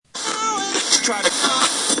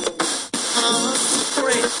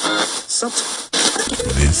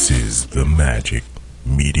This is the Magic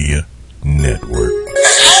Media Network. Open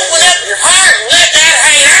up your heart and let that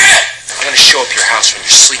hang out. I'm going to show up your house when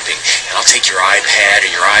you're sleeping, and I'll take your iPad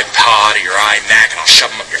or your iPod or your iMac, and I'll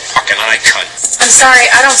shove them up your fucking eye cunt. I'm sorry,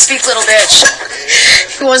 I don't speak, little bitch.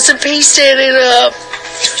 He wants to be standing up.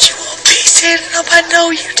 Don't you want to be standing up? I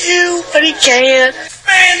know you do, but he can't.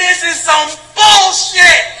 Man, this is some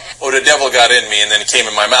bullshit! Oh, the devil got in me and then it came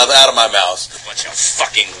in my mouth, out of my mouth. Bunch of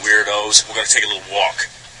fucking weirdos. We're going to take a little walk.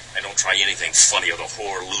 And don't try anything funny or the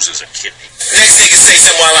whore loses a kidney. Next nigga say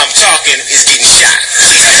something while I'm talking is getting shot.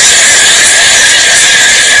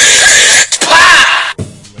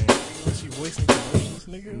 Was she voicing commercials,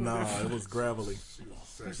 nigga? Nah, it was gravelly.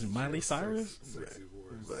 Was it Miley Cyrus?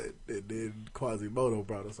 But then Quasimodo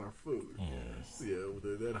brought us our food. Yeah,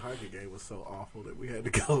 that hockey game was so awful that we had to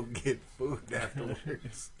go get food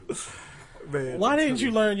afterwards. Man, Why didn't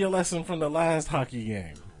you learn your lesson from the last hockey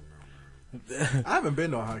game? I haven't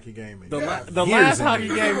been to a hockey game in The years last and hockey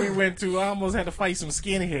years. game we went to, I almost had to fight some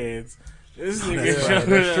skinheads. This nigga that's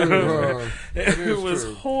true. it is was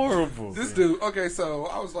true. horrible. This dude, okay, so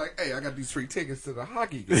I was like, hey, I got these free tickets to the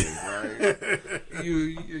hockey game, right?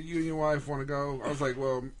 you and your wife want to go? I was like,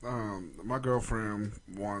 well, my girlfriend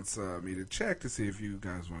wants me to check to see if you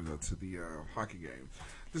guys want to go to the hockey game.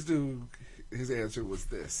 This dude, his answer was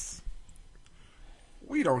this.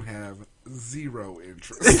 We don't have zero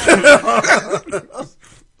interest in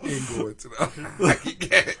going to the hockey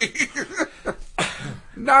game.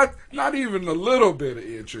 Not even a little bit of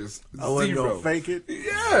interest. I wasn't Zero. gonna fake it.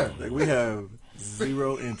 Yeah. Like, we have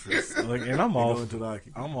zero interest. Like, and I'm all going to the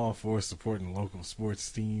hockey. I'm all for supporting local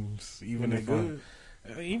sports teams, even When if they good.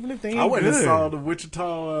 even if they ain't I went good. and saw the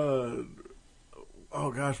Wichita. Oh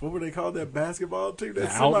gosh, what were they called? That basketball team? The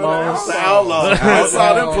Somebody- Outlaws? The Outlaws. I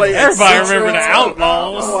saw them play. at Everybody Century. remember the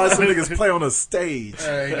Outlaws. I watched some niggas play on a stage.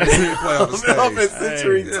 Hey, they did play on the stage. Up at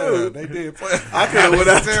Century Yeah, too. they did play. I could have went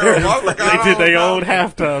out there. and played. They did their own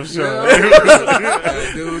halftime show.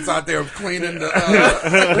 Yeah. Dudes out there cleaning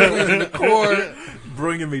the court.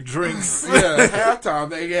 Bringing me drinks. Yeah, halftime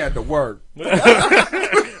they had to work.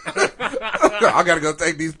 I gotta go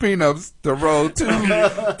take these peanuts to row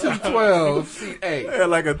 212, seat 8. They had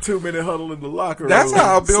like a 2-minute huddle in the locker room. That's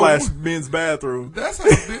how Bill- / men's bathroom.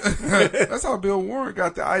 That's how Bill Warren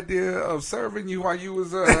got the idea of serving you while you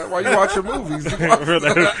watching movies. You You went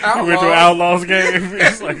to an Outlaws game.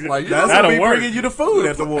 It's like, Like, That's that'll what be work. bringing you the food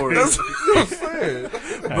at the war. That's what I'm saying.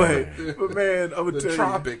 But man, I'm gonna The tell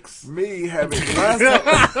tropics. you, me having last time,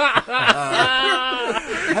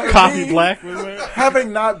 Coffee me Black was there.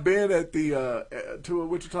 having not been at the to a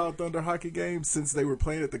Wichita Thunder hockey game since they were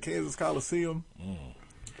playing at the Kansas Coliseum.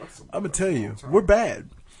 I'm gonna tell you, we're bad.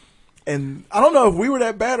 And I don't know if we were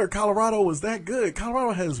that bad or Colorado was that good.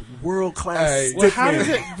 Colorado has world class Hey, stick Well, how men. is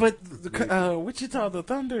it? But Wichita the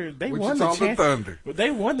Thunder, they won the Wichita the Thunder. They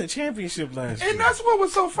won the championship last year. And that's what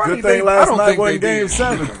was so funny. Good thing last I don't night think wasn't they Game did.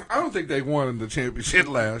 7. I don't think they won the championship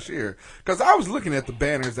last year because I was looking at the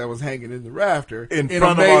banners that was hanging in the rafter in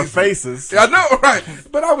front of our faces. I know, right?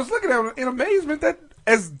 But I was looking at them in amazement that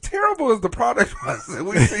as terrible as the product was that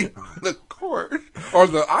we see on the court or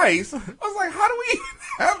the ice, I was like, how do we even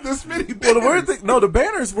have this many banners? Well, the weird thing, no, the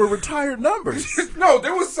banners were retired numbers. No,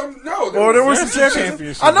 there was some. No, Or there were some There's some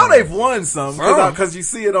championships. championship I know banners. they've won some Some. because you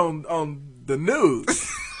see it on the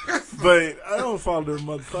news. But I don't follow them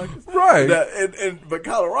motherfuckers. Right. But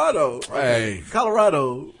Colorado, Hey.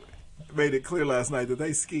 Colorado made it clear last night that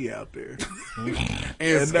they ski out there.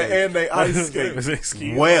 and and they ice skate. They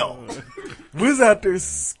ski. Well, we was out there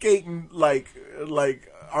skating like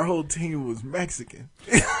our whole team was Mexican.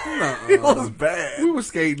 It was bad. we were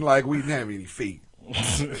skating like we didn't have any feet.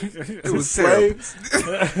 It was terrible.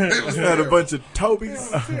 slaves. Had a bunch of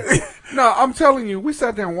Tobies. No, I'm telling you, we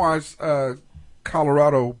sat there and watched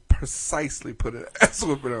Colorado precisely put an ass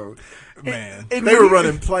whooping on. Man, And they we- were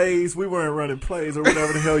running plays. We weren't running plays or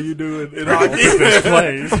whatever the hell you do in hockey.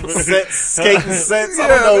 Plays. Sets, skating sets. I Yeah,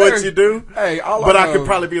 don't know what there- you do. Hey, all But I know- could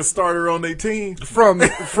probably be a starter on their team. from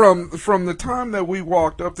the time that we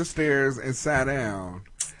walked up the stairs and sat down,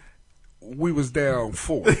 we was down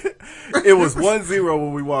 4. It was 1-0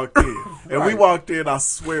 when we walked in. And we Right. walked in, I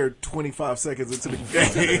swear, 25 seconds into the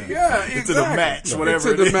game. Yeah, Into the exactly. match,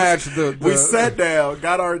 whatever Into it the is. match, We sat down,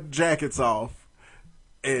 got our jackets off,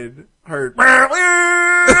 and heard, we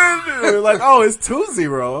were like, oh, it's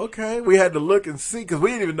 2-0. Okay. We had to look and see because we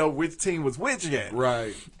didn't even know which team was which yet.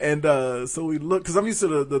 Right. And so we looked because I'm used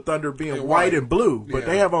to the Thunder being And white white. and blue, but Yeah.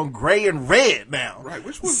 they have on gray and red now. Right.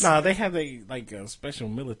 Which was Nah, they have special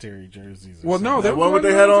military jerseys. Or well, no, something. they What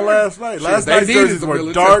they had on last night? Shit, Last they night's needed jerseys the were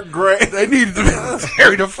military. dark gray. They needed the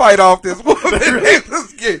military to fight off this woman.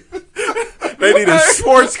 They needed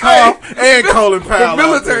Schwarzkopf and Colin Powell. The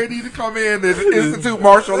military need to come in and institute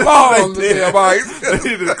martial law on the They did. damn ice. They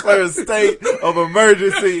needed to declare a state of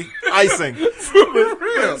emergency icing.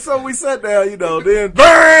 real. So we sat down, then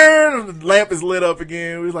burn! The lamp is lit up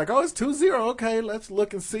again. We was like, oh, it's 2-0. Okay, let's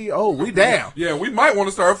look and see. Oh, we down. Yeah, we might want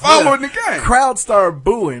to start following the game. Crowd started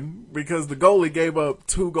booing because the goalie gave up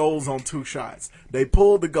 2 goals on 2 shots. They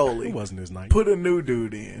pulled the goalie. It wasn't his night. Put a new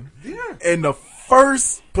dude in. Yeah. And the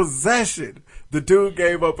first possession, the dude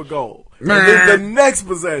gave up a goal. And then the next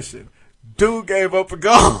possession, dude gave up a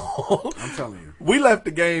goal. I'm telling you. We left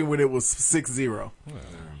the game when it was 6-0.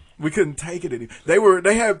 We couldn't take it anymore.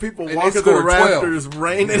 They had people And walking they through the scored 12. rafters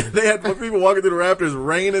raining. They had people walking through the rafters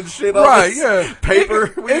raining shit on Right, us. yeah.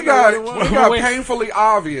 Paper. It got painfully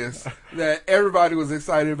obvious that everybody was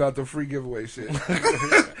excited about the free giveaway shit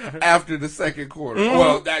after the second quarter.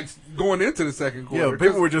 Well, that's going into the second quarter. Yeah,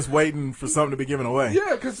 people were just waiting for something to be given away.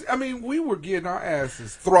 Yeah, because, we were getting our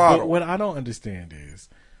asses But throttled. what I don't understand is,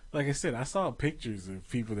 like I said, I saw pictures of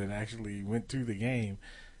people that actually went to the game.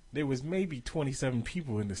 There was maybe 27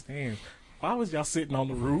 people in the stands. Why was y'all sitting on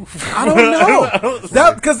the roof? I don't know.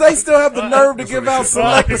 That because they still have the nerve to give out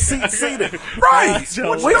selected seating. Right.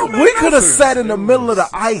 We could have sat in the middle of the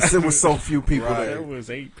ice. There was so few people There there. was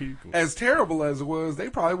 8 people. As terrible as it was, they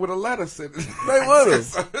probably would have let us sit. They would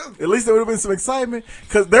have. At least there would have been some excitement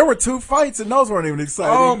because there were 2 fights and those weren't even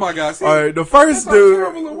exciting. Oh my gosh! See, All right, the first that's how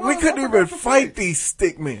terrible it dude, was. we I couldn't forgot even the fight fight. these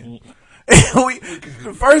stick men.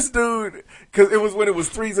 The first dude, because it was when it was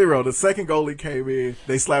 3-0, the second goalie came in,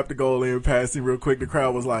 they slapped the goal in, passed him real quick. The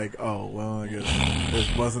crowd was like, oh, well, I guess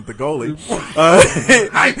this wasn't the goalie.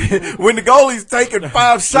 When the goalie's taking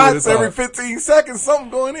 5 shots every 15 seconds, something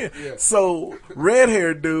going in. Yeah. So,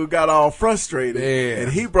 red-haired dude got all frustrated, Yeah.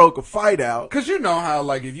 and he broke a fight out. Because you know how,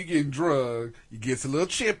 like, if you get drugged, you get a little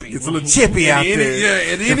chippy. It's a little chippy out In there. any-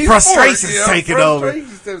 yeah, in The any frustration's sport, yeah, taking over.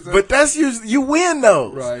 frustration's But that's usually, you win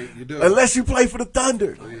those. Right, you do. Unless you play for the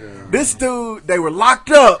Thunder. This dude, they were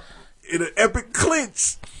locked up in an epic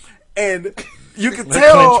clinch. And you could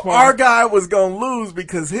tell clinch one. our guy was going to lose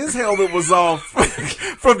because his helmet was off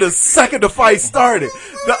from the second the fight started.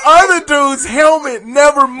 The other dude's helmet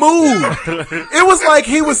never moved. It was like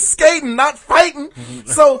he was skating, not fighting.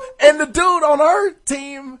 So, and the dude on our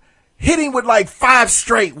team hit him with like 5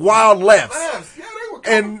 straight wild lefts. Yeah, they were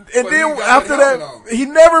And but he then got after helmet that, on. he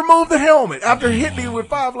never moved the helmet. After hitting him with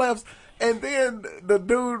 5 lefts, and then the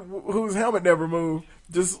dude whose helmet never moved,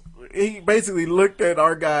 he basically looked at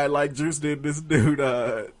our guy like Juice did this dude.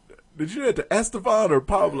 Did you do it to Estefan or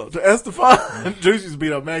Pablo? To Estefan, Juice used to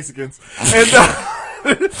beat up Mexicans, and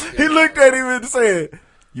he looked at him and said,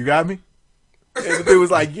 "You got me." And the dude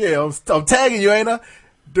was like, "Yeah, I'm tagging you, ain't I?"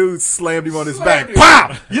 Dude slammed him on his back. him.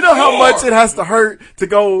 Pop! You know how much it has to hurt to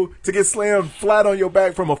get slammed flat on your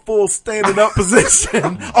back from a full standing up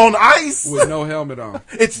position on ice? with no helmet on.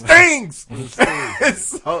 It stings!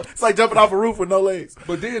 It's like jumping off a roof with no legs.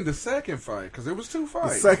 But then the second fight, because there was 2 The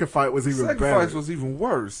fights. second fight was even second better. fight was even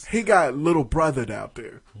worse. He got little brothered out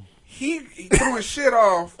there. He threw his shit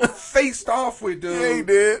off, faced off with dude, Yeah, he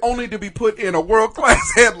did. only to be put in a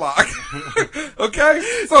world-class headlock. Okay?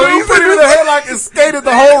 So So he he's put him in the headlock and skated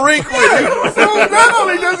the whole rink with him. So not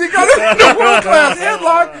only does he go in the world-class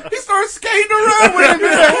headlock, he starts skating around with him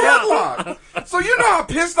in the headlock. So you know how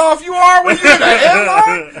pissed off you are when you're in the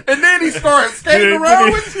headlock? And then he starts skating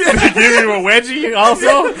around with you? Did he give him a wedgie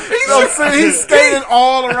also? So he's skating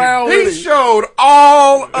all around He with him. showed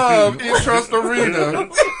all of Intrust Arena.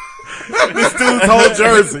 This dude's whole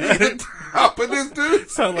jersey. Top of this dude.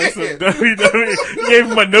 Sound like some WWE. You gave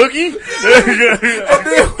him a noogie? And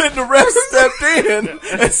then when the ref stepped in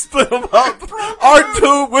and split him up, our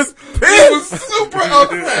dude was He was pissed. super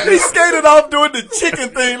upset. He skated off doing the chicken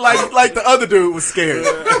thing like the other dude was scared.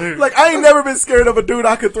 Like, I ain't never been scared of a dude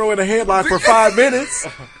I could throw in a headlock for 5 minutes.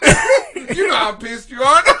 You know how pissed you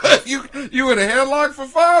are. You in a headlock for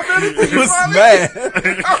 5 minutes? He was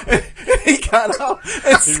mad. He got out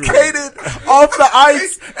and skated off the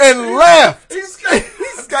ice and left. He skated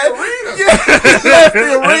He left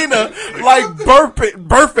the arena like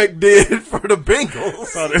Perfect did for the Bengals.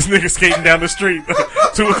 Saw this nigga skating down the street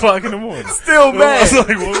 2 o'clock in the morning. Still mad. I was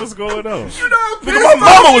like, what was going on? You know how My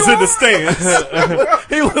mama was in the stands.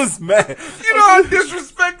 He was mad. You know how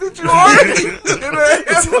disrespected you are?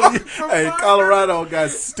 Hey, Colorado got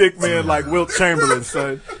stickmen like Wilt Chamberlain,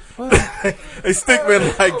 son. They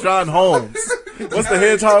stickmen like John Holmes. What's the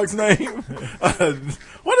hedgehog's name?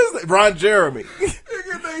 What is it? Ron Jeremy.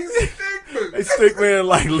 They stickmen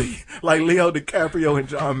like Leo DiCaprio and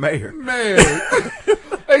John Mayer. Man,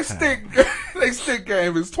 they stick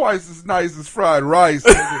game is twice as nice as fried rice.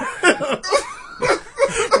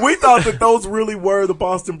 We thought that those really were the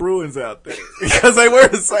Boston Bruins out there because they wear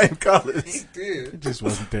the same colors. It just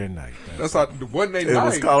wasn't their night. That's how one day It night.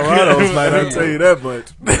 was Colorado's night, I'll tell you that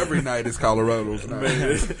much. Every night is Colorado's night.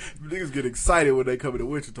 Man, niggas get excited when they come into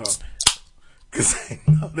Wichita because they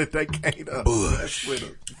know that they can't mess with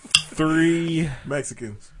them. 3.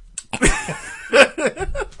 Mexicans.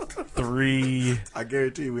 3. I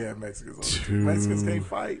guarantee we have Mexicans on the 2. team. Mexicans can't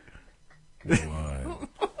fight. 1.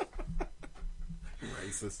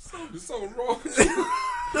 Racist. It's so wrong.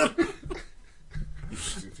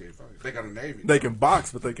 They got a Navy. They can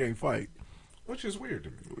box, but they can't fight. Which is weird to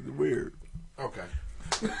me. Weird. Okay.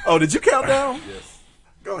 Oh, did you count down? Yes.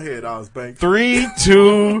 Go ahead, Ozbank. 3,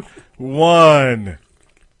 2, 1.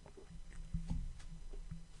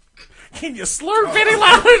 Can you slurp any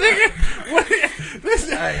louder, nigga?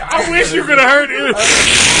 I wish you could have heard it.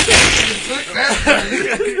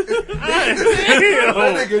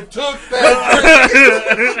 That nigga took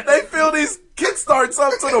that. They fill these kickstarts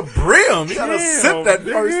up to the brim. You gotta sip that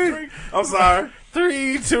first drink. I'm sorry.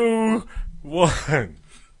 3, 2, 1.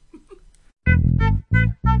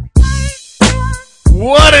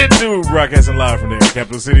 What it do? Broadcasting live from there in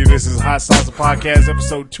Capital City. This is Hot Salsa Podcast,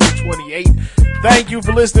 episode 228. Thank you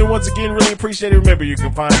for listening once again. Really appreciate it. Remember, you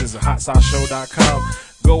can find us at hotsauceshow.com.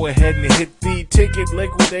 Go ahead and hit the ticket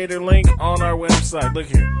liquidator link on our website. Look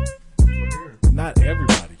here. Not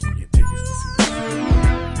everybody can get tickets to see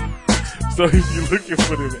this. So if you're looking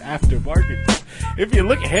for the aftermarket, if you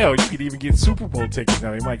look, hell, you could even get Super Bowl tickets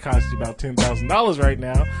now. They might cost you about $10,000 right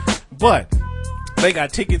now, but they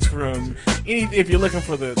got tickets from if you're looking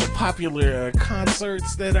for the popular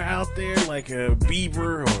concerts that are out there, like a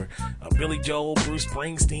Bieber or a Billy Joel, Bruce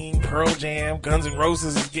Springsteen, Pearl Jam, Guns N'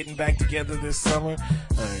 Roses is getting back together this summer.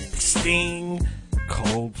 Sting,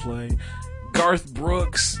 Coldplay, Garth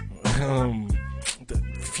Brooks, the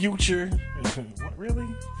Future. What, really?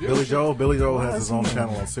 Billy Joel has his own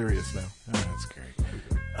channel on Sirius now. Oh, that's great.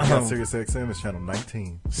 Sirius XM is channel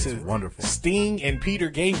 19. It's wonderful. Sting and Peter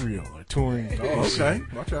Gabriel are touring. Oh, okay.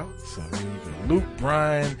 Watch out. So Luke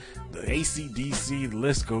Bryan, the AC/DC, the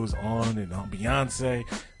list goes on and on. Beyonce.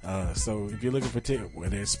 So if you're looking for tickets,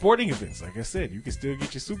 whether it's sporting events, like I said, you can still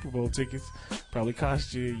get your Super Bowl tickets. Probably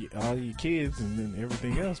cost you all your kids and then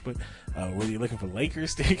everything else. But whether you're looking for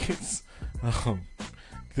Lakers tickets,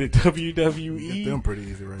 the WWE, get them pretty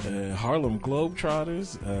easy right now. Harlem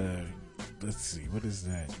Globetrotters. Let's see, what is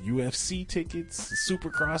that? UFC tickets,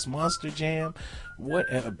 Supercross, Monster Jam. What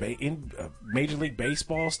in Major League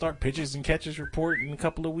Baseball start pitchers and catchers report in a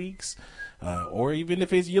couple of weeks, or even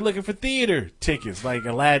if you're looking for theater tickets like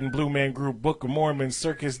Aladdin, Blue Man Group, Book of Mormon,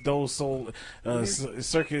 Circus du Soleil,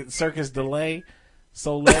 Circus Delay,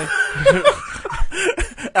 Soleil.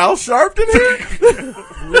 Al Sharpton here?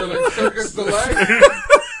 Really? Circus Delay?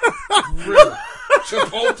 Really?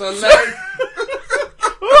 Chipotle?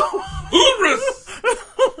 Hoorus!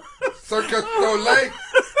 Circus Delay?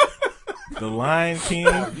 The Lion King,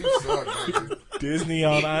 You suck, man. Disney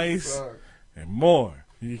on Ice, and more.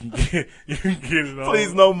 You can get it all.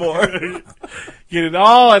 Please, no more. Get it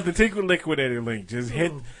all at the Ticket Liquidator link. Just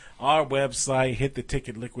hit our website, hit the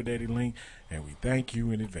Ticket Liquidator link, and we thank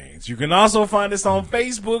you in advance. You can also find us on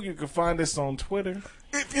Facebook. You can find us on Twitter.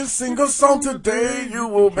 If you sing a song today, you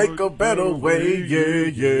will make a better way. Yeah,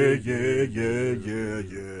 yeah, yeah, yeah, yeah,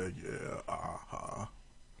 yeah,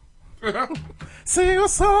 yeah. Sing a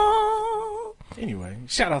song. Anyway,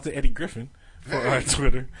 shout out to Eddie Griffin for our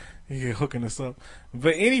Twitter. He's hooking us up.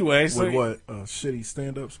 But anyway, so With what? A shitty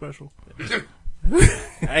stand-up special?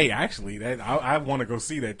 hey, actually, I want to go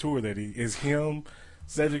see that tour. That is him,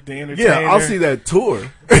 Cedric the Entertainer. Yeah, I'll see that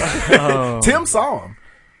tour. Tim saw him.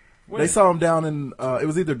 They saw him down in, it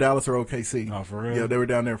was either Dallas or OKC. Oh, for real? Yeah, they were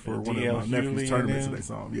down there for one DL of my Hughley nephew's and tournaments them? and they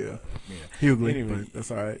saw him, yeah. Hughley, Anyway. but that's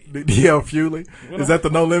all right. DL Hughley? Is that the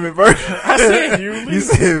No Limit version? I said Hughley. You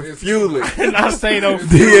said Hughley. And I say no.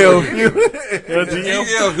 DL Hughley.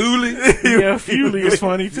 DL Hughley? DL Hughley is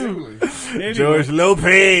funny too. Anyway. George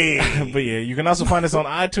Lopez. But yeah, you can also find us on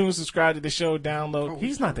iTunes. Subscribe to the show. Download.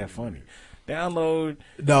 He's not that funny. Download.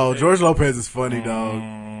 No, George Lopez is funny,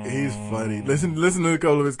 dog. He's funny. Listen to a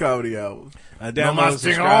couple of his comedy albums. Download,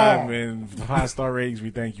 subscribe, and 5-star ratings. We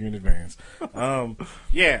thank you in advance.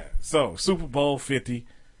 Yeah. So Super Bowl 50.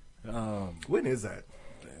 When is that?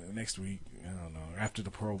 Next week. I don't know. After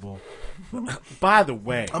the Pro Bowl. By the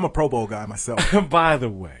way, I'm a Pro Bowl guy myself. by the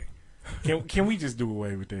way, can we just do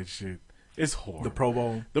away with that shit? It's horrible. The Pro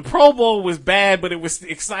Bowl. The Pro Bowl was bad, but it was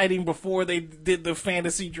exciting before they did the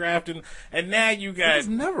fantasy draft, and now you got. It was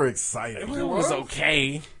never exciting. It was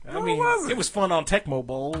okay. I mean, it was fun on Tecmo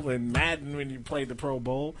Bowl and Madden when you played the Pro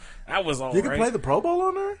Bowl. That was all You right. can play the Pro Bowl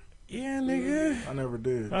on there? Yeah, nigga. I never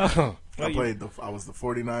did. Oh, I was the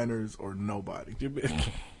 49ers or nobody.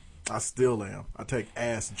 I still am. I take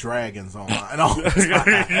ass dragons online all the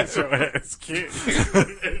time. Get your ass kicked.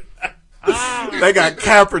 They got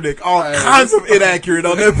Kaepernick, all kinds of inaccurate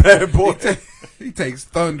on that bad boy. He takes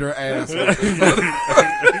thunder ass.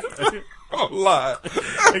 Oh, lie.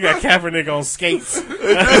 They got Kaepernick on skates.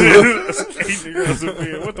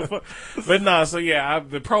 What the fuck? But nah, so yeah,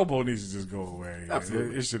 the Pro Bowl needs to just go away.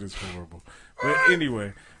 Absolutely. It shit is horrible. But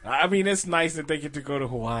anyway, I mean, it's nice that they get to go to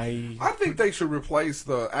Hawaii. I think they should replace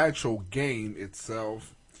the actual game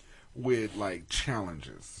itself with like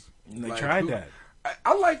challenges. They Like, tried that.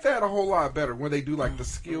 I like that a whole lot better when they do like the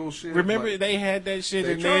skill shit. Remember like, they had that shit,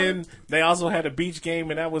 they and tried. then they also had a beach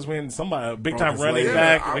game, and that was when somebody, big time his running leg.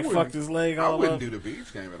 back, I they wouldn't- fucked his leg I all wouldn't up. do the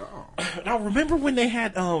beach game at all. Now remember when they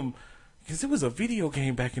had because it was a video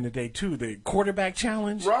game back in the day too, the quarterback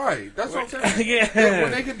challenge. Right, that's what I'm saying. Yeah.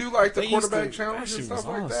 When they could do like the They used quarterback to- challenge that and shit stuff was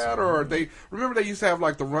like awesome. that, or they used to have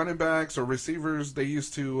like the running backs or receivers. They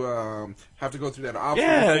used to have to go through that obstacle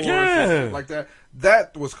Yeah, course yeah. and stuff like that.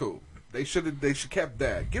 That was cool. They should kept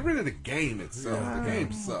that. Get rid of the game itself. The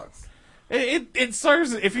game sucks. It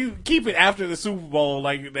serves if you keep it after the Super Bowl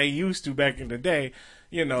like they used to back in the day.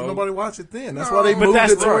 You know, Nobody watched it then. That's No, why they but moved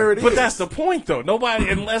that's it to where it is. But that's the point, though. Nobody,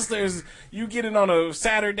 unless you get it on a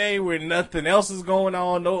Saturday where nothing else is going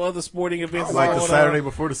on, no other sporting events. is like the going Saturday on.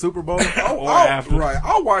 before the Super Bowl. after. Right.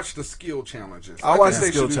 I'll watch the skill challenges. I'll I watch think the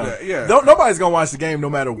they skill should do challenge. that, Yeah. Nobody's gonna watch the game no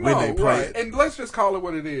matter when they play right. it. And let's just call it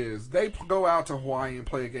what it is. They go out to Hawaii and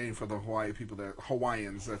play a game for the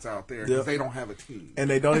Hawaiians that's out there because Yep. they don't have a team. And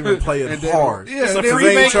they don't even play it And they hard. don't- yeah, It's and because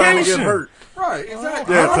they they ain't trying to get vacation. hurt. Right,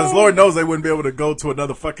 exactly. Yeah, because Lord knows they wouldn't be able to go to another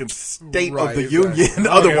fucking state Right, of the exactly. union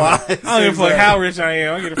otherwise. I don't give a fuck how rich I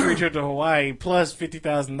am. I get a free trip to Hawaii plus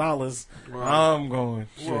 $50,000. Right. I'm going.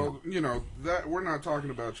 Well, you know that we're not talking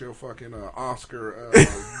about your fucking Oscar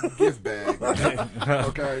gift bag,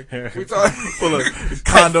 okay? We talking Full of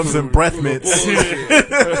condoms and breath mints.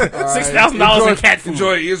 $6,000 in cat food.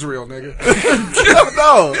 Enjoy Israel, nigga.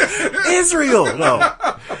 No, Israel. No,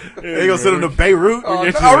 they gonna send them to Beirut. All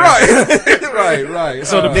right, right.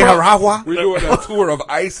 So the Nicaragua. we're doing a tour of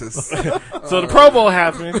ISIS. So the Pro Bowl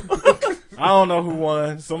happened. I don't know who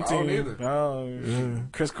won. Some I team. don't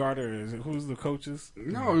Chris Carter. Who's the coaches?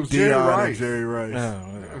 No, it was Jerry Dion Rice. and Jerry Rice.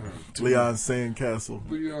 Whatever. Leon Sandcastle.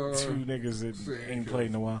 Two niggas that ain't played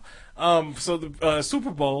in a while. So the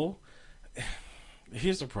Super Bowl.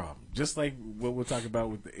 Here's the problem. Just like what we'll talk about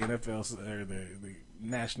with the NFL or the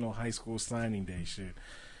National High School Signing Day shit.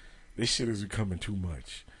 This shit is becoming too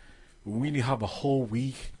much. We need to have a whole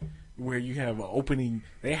week where you have an opening.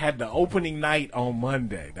 They had the opening night on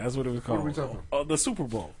Monday. That's what it was called. are we talking The Super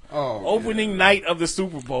Bowl. Oh, Opening night of the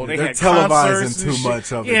Super Bowl. They They're had televising concerts and too shit.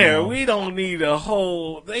 much of it Yeah, now. we don't need a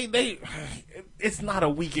whole. It's not a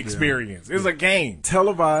week experience. It's a game.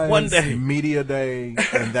 Televised One day. media day,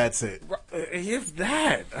 and that's it. If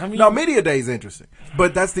that, I mean, No, media day is interesting,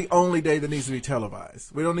 but that's the only day that needs to be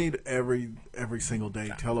televised. We don't need every single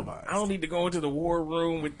day televised. I don't need to go into the war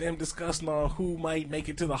room with them discussing on who might make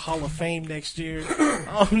it to the Hall of Fame next year.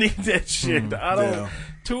 I don't need that shit. I don't. yeah.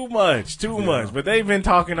 Too much. But they've been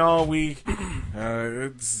talking all week.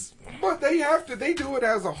 It's But they do it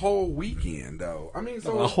as a whole weekend, though. I mean,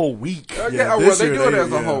 so a whole week. yeah, well, this they year do it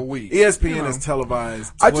as a yeah. whole week. ESPN You know. is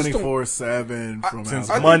televised I just don't- 24/7 from Since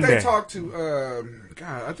out I there. think they Monday. talked to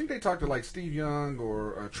I think they talked to like Steve Young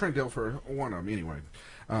or Trent Dilfer, one of them. Anyway,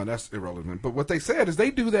 that's irrelevant. But what they said is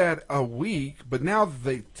they do that a week, but now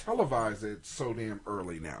they televise it so damn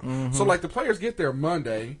early now. Mm-hmm. So like the players get there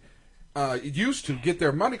Monday. Used to get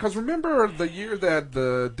their money because remember the year that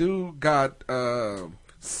the dude got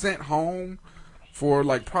sent home for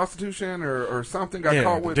like prostitution or something, got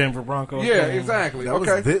caught the with Denver Broncos. Yeah, game. exactly.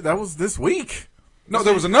 That was this week. No,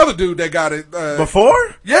 there was another dude that got it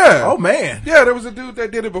Before? Yeah. Oh man. Yeah, there was a dude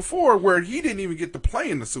that did it before where he didn't even get to play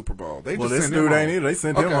in the Super Bowl. They Well, just this sent him dude home. ain't either. They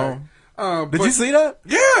sent him home. Did you see that?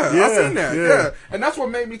 Yeah, I seen that. yeah. Yeah, and that's what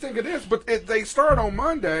made me think of this. But they start on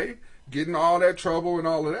Monday, getting all that trouble and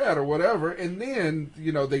all of that or whatever, and then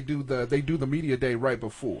they do the media day right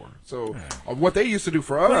before. So what they used to do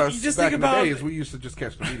for us you just back think in the about- days, we used to just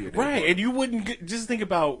catch the media day. Right, and you wouldn't just think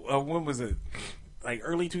about when was it? Like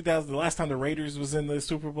early 2000s. The last time the Raiders was in the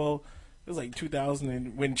Super Bowl, it was like 2000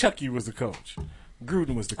 and when Chucky was the coach.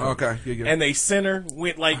 Gruden was the coach. Okay, yeah. And they center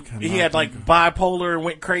went like he had like bipolar and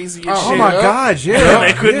went crazy and Oh shit. my gosh, yeah. And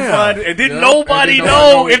they couldn't find it. And didn't nobody And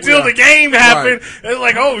know didn't until nobody the game happened. Right. It's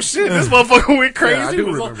like, oh shit, this motherfucker went crazy. I do He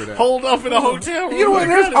was remember that. holed up in a hotel room. You know what?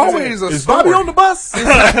 There's Like, always a Is story. Bobby on the bus?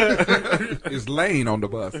 Is Lane on the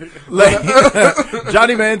bus?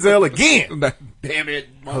 Johnny Manziel again. Damn it.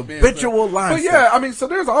 Habitual line. But yeah, I mean, so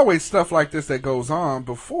there's always stuff like this that goes on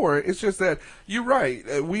before. It's just that you're right.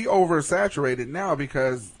 We oversaturate it now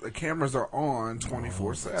because the cameras are on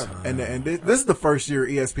 24/7. And this is the first year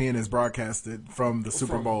ESPN has broadcasted from the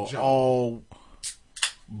Super Bowl all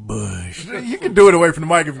Bush. You can do it away from the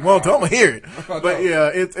mic if you want to. I'm gonna hear it. But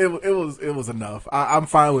yeah, it was enough. I'm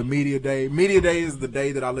fine with Media Day. Media Day is the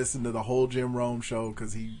day that I listen to the whole Jim Rome show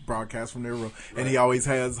because he broadcasts from their room, and he always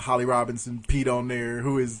has Holly Robinson Pete on there,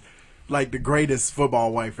 who is like the greatest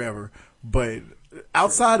football wife ever. But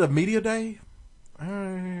outside of Media Day, I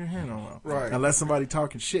don't know. Right. Unless somebody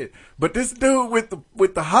talking shit. But this dude with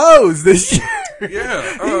the hose this year.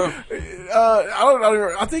 Yeah.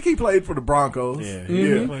 I think he played for the Broncos. Yeah.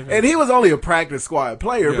 Mm-hmm. And he was only a practice squad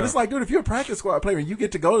player. Yeah. But it's like, dude, if you're a practice squad player and you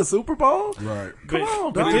get to go to the Super Bowl, Right. come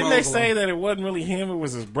on, But dog. didn't they say that it wasn't really him? It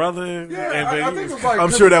was his brother. Yeah, And I he think it was- was like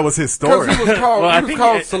I'm sure that was his story. because he was called, Well, I he was think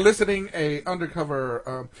called it- soliciting a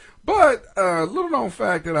undercover. But little known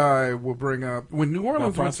fact that I will bring up when New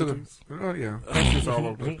Orleans went to the yeah, it's all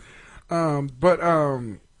over. the place. But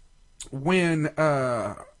when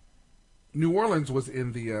New Orleans was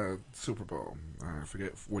in the Super Bowl, I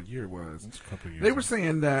forget what year it was. They were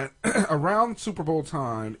saying that around Super Bowl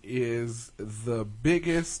time is the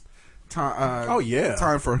biggest time.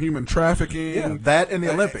 Time for human trafficking. Yeah, that and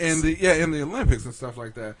the Olympics. and the Olympics and stuff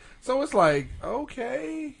like that. So it's like,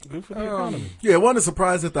 okay, Good for the economy. Yeah, it wasn't a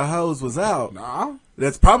surprise that the hose was out. nah.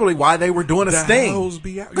 That's probably why they were doing a The sting. hose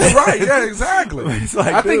be out. You're right, yeah, exactly. It's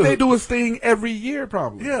like, I think dude. they do a sting every year,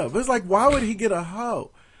 probably. Yeah, but it's like, why would he get a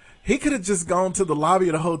hoe? He could have just gone to the lobby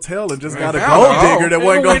of the hotel and just got a found gold a hoe. digger that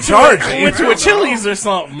wasn't going Went to to charge a- him. Went to a Chili's or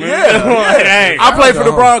something. Yeah, Like, yeah. hey, I played for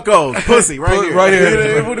the hoe. Broncos. Pussy, right here. Right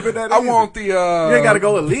here. It would have been that I easy. want the You ain't got to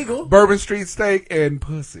go illegal. Bourbon Street steak and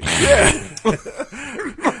pussy.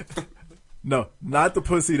 No, not the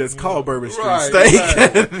pussy that's called Bourbon Street Right, steak.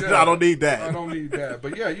 exactly. Yeah. I don't need that. I don't need that.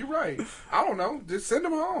 But yeah, you're right. I don't know. Just send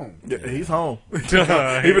him home. Yeah, he's home.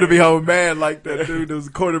 Even to be home mad like that dude that was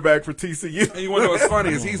a quarterback for TCU. And you want to know what's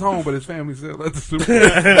funny is he's home, but his family's still at the Super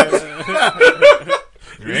Bowl.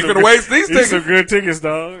 You ain't gonna waste these These some tickets. good tickets,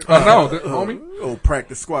 dog. I know, homie. Oh,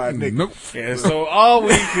 practice squad nigga. Nope. Yeah, so all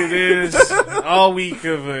week it is all week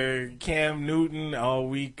of Cam Newton, all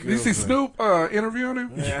week. Did you see Snoop interviewing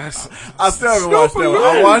him? Yes. I still haven't Snoop watched that was one.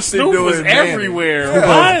 I good. watched Snoop him do was it. Manny. everywhere. Yeah.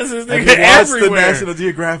 Why is this Have nigga you watched everywhere? the National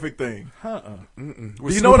Geographic thing? Was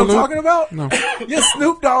Do you know what I'm Snoop talking about? No. Yeah,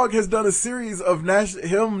 Snoop Dogg has done a series of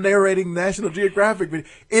him narrating National Geographic.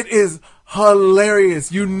 It is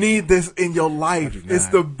hilarious. You need this in your life. It's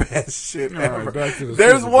the best shit right, ever. back to the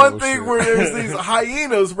There's Super one Bowl thing shit. where there's these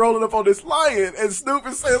hyenas rolling up on this lion, and Snoop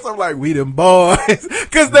is saying something like, "We them boys,"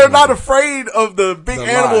 because they're not afraid of the big The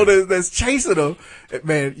animal lion. that's chasing them.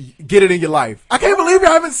 Man, get it in your life. I can't believe you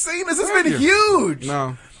haven't seen this. It's been huge.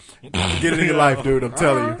 No. Get it in your life, dude. I'm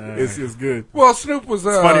telling you, it's good. Well, Snoop was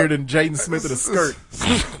Funnier than Jaden Smith in a skirt.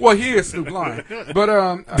 Well, he is Snoop Lion,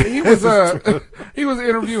 but he was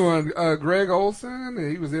interviewing Greg Olson.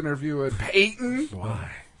 And he was interviewing Peyton.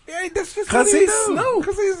 Why? Yeah, that's just 'Cause what he he's do. Snoop.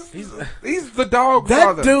 'Cause he's the dog That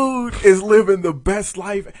father. dude is living the best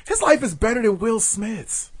life. His life is better than Will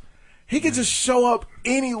Smith's. He can just show up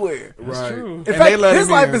anywhere. right? true. In And fact, they let his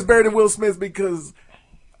him life in. is better than Will Smith's because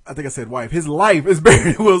I think I said wife. His life is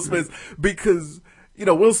better than Will Smith's because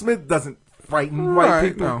Will Smith doesn't frighten white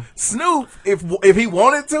Right, people. no. Snoop, if he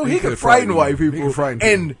wanted to, he could frighten white He people could frighten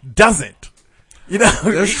and doesn't.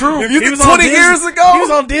 That's true. If you He think was on 20 Disney- years ago, he was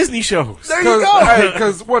on Disney shows. there you go.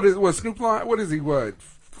 Because what Snoop Lion? What is he? What?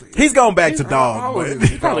 He's gone back to How dog, old but is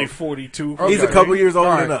he? Probably 42. Okay. he's a couple years older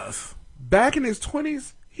than Right. us. Back in his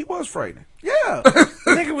 20s, he was frightening. Yeah,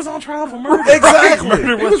 Nigga was on trial for murder. exactly.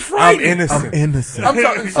 He was frightening. I'm innocent. I'm innocent.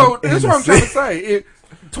 I'm so this is what I'm trying to say.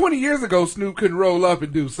 20 years ago, Snoop couldn't roll up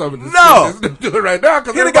and do some of this. No. Stuff that Snoop doing right now.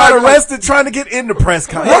 He got arrested trying to get in the press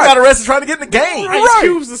conference. Right. He got arrested trying to get in the game. Ice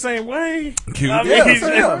Cube's the same way. Cube, I mean, yeah, he's,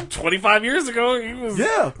 yeah. 25 years ago, he was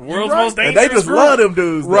Yeah. world's Right. most And dangerous they just group. love them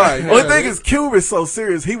dudes. Right. Only Yeah. thing is, Cube is so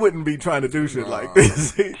serious, he wouldn't be trying to do shit like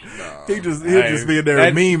this. He'd just be in there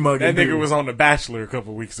that, meme mugging. That nigga dudes. was on The Bachelor a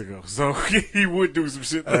couple weeks ago, so he would do some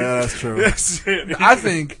shit like That's true. That's it. I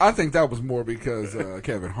think that was more because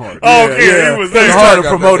Kevin Hart. Oh, okay, he was there. Kevin Hart to got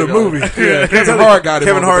promote that a nigga movie. on. Yeah, Kevin Hart got him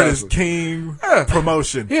Kevin on The Hart is Bachelor. king Yeah.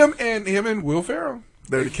 promotion. Him and Will Ferrell.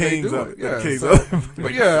 They're the They kings do of it, they're the yeah, kings so- of.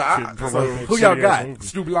 But yeah, So, who y'all got?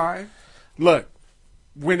 Snoop Lion. Look,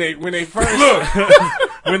 when they first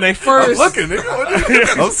when they first Looking,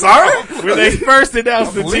 nigga. I'm sorry. when they first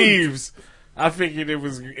announced the teams, I figured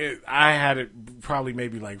I had it probably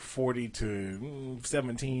maybe like 40 to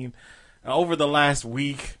 17. Over the last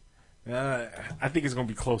week, I think it's going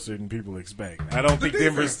to be closer than people expect. I don't think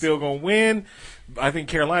Denver's still going to win. I think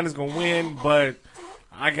Carolina's going to win, but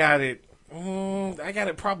I got it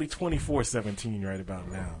probably 24-17 right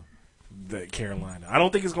about now. The Carolina. I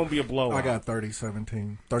don't think it's going to be a blowout. I got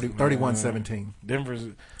 30-17.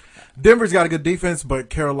 31-17. Denver's got a good defense, but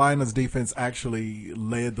Carolina's defense actually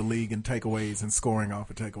led the league in takeaways and scoring off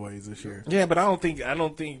of takeaways this year. Yeah, but I don't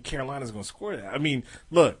think Carolina's going to score that. I mean,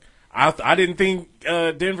 look, I didn't think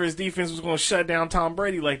Denver's defense was going to shut down Tom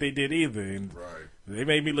Brady like they did either. And they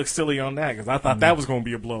made me look silly on that because I thought that was going to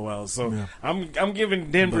be a blowout. So I'm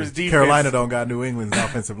giving Denver's defense. Carolina don't got New England's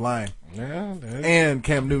offensive line. Yeah, And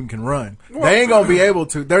Cam Newton can run. They ain't going to be able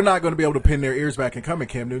to. They're not going to be able to pin their ears back and come at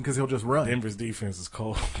Cam Newton because he'll just run. Denver's defense is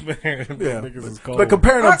cold, man. Yeah, Niggas is cold. but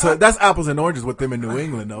comparing them to that's apples and oranges with them in New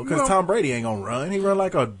England though, because Tom Brady ain't gonna run. He run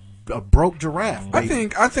like a broke giraffe. Baby.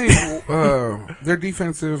 I think their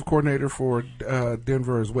defensive coordinator for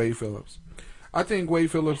Denver is Wade Phillips. I think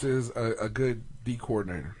Wade Phillips is a good D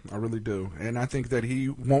coordinator. I really do, and I think that he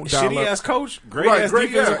won't dial shitty up. ass coach, great ass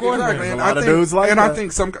defensive coordinator. Exactly. And A lot of I think, dudes like and that.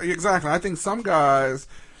 I think some guys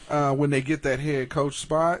when they get that head coach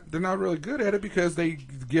spot, they're not really good at it because they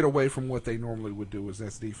get away from what they normally would do as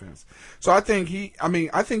that's defense. So I think he's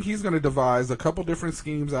going to devise a couple different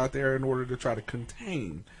schemes out there in order to try to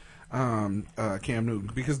contain Cam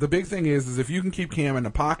Newton, because the big thing is if you can keep Cam in the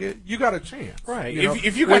pocket, you got a chance. Right. You know?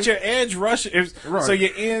 If you got your edge rush, Right. so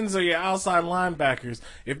your ends or your outside linebackers,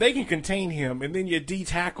 if they can contain him, and then your D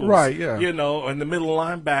tackles, Right, yeah. and the middle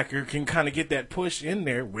linebacker can kind of get that push in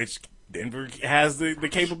there, which Denver has the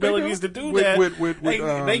capabilities to do that.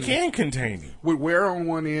 They can contain him. With Ware on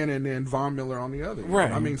one end and then Von Miller on the other.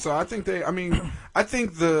 Right. I mean, so I think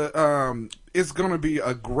it's going to be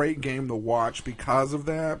a great game to watch because of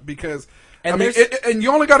that. Because And and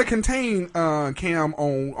you only got to contain Cam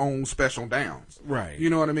on special downs. Right. You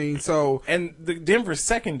know what I mean? So And the Denver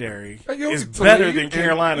secondary is to better me, than and-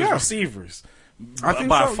 Carolina's yeah. receivers. I think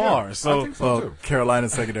by so, far. yeah. So I think so Well, too.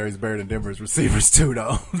 Carolina's secondary is better than Denver's receivers too,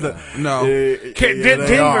 though. No. they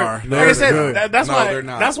Denver, are. like I said, Good. that's No, why. they're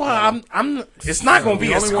not. That's why I'm. It's not going to be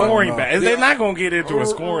The a only one- scoring no. battle. They're not going to get into a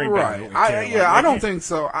scoring battle. Right. with Carolina. I don't think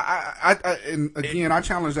so. And again, I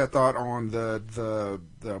challenge that thought on the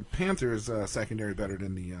Panthers secondary better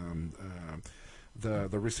than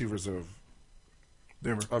the receivers of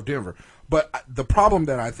Denver. But the problem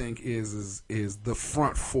that I think is the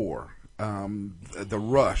front four. The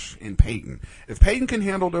rush in Peyton. If Peyton can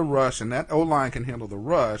handle the rush and that O-line can handle the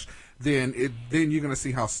rush, then you're going to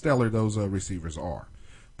see how stellar those receivers are.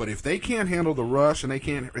 But if they can't handle the rush and they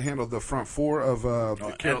can't handle the front four of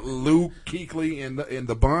Luke, Kuechly, and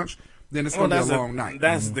the bunch, then it's going to be a long night.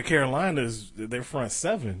 That's the Carolinas. Their front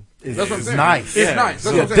seven. That's what I'm It's saying. nice. It's Yeah. nice. That's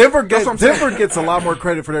Yeah, what I'm saying. Denver That's what I'm saying. Denver gets a lot more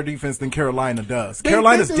credit for their defense than Carolina does.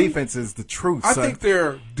 Carolina's they do. defense is the truth. I son. think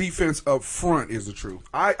their defense up front is the truth.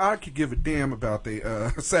 I could give a damn about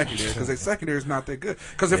the secondary because their secondary is not that good.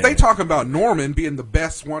 Because if they talk about Norman being the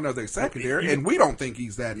best one of their secondary, and we don't think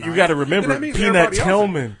he's that nice, You got to then remember, that means Peanut everybody else is.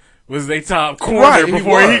 Tillman was their top corner Right, he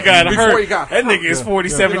before was. he got Before hurt. he got That hurt. nigga is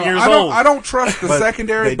 47 You know, years I don't, old. I don't trust the But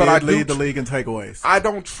secondary, they but did I do. lead the league in takeaways. I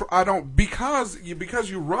don't because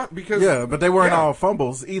you run because Yeah, but they weren't yeah. all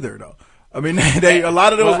fumbles either, though. I mean, a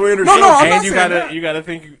lot of those were interceptions. No, I'm not And you saying gotta that. you gotta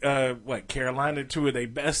think Carolina, two of their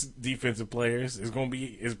best defensive players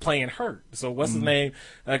is playing hurt. So what's his name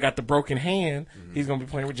got the broken hand. He's gonna be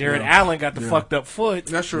playing with Jared Allen. Got the fucked up foot.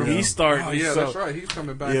 That's true. He's starting. Oh, yeah, so, that's right. He's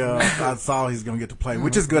coming back. Yeah, I saw he's going to get to play,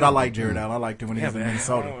 which is good. I like Jared Allen. I liked him when he was in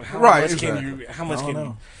Minnesota. How Right, much exactly. can you? How much I can don't you?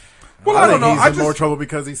 know. Well, I I don't think know. he's in more trouble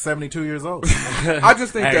because he's 72 years old. I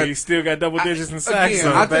just think Hey, that he still got double digits in sacks. again,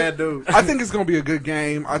 so- I bad think, dude. I think it's going to be a good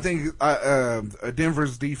game. I think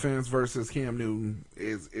Denver's defense versus Cam Newton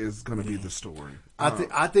is going to be the story.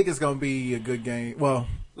 I think it's going to be a good game. Well,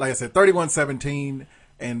 like I said, 31-17,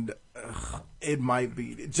 and it might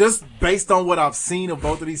be just based on what I've seen of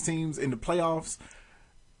both of these teams in the playoffs.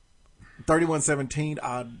 31-17.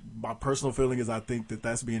 My personal feeling is I think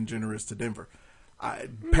that's being generous to Denver.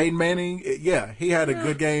 Peyton Manning, he had a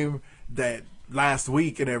good game that last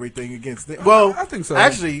week and everything against them. Well, I think so.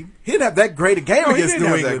 Actually, he didn't have that great a game against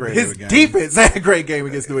New England. His defense had a great game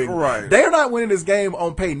against New England. Right. They're not winning this game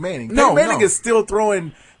on Peyton Manning. No, Peyton Manning is still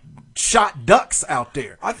throwing shot ducks out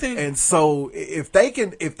there. I think, and so if they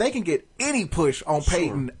can get any push on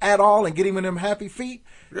Peyton at all and get him in them happy feet,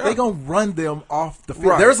 they're gonna run them off the field.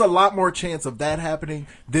 Right. There's a lot more chance of that happening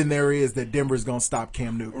than there is that Denver's gonna stop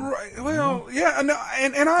Cam Newton. Right. Well, yeah, no,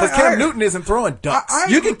 and because Cam Newton isn't throwing ducks.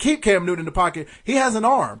 You can keep Cam Newton in the pocket. He has an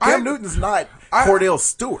arm. Cam Newton's not Cordell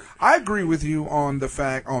Stewart. I agree with you on the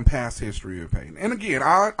fact on past history of Peyton. And again,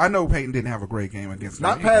 I know Peyton didn't have a great game against New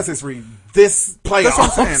England. Past history. This playoffs.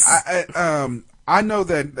 That's what I'm saying. I know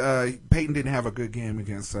that Peyton didn't have a good game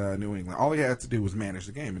against New England. All he had to do was manage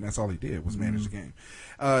the game, and that's all he did was manage the game.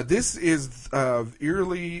 This is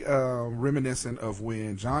eerily reminiscent of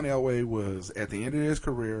when John Elway was at the end of his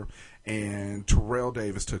career and Terrell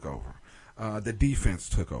Davis took over. The defense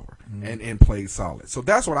took over and played solid. So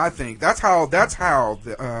that's what I think. That's how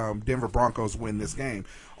the Denver Broncos win this game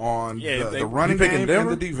on the running game and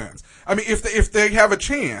the defense. I mean, if they have a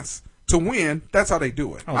chance to win, that's how they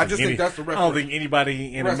do it. I just think that's the recipe. I don't think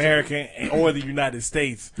anybody in America or the United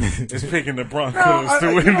States is picking the Broncos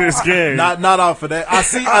to win this game. Not off of that. I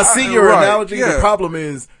see your analogy. The problem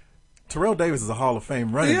is Terrell Davis is a Hall of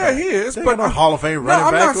Fame running back. Yeah, he is. But no Hall of Fame running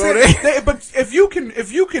I'm back. not saying, but if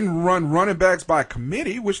you can run running backs by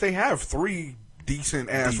committee, which they have 3 decent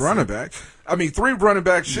running backs. I mean, 3 running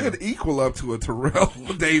backs should equal up to a Terrell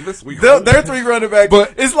Davis. They're 3 running backs,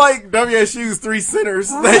 but it's like WSU's 3 centers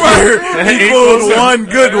that equaled 1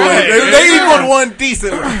 good one. They equaled 1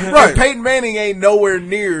 decent one. Right. Peyton Manning ain't nowhere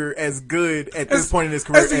near as good at this point in his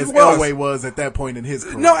career as Elway was at that point in his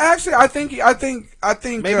career. No, actually, I think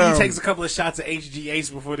maybe he takes a couple of shots at HG Ace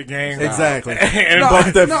before the game. Exactly. And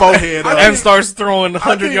bumped that forehead up. And starts throwing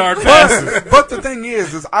 100-yard passes. But the thing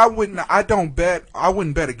is I wouldn't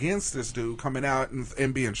bet against this dude coming out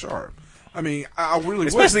and being sharp. I mean, I really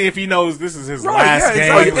especially if he knows this is his last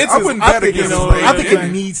game. Exactly. I wouldn't bet against him. I think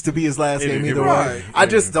it needs to be his last game either way. I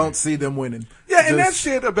just don't see them winning. Yeah, and that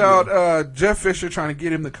shit about Jeff Fisher trying to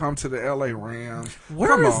get him to come to the L.A. Rams.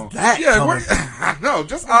 Where is that coming? No,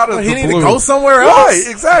 just out of the blue. He need to go somewhere else. Right,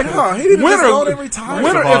 exactly. No, he didn't just go every time.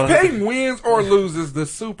 If Peyton wins or loses the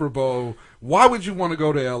Super Bowl, why would you want to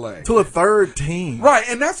go to L.A.? To a third team. Right,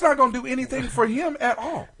 and that's not going to do anything for him at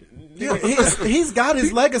all. Yeah, he's got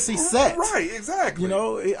his legacy set. Right, exactly. You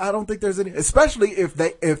know, I don't think there's any, especially if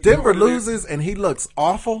Denver loses and he looks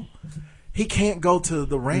awful, he can't go to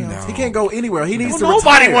the Rams. No. He can't go anywhere. He needs to retire.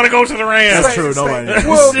 Nobody want to go to the Rams. That's true. Nobody.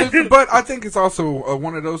 Well, but I think it's also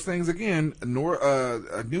one of those things again.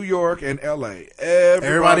 New York and L.A.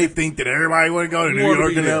 Everybody think that everybody want to go to New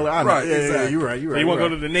York and L.A. Right, exactly. You're right. You want to go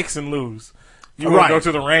to the Knicks and lose. You want to go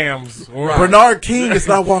to the Rams. Right. Bernard King is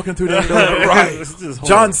not walking through that door. Right.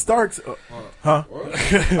 John Starks.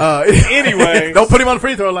 Anyway. Don't put him on the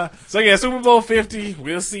free throw line. So, yeah, Super Bowl 50.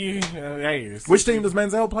 We'll see. Which team does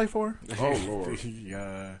Manziel play for? Oh, Lord.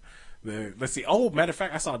 Let's see. Oh, matter of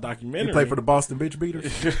fact, I saw a documentary. He played for the Boston Bitch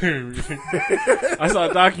Beaters. I saw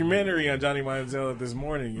a documentary on Johnny Manziel this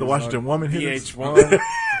morning. The Washington Woman VH1.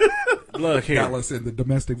 Look here. Dallas in the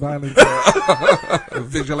domestic violence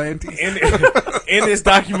vigilante. In this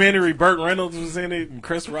documentary, Burt Reynolds was in it and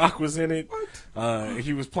Chris Rock was in it.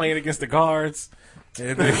 He was playing against the guards.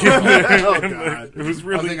 And it was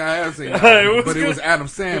really. I think I have seen it, but it was Adam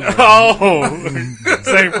Sandler. Oh,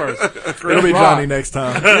 same person. It'll be Johnny next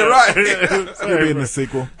time. You're right. He'll be in the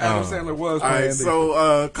sequel. Adam Sandler was. All right,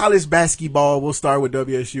 so college basketball. We'll start with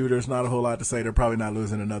WSU. There's not a whole lot to say. They're probably not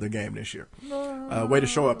losing another game this year. Way to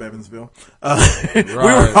show up, Evansville. We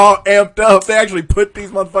were all amped up. They actually put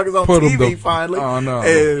these motherfuckers on TV finally. Oh no.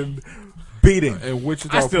 And beating. And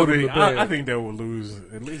Wichita put them to bed. I think they will lose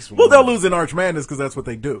at least one. Well, they'll lose in Arch Madness because that's what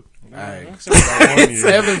they do. Right.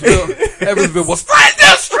 Evansville was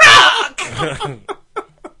thunderstruck.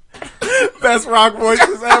 Best rock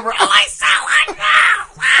voices ever. I sound like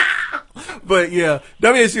that. But yeah,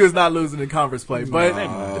 WSU is not losing in conference play.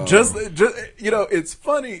 But just it's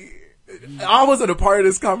funny. I wasn't a part of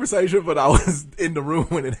this conversation, but I was in the room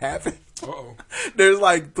when it happened. Uh-oh. There's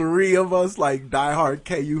like 3 of us, like diehard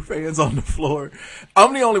KU fans on the floor.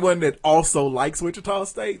 I'm the only one that also likes Wichita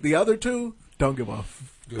State. The other 2 don't give a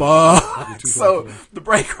fuck. So the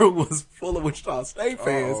break room was full of Wichita State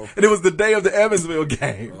fans, and it was the day of the Evansville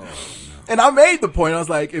game. And I made the point. I was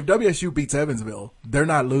like, if WSU beats Evansville, they're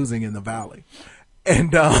not losing in the Valley.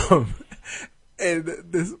 And and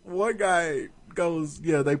this one guy goes,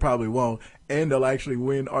 yeah, they probably won't, and they'll actually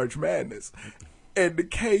win Arch Madness. And the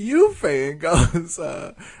KU fan goes,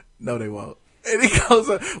 no, they won't. And he goes,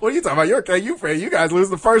 what are you talking about? You're a KU fan. You guys lose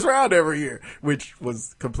the first round every year, which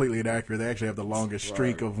was completely inaccurate. They actually have the longest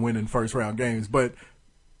streak of winning first round games, but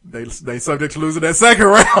they subject to losing that second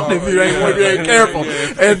round if you ain't careful.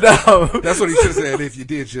 Yeah. And That's what he should have said if you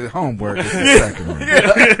did your homework. It's the second round.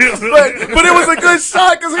 but it was a good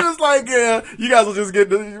shot because he was like, yeah, you guys will just get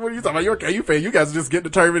what are you talking about? You're a KU fan. You guys will just get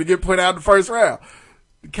determined to get put out in the first round.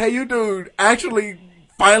 The KU dude actually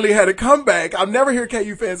finally had a comeback. I've never heard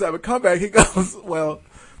KU fans have a comeback. He goes, well,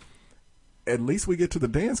 at least we get to the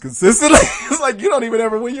dance consistently. It's like, you don't even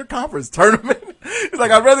ever win your conference tournament. It's like,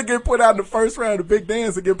 I'd rather get put out in the first round of Big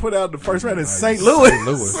Dance than get put out in the first round in St. Louis.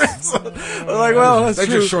 So, I'm like, well, that's They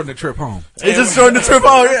true. just shortened the trip home. They just shortened the trip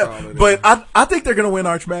home, yeah. But I think they're going to win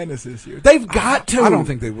Arch Madness this year. They've got to. I don't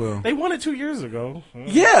think they will. They won it 2 years ago.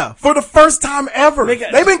 Yeah, for the first time ever.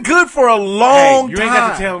 They've been good for a Hey, long you time. ain't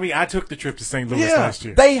got to tell me. I took the trip to St. Louis last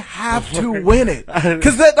year. They have to win it.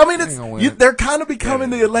 Because, they're kind of becoming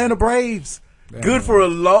the Atlanta Braves. Good for a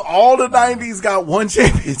long. All the 90s got one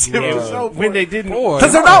championship to show for when they it. didn't,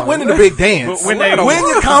 Because they're not winning the Big Dance. But when they win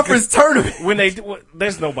your conference tournament. when they do,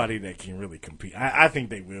 there's nobody that can really compete. I think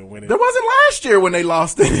they will win it. There wasn't last year when they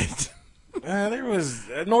lost in it. There was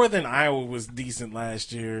Northern Iowa was decent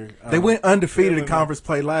last year. They went undefeated in conference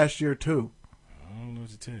play last year too. I don't know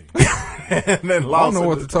what to tell you. And then I lost. don't know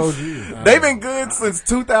what to told you. They've been good since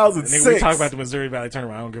 2006. And then we talk about the Missouri Valley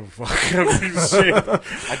Tournament. I don't give a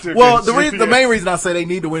fuck. Shit. Well, the main reason I say they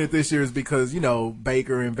need to win it this year is because,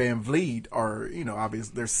 Baker and Van Vliet are,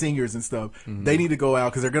 obviously they're seniors and stuff. Mm-hmm. They need to go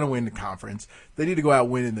out because they're going to win the conference. They need to go out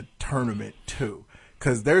winning the tournament too,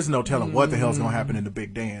 because there's no telling what the hell's going to happen in the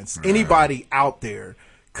Big Dance. Right. Anybody out there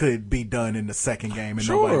could be done in the second game and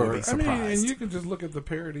nobody would be surprised. And you can just look at the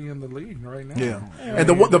parity in the league right now. Yeah. And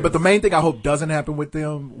but the main thing I hope doesn't happen with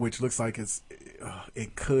them, which looks like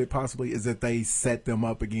it could possibly, is that they set them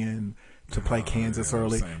up again to play Kansas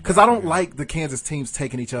early. Because I don't like the Kansas teams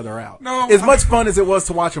taking each other out. No, as much fun as it was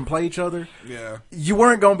to watch them play each other, you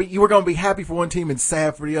were going to be happy for one team and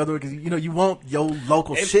sad for the other because you want your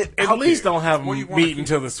local shit. At least don't have Well, them meet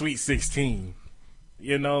until the Sweet 16.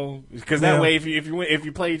 Because that way, if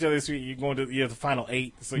you play each other, you're going to the final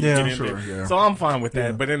 8, so you get in there. Yeah. So I'm fine with that.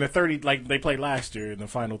 Yeah. But in the 30, like they played last year in the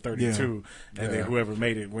final 32, and then whoever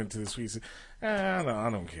made it went to the Sweet 16. I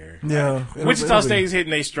don't care. Yeah, Wichita State's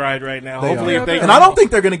hitting their stride right now. Hopefully, if they and I don't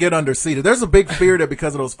think they're going to get underseeded. There's a big fear that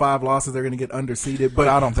because of those 5 losses, they're going to get underseeded. But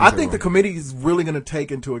I think the committee is really going to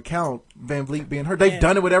take into account Van Vliet being hurt. They've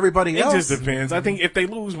done it with everybody else. It just depends. I think if they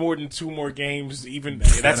lose more than 2 more games, even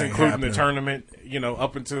that's including the tournament,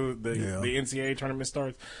 up until the NCAA tournament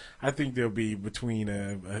starts, I think they'll be between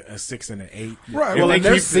a 6 and an 8. Right. Well, and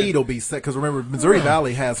their seed will be set because remember, Missouri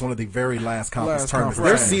Valley has one of the very last conference tournaments.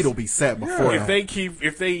 Their seed will be set before.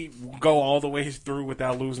 If they go all the way through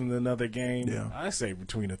without losing another game, I say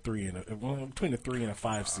between a 3 and a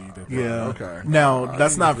 5 seed. Okay. Now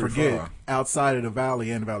let's not forget, outside of the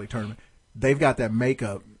Valley and the Valley tournament, they've got that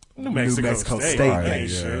makeup New Mexico State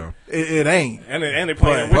game. It ain't. And they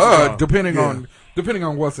play. But depending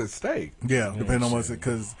on what's at stake. Yeah, depending on what's it,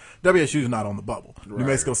 because WSU's not on the bubble. Right. New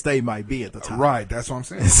Mexico State might be at the top. Right, that's what I'm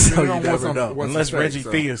saying. So you never know. Unless Reggie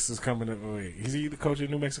Theus is coming up. Wait, is he the coach of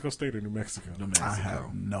New Mexico State or New Mexico? I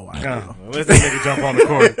have no idea. Let's that nigga jump on the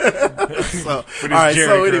court. All right,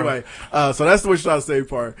 so anyway, so that's the Wichita State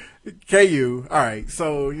part. KU, all right,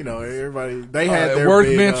 so, everybody, they had their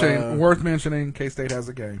worth mentioning, K-State has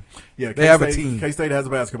a game. Yeah, they have a team. K-State has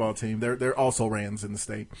a basketball team. They're also Rams in the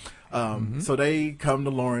state. So they come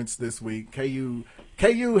to Lawrence this week. KU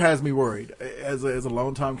has me worried. As a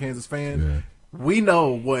longtime Kansas fan, we know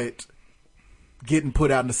what getting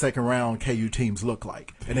put out in the second round KU teams look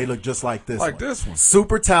like. And they look just like this one. Like this one.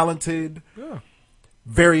 Super talented. Yeah.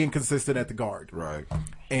 Very inconsistent at the guard. Right.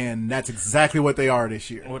 And that's exactly what they are this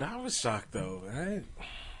year. Well, I was shocked, though.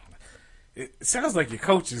 It sounds like your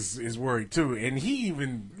coach is worried, too. And he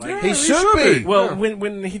even... he should be. Well,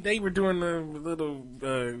 when they were doing the little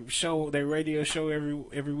show, their radio show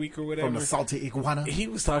every week or whatever. From the Salty Iguana. He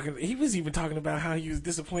was even talking about how he was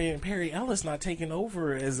disappointed in Perry Ellis not taking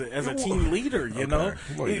over as a team leader, know?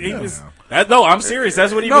 Well, I'm serious.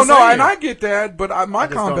 That's what he was saying. No, and I get that, but my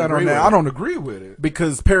comment on that, I don't agree with it.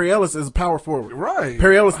 Because Perry Ellis is a power forward. Right.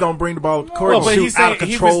 Perry Ellis don't bring the ball to the court and shoot out of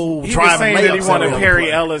control, he was saying that he wanted Perry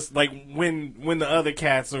Ellis, when the other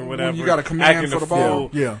cats or whatever you got a command acting for the the ball.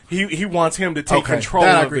 fool, Yeah. he wants him to take control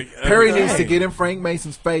that I of agree. the Perry the needs to game. get in Frank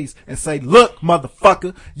Mason's face and say, "Look,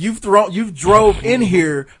 motherfucker, you've drove in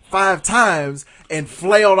here 5 times and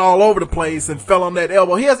flailed all over the place and fell on that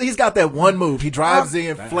elbow. He's got that one move. He drives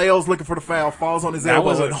in, flails looking for the foul, falls on his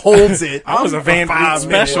elbow and holds it. That was a Van for Vliet 5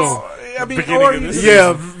 minutes. special. I mean, beginning or of this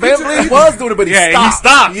Yeah, Van Vliet was doing it, but he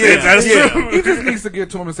stopped. Yeah, that's true. he just needs to get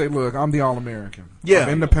to him and say, "Look, I'm the All-American. Yeah. I'm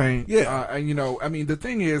in the paint. Yeah. And you know, I mean, the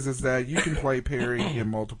thing is that you can play Perry in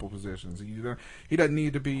multiple positions. He doesn't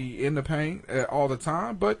need to be in the paint all the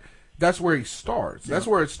time, but that's where he starts. That's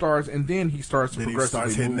where it starts, and then he starts to Then he progressively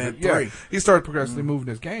starts hitting move that three. he started progressively moving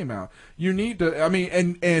his game out. You need to, I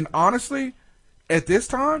mean, and honestly, at this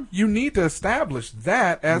time, you need to establish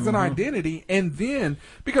that as an identity, and then,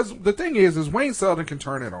 because the thing is Wayne Selden can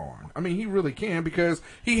turn it on. I mean, he really can, because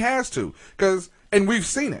he has to. And we've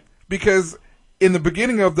seen it, because in the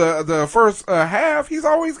beginning of the first half, he's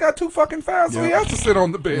always got 2 fucking fouls, so he has to sit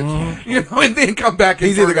on the bench, you know, and then come back.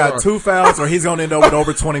 He's either got 2 fouls or he's going to end up with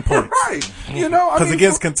over 20 points. Right. You know, I Because mean,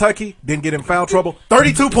 against Kentucky, didn't get in foul trouble,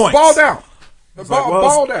 32 points. ball down.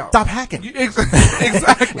 Balled out. Stop hacking.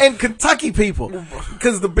 Exactly. And Kentucky people,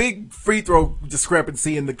 because the big free throw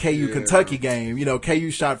discrepancy in the KU Kentucky game, you know, KU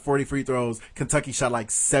shot 40 free throws, Kentucky shot like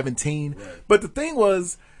 17. Right. But the thing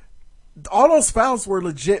was, all those fouls were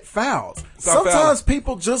legit fouls. Sometimes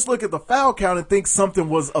people just look at the foul count and think something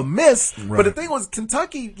was amiss. Right. But the thing was,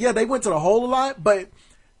 Kentucky, they went to the hole a lot, but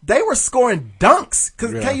they were scoring dunks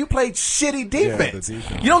because KU played shitty defense. You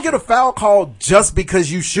don't get a foul call just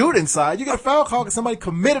because you shoot inside. You get a foul call because somebody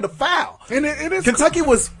committed a foul. And it is Kentucky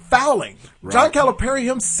was fouling. Right. John Calipari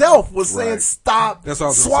himself was saying, "Stop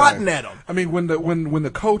swatting at him." I mean, when the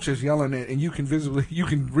coach is yelling at, and you can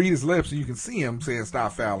read his lips and you can see him saying,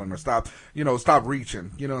 "Stop fouling" or "Stop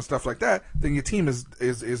reaching," and stuff like that. Then your team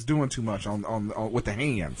is doing too much on with the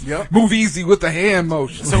hands. Yep. Move easy with the hand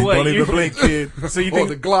motion. So what? Don't even blink, kid. So you think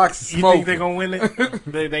the Glock's you think they're gonna win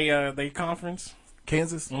it? they conference?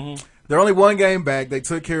 Kansas. Mm-hmm. They're only 1 game back. They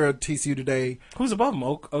took care of TCU today. Who's above them?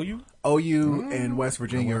 OU? OU and West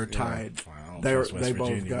Virginia are tied. Wow, They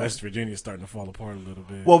both got West Virginia's starting to fall apart a little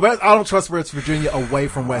bit. Well, I don't trust West Virginia away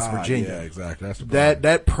from West Virginia. Yeah, exactly. That's the problem.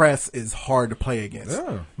 That press is hard to play against.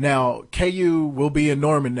 Yeah. Now, KU will be in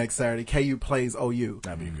Norman next Saturday. KU plays OU.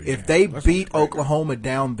 That'd be a good If game. they beat Oklahoma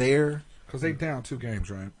down there, because they down 2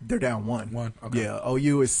 games, right? they're down 1. 1. Okay. Yeah,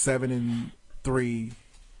 OU is 7-3.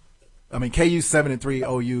 I mean, KU's 7-3.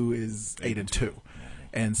 OU is 8-2.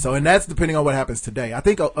 And that's depending on what happens today. I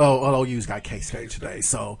think OU's got K-State today,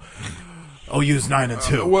 so OU's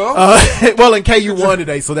 9-2. And KU won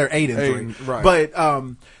today, so they're 8-3. Right.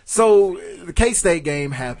 But so the K-State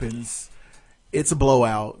game happens. It's a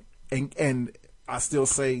blowout, and I still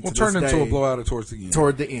say turn into a blowout towards the end.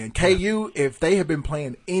 Toward the end, KU, if they had been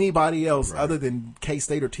playing anybody else other than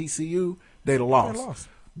K-State or TCU, they'd have lost.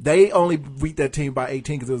 They only beat that team by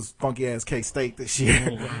 18 because it was funky ass K-State this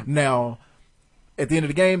year. Now, at the end of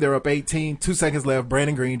the game, they're up 18. 2 seconds left.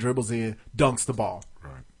 Brandon Green dribbles in, dunks the ball.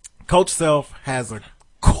 Right. Coach Self has a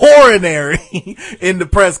coronary in the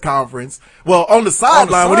press conference. Well, on the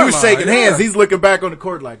sideline, when he was shaking hands, he's looking back on the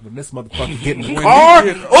court like, when this motherfucker get in the car,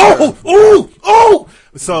 oh!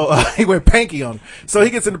 So he went panky on him. So he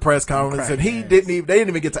gets in the press conference, and they didn't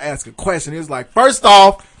even get to ask a question. He was like, first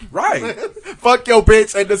off, right, fuck your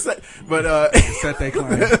bitch. But set they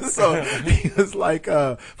claim. So he was like,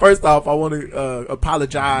 first off, I want to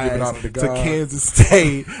apologize to Kansas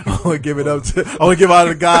State. I want to give it up to, I want to give out to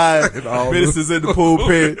the guys, ministers in the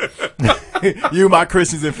pulpit. You, my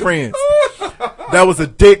Christians and friends. That was a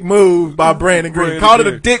dick move by Brandon Green. Call it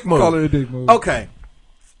a dick move. Okay.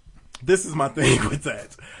 This is my thing with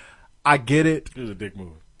that. I get it. It was a dick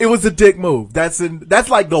move. It was a dick move. That's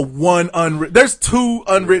like the one there's 2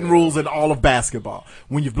 unwritten rules in all of basketball.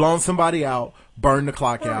 When you've blown somebody out, burn the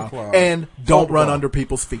clock out, and don't run under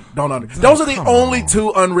people's feet. Those are the only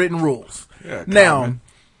 2 unwritten rules. Yeah, now,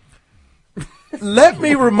 let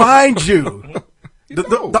me remind you,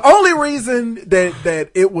 the only reason that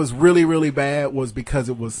it was really, really bad was because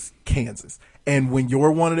it was Kansas. And when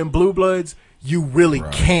you're one of them blue bloods, you really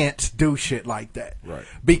can't do shit like that. Right.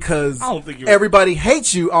 Because everybody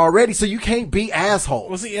hates you already, so you can't be assholes.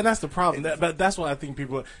 Well, see, and that's the problem. That's why I think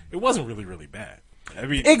it wasn't really, really bad. I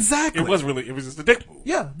mean, exactly. It was just a dick move.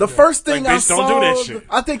 Yeah. The first thing I saw, don't do that shit.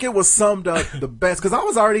 I think it was summed up the best, because I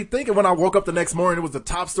was already thinking when I woke up the next morning, it was the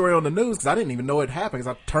top story on the news, because I didn't even know it happened,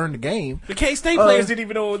 because I turned the game. The K-State players didn't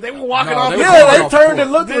even know. They were walking off. They turned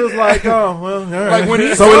and looked, it was like, oh, well, all right.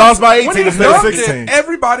 Like so we lost by 18 instead of 16.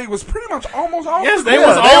 Everybody was pretty much almost all. Yes, they were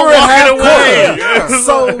all walking away. Yeah.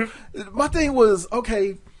 So my thing was,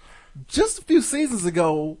 okay, just a few seasons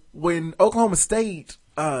ago when Oklahoma State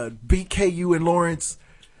beat KU in Lawrence,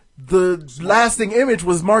 the lasting image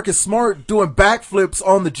was Marcus Smart doing backflips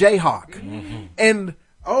on the Jayhawk. And,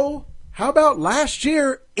 how about last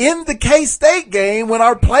year in the K-State game when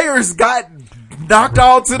our players got knocked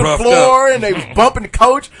all to the floor and they was bumping the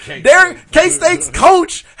coach? K-State's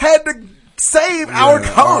coach had to save our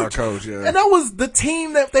coach. And that was the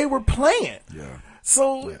team that they were playing. Yeah.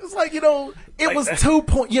 So it's like, it was 2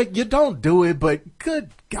 points. Yeah, you don't do it, but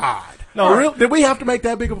good God. No, did we have to make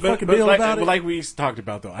that big of a fucking deal about it? Like we talked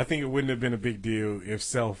about, though, I think it wouldn't have been a big deal if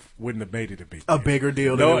Self wouldn't have made it a big deal. A bigger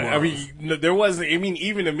deal than it was. There wasn't. I mean,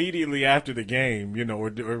 even immediately after the game, or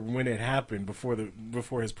when it happened before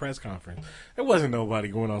his press conference, there wasn't nobody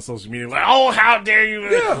going on social media like, "Oh, how dare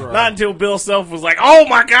you!" Not until Bill Self was like, "Oh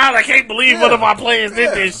my God, I can't believe one of my players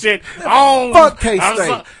did this shit." Oh, fuck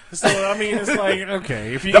K-State. So I mean, it's like,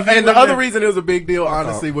 okay, and the other reason it was a big deal,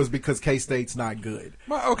 honestly, was because K-State's not good.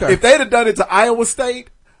 Okay. If they'd have done it to Iowa State,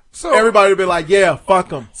 everybody would be like, "Yeah, fuck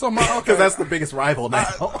them," because that's the biggest rival now.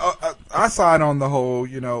 I side on the whole,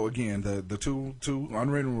 again, the two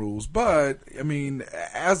unwritten rules. But I mean,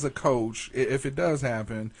 as a coach, if it does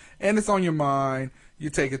happen and it's on your mind, you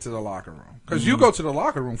take it to the locker room because you go to the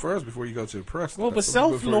locker room first before you go to the press. Well, but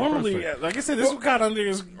Self normally, like I said, this was kind of under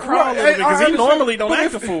his crowd because he normally don't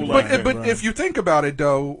act a fool. But if you think about it,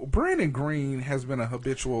 though, Brandon Green has been a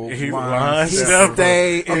habitual line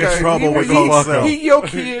stay in trouble with himself. He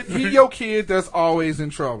your kid that's always in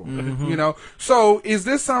trouble. So is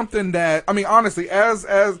this something that, I mean, honestly,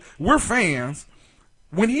 as we're fans,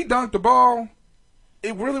 when he dunked the ball,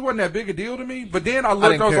 it really wasn't that big a deal to me. But then I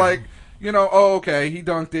looked, I was like, okay, he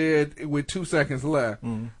dunked it with 2 seconds left.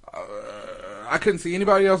 I couldn't see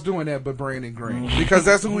anybody else doing that but Brandon Green because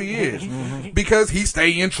that's who he is. Because he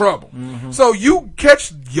stay in trouble. So you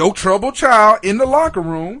catch your troubled child in the locker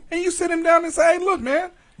room and you sit him down and say, "Hey, look,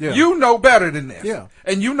 man, you know better than this.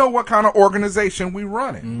 And you know what kind of organization we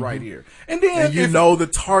running right here. And then you know the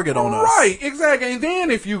target on us. Right, exactly. And then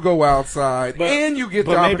if you go outside and you get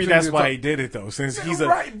the opportunity, maybe that's why he did it though, since he's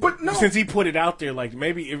since he put it out there, like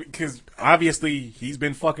maybe because obviously he's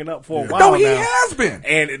been fucking up for a while. No, he has been,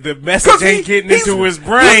 and the message ain't getting into his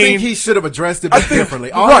brain. I think he should have addressed it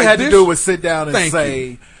differently. All he had to do was sit down and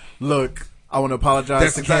say, "Look, I want to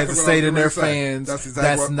apologize to Kansas State and their fans.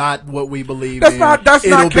 That's not what we believe in.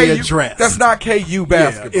 It'll be addressed. That's not KU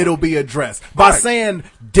basketball. It'll be addressed. By saying,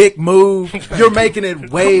 "Dick move," you're making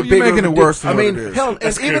it way bigger. You're making it worse than I mean, hell,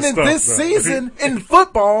 and even in this season, in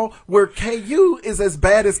football, where KU is as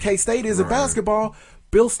bad as K-State is in basketball,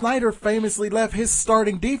 Bill Snyder famously left his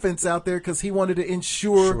starting defense out there because he wanted to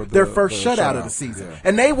ensure their first shutout of the season. Yeah.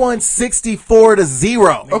 And they won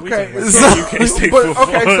 64-0. Okay.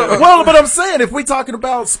 Well, but I'm saying, if we're talking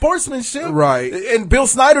about sportsmanship, right? And Bill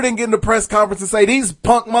Snyder didn't get in the press conference and say, "These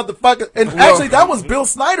punk motherfuckers," and actually that was Bill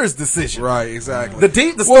Snyder's decision. Right, exactly.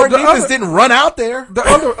 The starting defense didn't run out there. The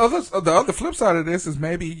other flip side of this is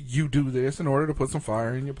maybe you do this in order to put some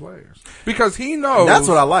fire in your players. Because he knows. That's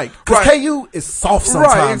what I like. Because KU is soft sometimes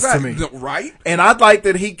to me. Right. And I'd like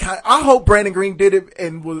that I hope Brandon Green did it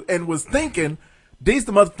and was thinking, these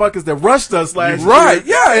the motherfuckers that rushed us last year. Right,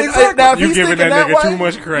 yeah, exactly. Now, you giving that nigga too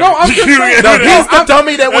much credit. No, I'm just saying. He's the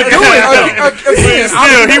dummy that would do it.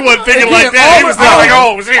 Still, he wasn't thinking like that. He was like,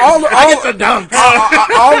 "Oh, shit, I get the dunk."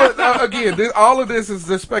 All of this is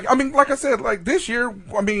the spec. I mean, like I said, like this year,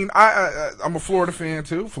 I mean, I'm a Florida fan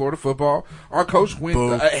too, Florida football. Our coach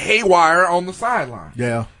went haywire on the sideline.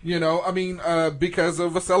 Yeah. I mean, because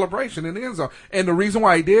of a celebration in the end zone. And the reason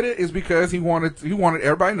why he did it is because he wanted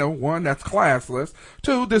everybody to know, one, that's classless.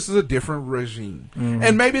 Two, this is a different regime.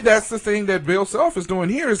 And maybe that's the thing that Bill Self is doing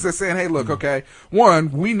here is just saying, "Hey, look, okay,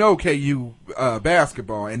 one, we know KU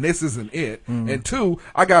basketball and this isn't it. And two,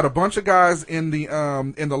 I got a bunch of guys in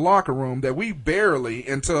the locker room that we barely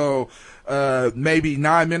until maybe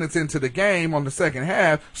 9 minutes into the game on the second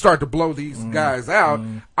half start to blow these guys out.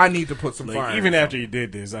 I need to put some fire." Even after he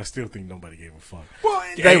did this, I still think nobody gave a fuck. Well,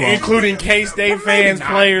 including K-State fans,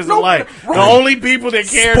 players alike. Right. The only people that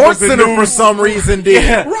cared Sports was the Center for some reason did.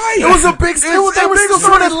 Yeah. Right. It was a big deal. They were still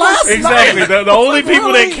doing it last night. Exactly. The only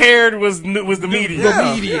people that cared was the media.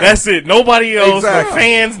 The media. That's it. Nobody else. Exactly. No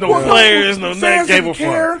fans. No players. No nothing gave a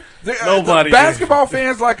fuck. Nobody the basketball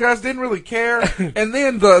fans like us didn't really care, and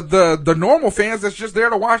then the normal fans that's just there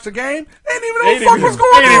to watch the game, they didn't even know what the fuck was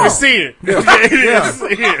going on. They didn't even see it. They didn't even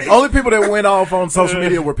see it. Only people that went off on social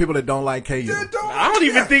media were people that don't like KU. I don't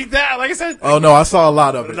even think that. Like I said, Oh no, I saw a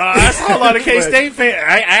lot of it. no, I saw a lot of K-State fans.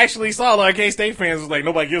 I actually saw a lot of K-State fans was like,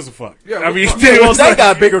 nobody gives a fuck. Yeah, I mean, Well, they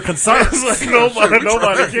got bigger concerns. it's like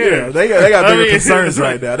nobody Yeah, cares. they got bigger concerns it's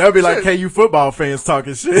like- right now. They'll be like KU football fans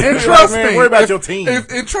talking shit. And trust Man, me, worry about your team.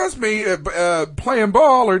 And trust me, playing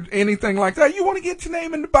ball or anything like that, you want to get your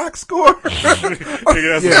name in the box score.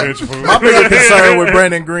 Nigga, that's a Yeah. bitch food. My bigger concern with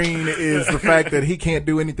Brandon Green is the fact that he can't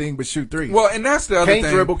do anything but shoot threes. Well, and that's the other Can't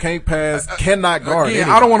thing. dribble, can't pass, cannot guard. Again,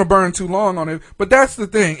 anything. I don't want to burn too long on it, but that's the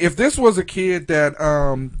thing. If this was a kid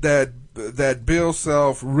that Bill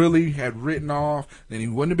Self really had written off, then he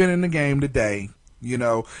wouldn't have been in the game today. You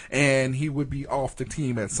know, and he would be off the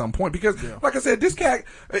team at some point because, like I said, this cat.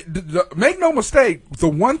 Make no mistake, the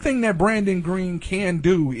one thing that Brandon Green can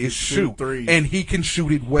do is shoot, threes. and he can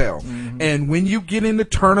shoot it well. And when you get into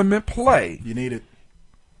tournament play, You need it.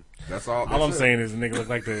 that's all. All I'm saying is the nigga look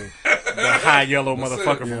like the high yellow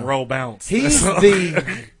motherfucker from Roll Bounce. He's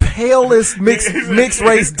the palest mixed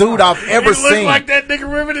race dude I've ever he look seen. like that nigga.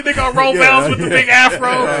 Remember the nigga on Roll Yeah, Bounce with the big afro?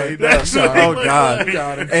 Yeah, he That's does. what he Oh look God!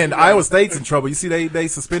 like. And Iowa State's in trouble. You see, they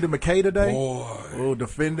suspended McKay today. Boy. Oh,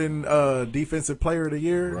 defending defensive player of the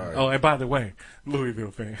year. Right. Oh, and by the way,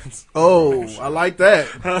 Louisville fans. Oh, I like that.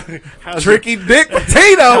 How's Tricky Dick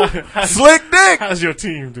Pitino, Slick Dick. How's your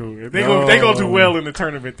team doing? They gonna do well in the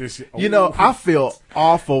tournament this year. You know, I feel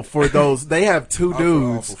awful for those. They have two feel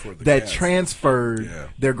dudes awful for the that cats. transferred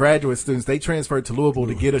their graduate students. They transferred to Louisville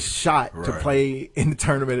to get a shot to Right. play in the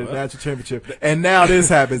tournament at the national championship. And now this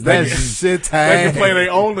happens. That's shit they time. can play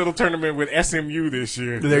their own little tournament with SMU this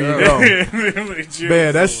year. There you go.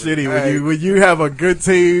 Man, that's shitty when you have a good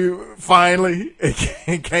team finally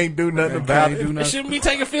and can't do nothing about it. They shouldn't be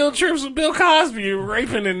taking field trips with Bill Cosby,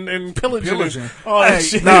 raping and pillaging. Pillaging. And all that Hey,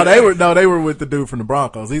 shit. no, they were with the dude from the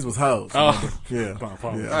Broncos. These was hoes. Oh. Yeah.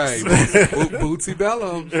 Hey, Bootsy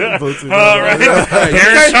Bellows. All right. Hey,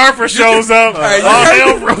 Aaron Sharper shows up. Hey, All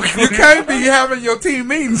hell broke you can't be having your team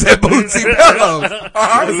meetings at Bootsy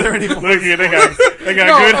Bellows. Is there any Look here, they got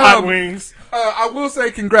No, good hot wings. I will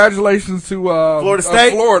say congratulations to Florida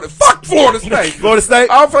State? Florida. Fuck Florida State. Florida State?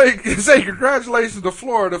 I'll say congratulations to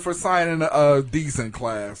Florida for signing a decent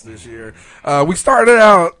class this year. We started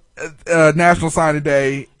out National Signing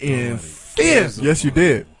Day in 5th Yes, you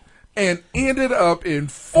did. and ended up in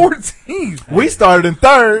 14th. We started in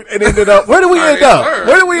 3rd and ended up. Where did we end up?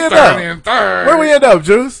 Where did we end up? Where we end up,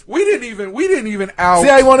 Juice? We didn't even out. See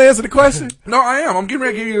how you want to answer the question? No, I am. I'm getting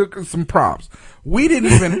ready to give you some props. We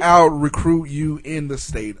didn't even out recruit you in the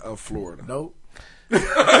state of Florida. Nope. We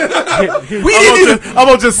didn't I'm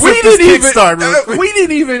gonna just sip this Kickstart real quick. we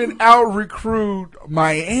didn't even out recruit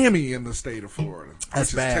Miami in the state of Florida.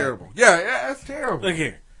 That's which bad. is terrible. Yeah, that's terrible. Look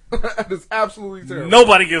here. That is absolutely terrible.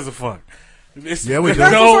 Nobody gives a fuck. It's, Yeah, we do.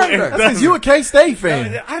 No, That's it right. That's 'cause you a K-State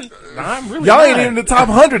fan. I'm really Y'all not. ain't in the top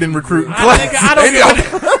 100 in recruiting I class.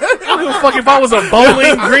 don't give a fuck if I was a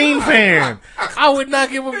Bowling Green fan. I would not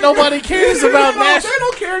give a. Nobody cares about They national.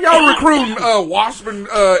 don't care. Y'all recruiting Washburn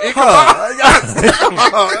Ichabod.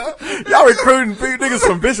 Y'all recruiting niggas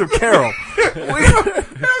from Bishop Carroll. They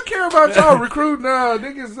don't care about y'all recruiting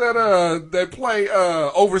niggas that play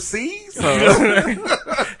overseas.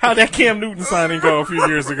 How'd that Cam Newton signing go a few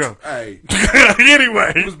years ago? Hey,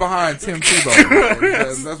 Anyway, he was behind Tim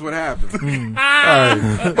Tebow. That's what happened.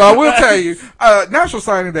 All But I will tell you, National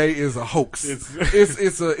Signing Day is a hoax. It's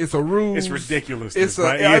a ruse. it's ridiculous. It's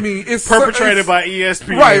it's perpetrated it's- by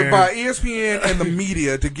ESPN. Right, by ESPN and the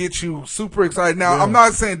media to get you super excited. Now, I'm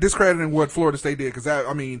not saying discrediting what Florida State did, because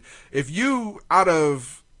if you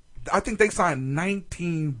I think they signed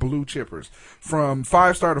 19 blue chippers from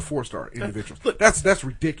 5-star to 4-star individuals. That's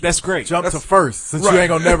ridiculous. That's great. Jump to That's- first, since right. you ain't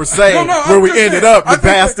gonna never say No, where I'm we just ended saying, up, I you think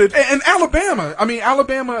that- bastard. and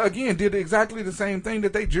Alabama again did exactly the same thing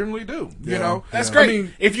that they generally do. You know, That's great. I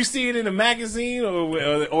mean, if you see it in a magazine or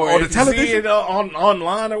the if you see television. it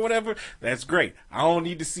online or whatever, that's great. I don't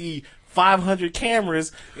need to see 500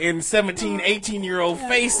 cameras in 17, 18-year-old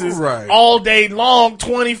faces Right. all day long,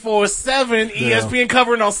 24/7. ESPN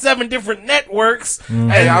covering on 7 different networks.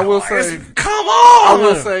 Hey, I will say, come on. I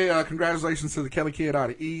will say, congratulations to the Kelly kid out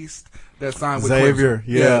of East that signed with Xavier, Clemson.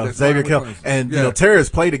 yeah, that signed Xavier with Kelly. Clemson. And, Yeah. Terrace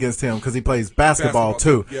played against him because he plays basketball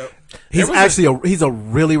too. Yep. He's he's a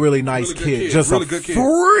really, really nice kid. Just really a good kid.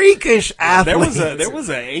 freakish athlete. There was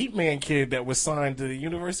an 8-man kid that was signed to the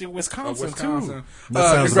University of Wisconsin, too.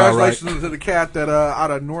 That sounds about right. Congratulations to the cat that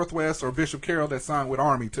out of Northwest or Bishop Carroll that signed with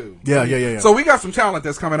Army too. Yeah. So we got some talent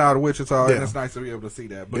that's coming out of Wichita, and it's nice to be able to see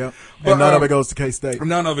that. But, and none of it goes to K-State.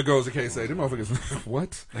 None of it goes to K-State. Them motherfuckers.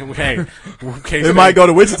 What? Hey, It might go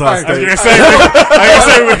to Wichita State. I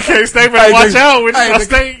was going to say K-State, but watch out, Wichita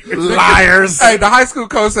State. Liars. Hey, the high school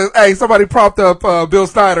coach says, "Hey, somebody propped up Bill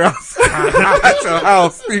Snyder at your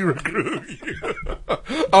house. He recruit you."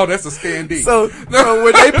 Oh, that's a standee. So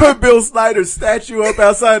when they put Bill Snyder's statue up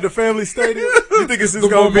outside the family stadium, you think it's just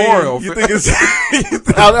going to be? memorial. You think it's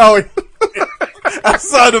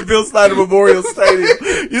outside of Bill Snyder Memorial Stadium?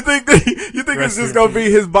 You think it's just going to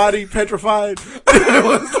be his body petrified?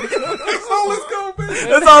 That's all it's gonna be.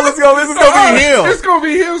 That's all it's going to be. It's going to be him. It's gonna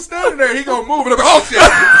be him standing there. He gonna move it up. Oh shit!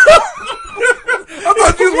 I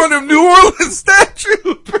thought you was one of them New Orleans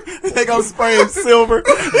statues. They gonna spray him silver.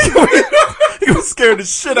 He gonna scare the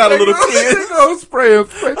shit out of little kids. He gonna spray him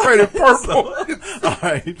purple. All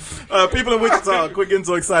right, people in Wichita, quit getting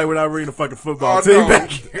so excited we're not reading a fucking football team back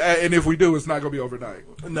here. And if we do, it's not gonna be overnight.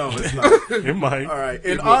 No, it's not. It might. All right.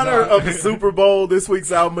 In honor of the Super Bowl, this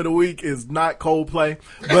week's album of the week is not Coldplay,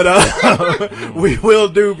 but we will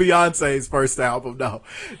do Beyonce's first album. No,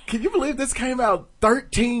 can you believe this came out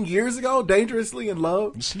 13 years ago? Dangerously in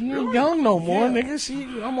Love. She ain't young no more, nigga.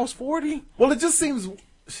 She almost 40. Well, it just seems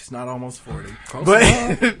she's not almost 40, but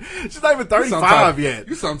she's not even 35 yet.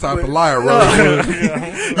 You some type of liar, Rose.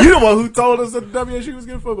 You the one who told us that the WSU was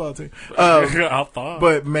getting a football team. I thought.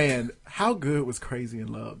 But man, how good was Crazy in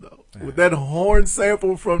Love though? With that horn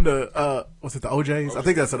sample from the was it the OJs? I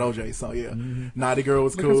think that's an OJ song. Yeah, Naughty Girl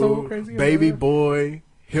was cool. Baby Boy,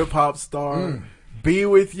 Hip Hop Star. Be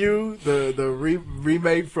With You, the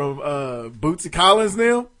remake from Bootsy Collins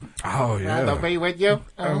now. Oh yeah, Be With You.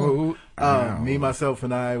 Me, Myself,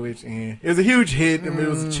 and I, which it was a huge hit. I mean, it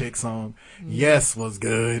was a chick song. Yes was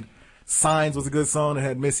good. Signs was a good song. It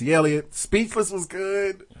had Missy Elliott. Speechless was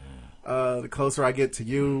good. The Closer I Get to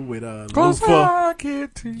You with Lufa.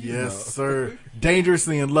 Yes, sir.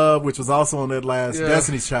 Dangerously in Love, which was also on that last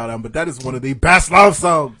Destiny's Child album, but that is one of the best love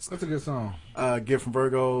songs. That's a good song. Gift from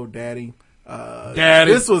Virgo, Daddy.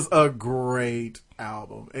 This was a great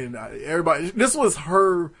album, and everybody. This was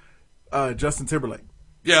her, Justin Timberlake.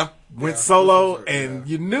 Yeah, Went solo, and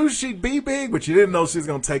you knew she'd be big, but you didn't know she was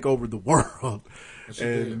going to take over the world.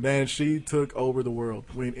 And man, she took over the world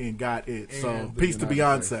and got it. So peace to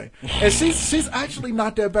Beyonce. And she's actually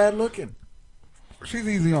not that bad looking. She's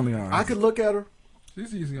easy on the eyes. I could look at her.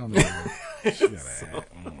 She's easy on the eyes.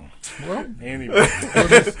 Well, Anyway,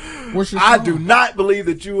 what's your I song? do not believe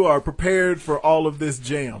that you are prepared for all of this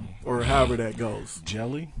jam, or however that goes.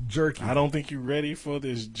 jelly? Jerky. I don't think you're ready for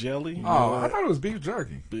this jelly. Oh, I thought it was beef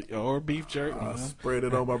jerky. Or beef jerky. I spread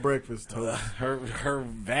it on my breakfast toast. Her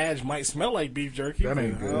vag might smell like beef jerky. That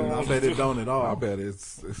ain't good. I bet it don't at all. I bet it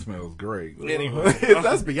smells great. Anyway,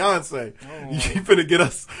 That's Beyonce. You finna get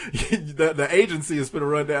us. The agency is finna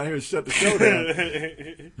run down here and shut the show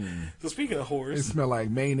down. so speaking of It horse, smell like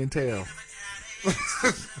mane and tail.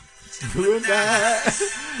 Goodbye.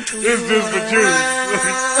 it's just for Jews.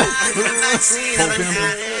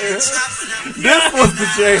 This was the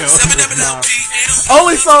jam.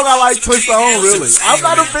 Only song I like Twista on, really. I'm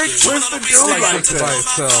not a big Twista dude like By that.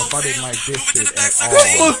 itself, I didn't like this shit at all.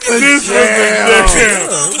 This was the jam.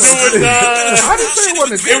 I didn't say it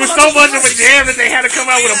wasn't a It was so much of a jam that they had to come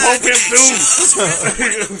out with a Pope Pimp dude.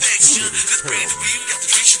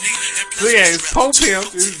 So yeah, it's Pope Pimp.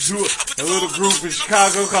 It's a little group in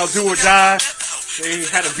Chicago called Do or Die. They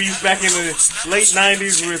had a beef back in the late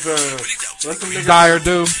 90s with what's them niggas? Dire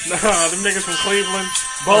Do. Nah, them niggas from Cleveland.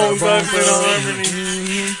 Bone Thugs and Harmony.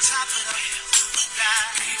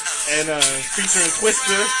 And featuring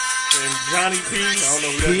Twista and Johnny P. I don't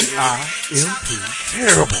know who that is. P.I.M.P.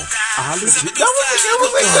 Terrible. That was a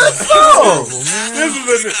good song. This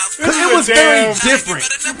It was a very jam. different.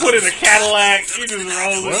 You put in a Cadillac, you just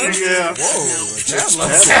roll it. Yeah.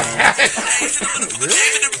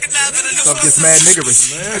 Stuff gets mad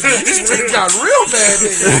niggerish. It got real bad.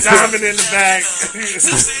 Diamond in the back.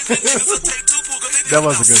 That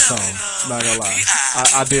was a good song. Not gonna lie.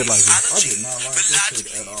 I did like it. I did not like this shit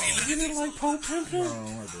at all. You didn't like Pope Pimpin'? No,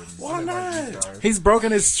 I didn't. Why not? He's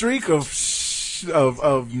broken his streak of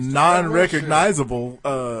non-recognizable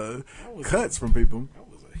cuts from people.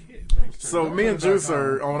 So me and Juice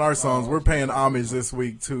are on our songs. We're paying homage this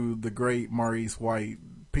week to the great Maurice White.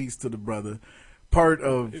 Peace to the brother. part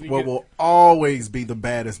of Did he what get- will always be the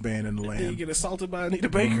baddest band in the Did you land. get assaulted by Anita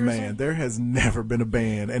Baker? or Man, something? there has never been a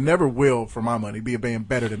band, and never will, for my money, be a band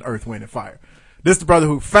better than Earth, Wind, and Fire. This is the brother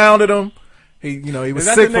who founded them. He was Is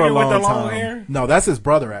that sick the for a nigga with long the long time. hair? No, that's his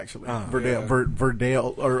brother actually, Yeah.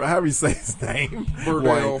 Verdale, or however you say his name.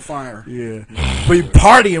 Verdale White. Fire. Yeah, but he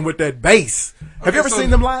partying with that bass. Have you ever so-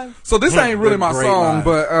 seen them live? So this ain't really They're my great song, live.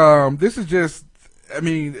 but this is just. I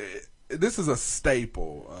mean, this is a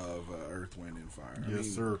staple of Earth, Wind, and Fire. I mean,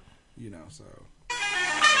 sir. You know, so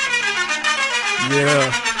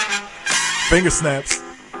Yeah, finger snaps.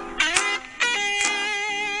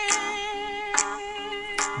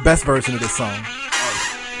 Best version of this song.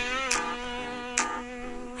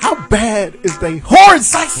 How bad is they horn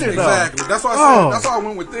section? though? exactly. That's why I Oh. said. That's why I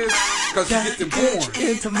went with this because you get them born.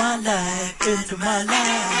 Into my life, into my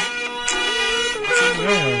life.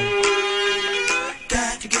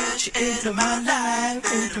 Got to get you into my life,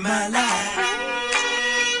 into my life.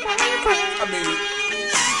 I mean,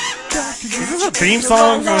 Is this a theme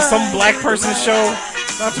song for some black person's show?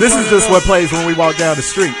 This is just what plays when we walk down the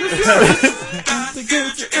street. To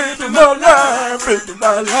get you into my life, into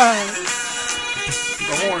my life.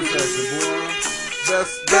 the horn section, boy.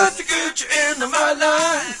 Got to get you into my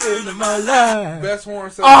life, into my life. Best horn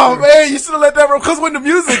section. Oh man, you should have let that roll because when the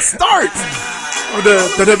music starts,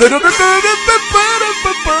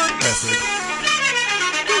 that's it.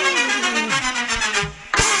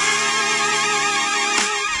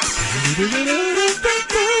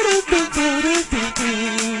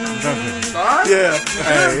 Alright? Yeah,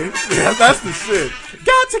 hey, yeah, that's the shit.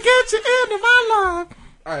 Got to get you into my life.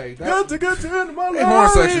 Hey, Got to get you into my life. that horn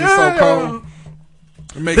section is so cold.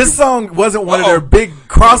 It make This you- song wasn't one of Uh-oh. their big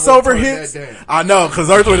crossover Turn that hits. down. I know, because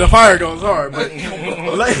Earth, Wind, and Fire goes hard. But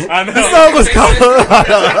I know. this song was called. I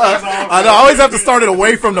know. I always have to start it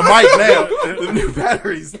away from the mic now. The new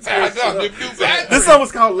batteries. This song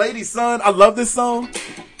was called Lady Son. I love this song.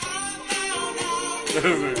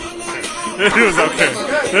 It was okay.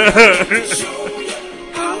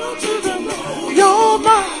 You're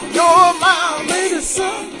my lady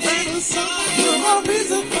son, lady son. You're my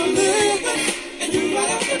reason for living. And you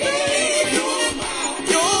have to be.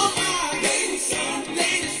 You're my lady son,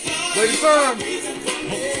 lady son. Lady Son.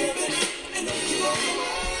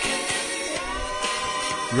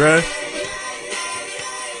 You ready?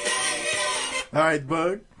 All right,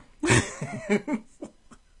 Bug.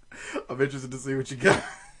 I'm interested to see what you got.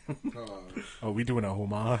 Oh, we doing a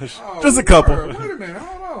homage. Oh, Just a couple. Wait a minute,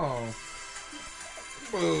 hold on.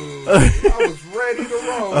 I was ready to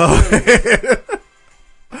roll.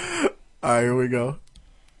 All right, here we go.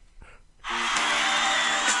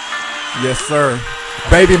 Yes, sir.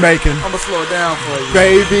 Baby making. I'm gonna slow it down for you.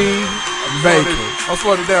 Baby making. I'll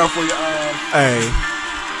slow it down for you. Hey.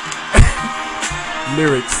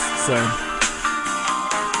 Lyrics, son.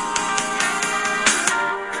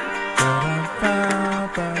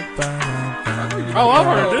 Oh, I've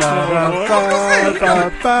heard this one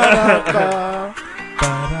before.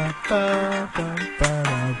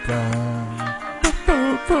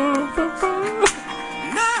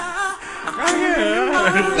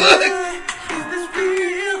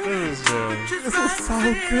 This was so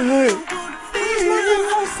good.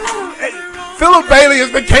 Philip Bailey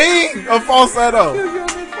is the king of falsetto. Yeah.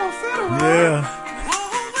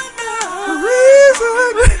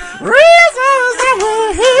 Reasons that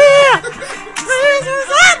we're here.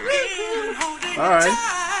 All right.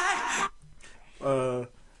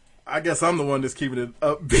 I guess I'm the one that's keeping it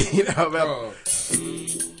upbeat. How about?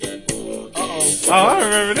 Oh, I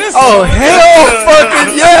remember this. Oh hell,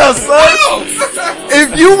 fucking yeah, son!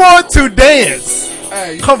 If you want to dance,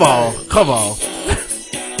 come on.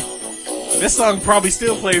 This song probably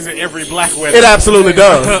still plays at every black wedding. It absolutely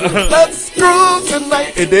does. Let's groove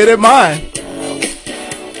tonight. It did at mine.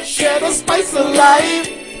 Share the spice of life.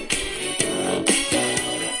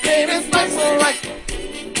 Baby, spice of life.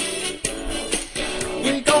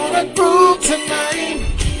 We gonna groove tonight.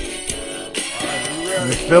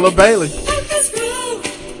 Miss Philip Bailey.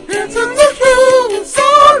 It's the groove. It's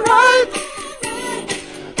alright.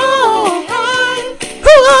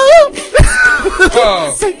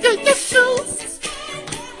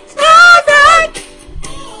 Alright.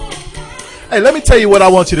 Hey, let me tell you what I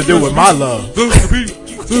want you to do with my love.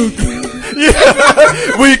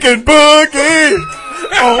 Yeah, we can boogie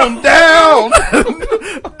on down,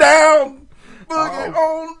 down, boogie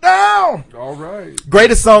on down. All right.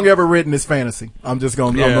 Greatest song ever written is Fantasy. I'm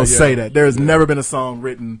gonna Yeah. say that. There has never been a song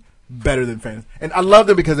written better than Fantasy. And I love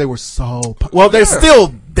them because they were so, well, they're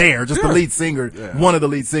still there. Just the lead singer, one of the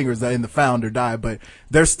lead singers and the founder died, but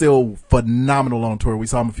they're still phenomenal on tour. We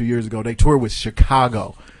saw them a few years ago. They toured with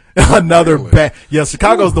Chicago. Another bad. Yeah,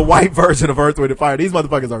 Chicago's the white version of Earth, Wind, and Fire. These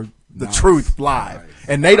motherfuckers are the truth live.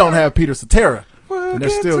 And they don't have Peter Cetera. And they're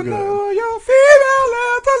still good. Your female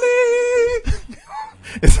athlete.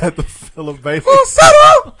 Is that the Philip Bailey? Well,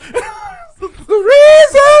 settle.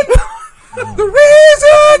 The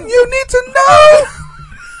reason you need to know.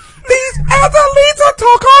 These athletes I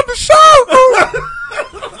talk on the show.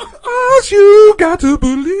 Cause you got to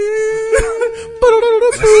believe.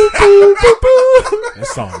 That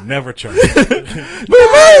song never changed.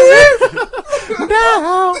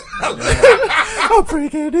 Now I'm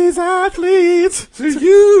bringing these athletes to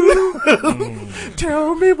you.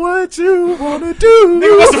 Tell me what you wanna do.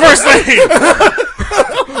 Nigga, what's the first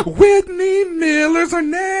name? Whitney Miller's her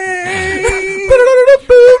name.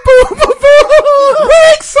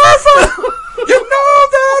 Wake surfer. You know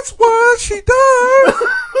that's what she does.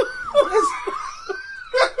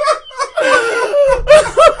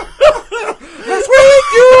 Last week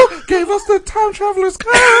you gave us the Time Traveler's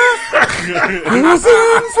Club. It was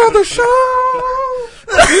in for the show.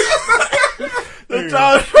 The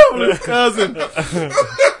Time Traveler's cousin.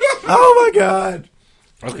 Oh my God.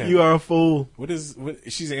 Okay. You are a fool.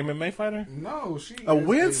 She's an MMA fighter? No, she A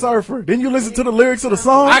windsurfer. Didn't you listen to the lyrics of the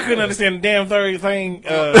song? I couldn't understand the damn third thing.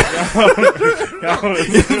 Back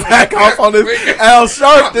off on this. Al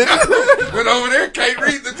Sharpton. went over there, can't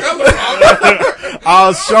read the telephone.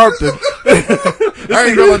 Al Sharpton. I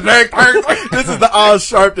ain't gonna drink. This is the Al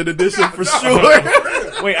Sharpton edition for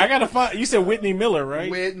sure. Wait, I gotta find. You said Whitney Miller,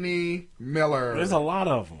 right? Whitney Miller. There's a lot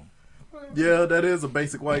of them. Yeah, that is a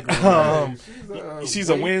basic white girl. She's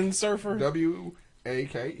a windsurfer.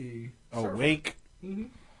 W-A-K-E. Oh, wake. You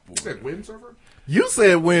said windsurfer? You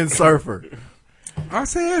said windsurfer. I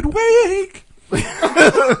said wake.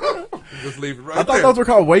 Just leave it right I thought there. those were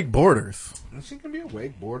called wakeboarders. She can be a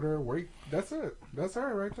wakeboarder. Wake. That's it. That's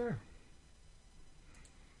her right there.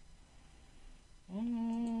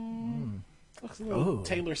 Looks a little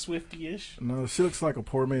Taylor Swifty-ish. No, she looks like a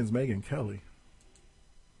poor man's Megyn Kelly.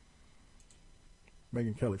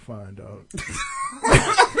 Megyn Kelly fine, dog.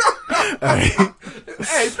 Hey,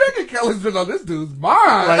 Megyn Kelly's been on this dude's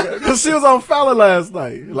mind. Cause she was on Fallon last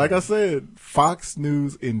night. Like I said, Fox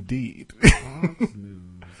News indeed.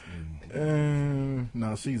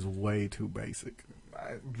 No, she's way too basic.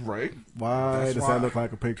 Right? Why That's does why. that look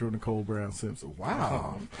like a picture of Nicole Brown Simpson?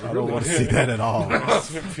 Wow. I don't want to see that at all.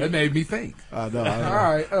 That made me think. I know. All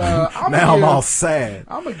right. Now I'm all sad.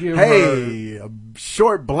 I'm going to give her. A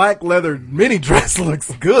short black leather mini dress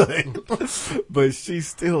looks good, but she's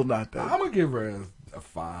still not that. I'm going to give her a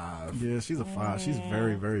 5. Yeah, she's a 5. She's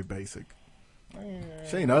very, very basic.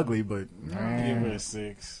 She ain't ugly, but Give her a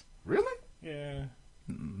 6. Really? Yeah.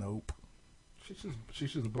 nope.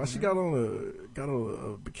 She's just a Why she got on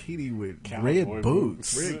a bikini with Cowboy red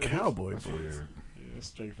boots, boots. red cowboy boots. Yeah,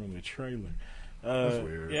 straight from the trailer. That's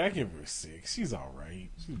weird. Yeah, I give her a 6. She's all right.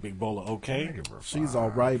 She's a big bowl of okay. I give her a 5. She's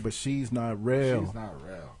all right, but she's not real. She's not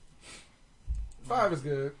real. 5 is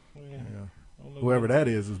good. Yeah. I don't know Whoever that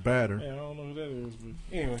is better. Yeah, I don't know who that is, but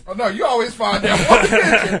anyway. Oh, no, you always find that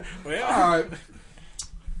one. Well, All right.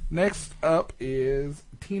 Next up is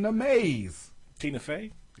Tina Mays. Tina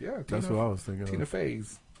Fey? Yeah, That's what I was thinking Tina of.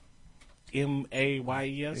 Faze.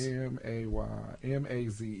 M-A-Y-E-S?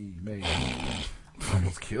 M-A-Y-M-A-Z-E. Mays.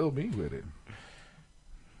 Almost killed me with it.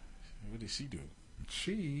 What did she do?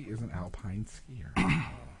 She is an alpine skier.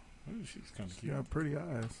 Ooh, she's kind of She cute. got pretty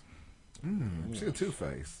eyes. She's a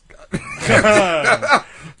two-face.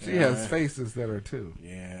 She has faces that are two.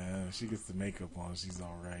 Yeah, she gets the makeup on. She's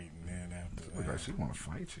all right. And then after Look that, like she want to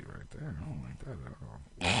fight you right there. I don't like that at all.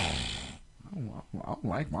 I don't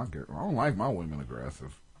like my girl. I don't like my women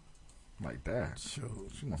aggressive like that. Sure.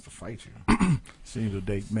 She wants to fight you. She need to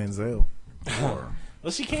date Menzel. Or,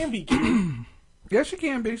 well, she can be cute. yeah, she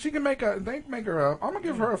can be. She can make a. They can make her up. I'm gonna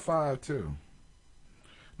give her a 5 too.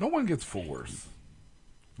 No one gets 4s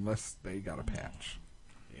unless they got a patch.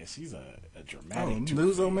 Yeah, she's a Oh, dramatic.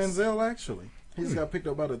 news on Menzel, actually. He just got picked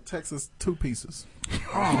up by the Texas Two Pieces.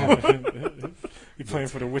 He's playing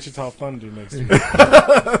for the Wichita Thunder next week.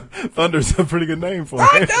 Thunder's a pretty good name for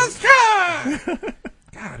him.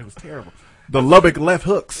 God, it was terrible. The Lubbock Left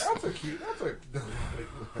Hooks. That's a cute. That's a.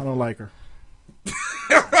 I don't like her.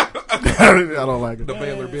 I don't like her. The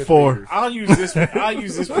Baylor bitch. 4. I'll use this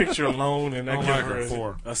picture alone, and I give like her her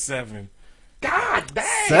 4. a 7. God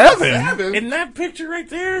dang. 7? In that picture right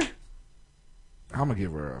there, I'm gonna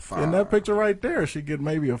give her a 5. In that picture right there, she'd get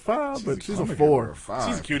maybe a 5, but she's a I'm gonna give her 4. a 5.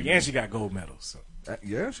 she's a cutie, and she got gold medals. So.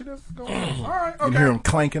 Yeah, she does go. All right, You okay. hear him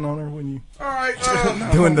clanking on her when you All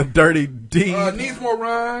right. doing the dirty deed. Needs more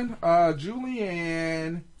run.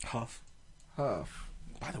 Julianne Huff. Huff.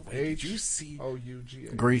 By the way, did you see?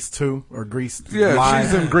 H-O-U-G-A. Grease 2 or Grease Yeah, Live.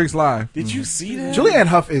 she's in Grease Live. Did you see that? Julianne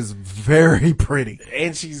Hough is very pretty.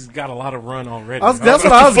 And she's got a lot of run already. That's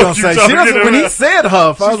what I was going to say. She doesn't, when he said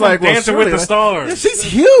Huff, I was like, well, Dancing with the Stars. Yeah, she's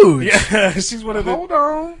huge. Yeah, she's one of the. Hold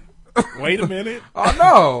on. Wait a minute. Oh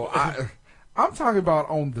no, I'm talking about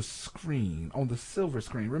on the screen, on the silver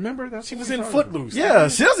screen. Remember that She was in Footloose. Yeah,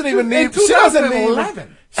 she doesn't even need. in She doesn't need.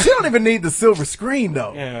 2011. She don't even need the silver screen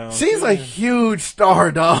though. Yeah, She's a huge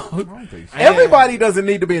star, dog. don't think so. Everybody doesn't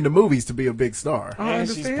need to be in the movies to be a big star. I And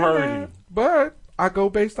she's understand purty. that, but I go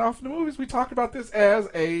based off the movies. We talked about this as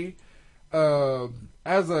a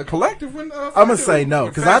collective. When I'm gonna say no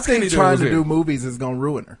because I think trying to do movies is gonna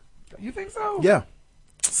ruin her. You think so? Yeah,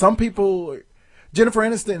 some people. Jennifer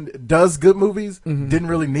Aniston does good movies. Didn't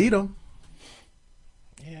really need them.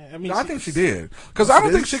 Yeah, I mean, I think she did because I don't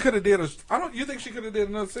She think did. she could have did a. I don't. You think she could have did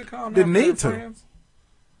another sitcom? Didn't after need to. Friends?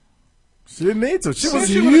 She didn't need to. She was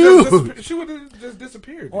She would've huge. she would have just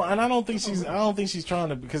disappeared. Well, and I don't think she's trying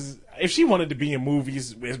to, because if she wanted to be in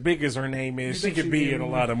movies as big as her name is, she think could she'd be be in a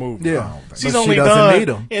in lot of movies. Yeah, She's but only she doesn't done. need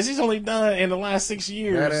them. Yeah, she's only done in the last 6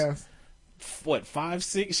 years. Badass. What, 5,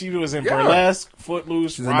 6? She was in Yeah. Burlesque,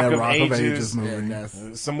 Footloose, She's Rock, in that of, Rock Ages, of Ages movie.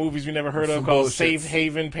 And some movies we never heard of Some called bullshit. Safe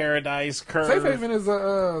Haven, Paradise, Curve. Safe Haven is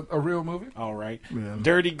a real movie. All right. Yeah.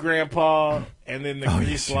 Dirty Grandpa, and then the Oh, yeah,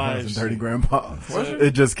 Grease she Lives. was in Dirty Grandpa. Was she?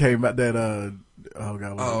 It just came out that Robert De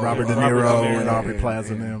yeah, Niro Robert De Niro, and Aubrey yeah,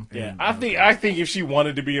 Plaza and them. Yeah, I think if she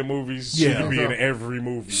wanted to be in movies, she Yeah. could be in every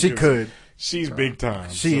movie. She 'cause could. She's big time.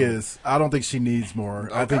 She so- is. I don't think she needs more.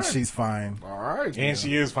 I think Okay. she's fine. All right. And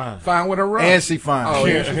she is fine. fine with her run. And she fine. Oh,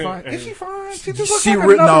 Yeah. yeah, she's fine. Is she fine? She just looks She like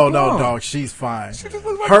no, another no, blonde. dog. She's fine. She just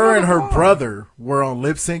looks like Her and another her blonde. brother were on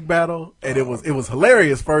lip sync battle, and it was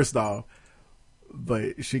hilarious. First off,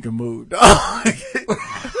 but she can move.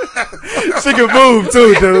 She can move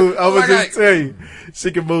too, dude. I was just tell you,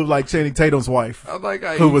 she can move like Channing Tatum's wife. I like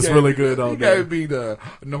how Who he was gave really me good the- on he there. gave me the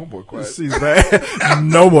no more questions. She's bad.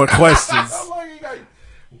 No more questions. I like he got-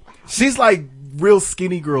 She's like real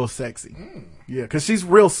skinny girl sexy. Yeah, because she's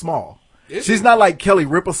real small. Is She's she? not like Kelly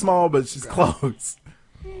Ripa small, but she's close.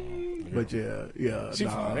 But yeah. She nah.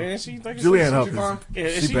 fine. And she, like I Julianne said, Hough she fine. Yeah,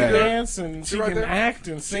 is she she can bad. dance and she right can there. act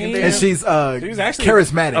and sing. And she's she was actually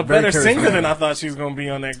charismatic. a better very singer charismatic. than I thought she was going to be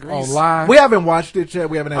on that Grease. On live. We haven't watched it yet.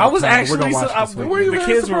 We haven't. Had I the was time, but actually we're gonna watch this week. Were you the very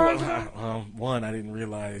kids were surprised? one. I didn't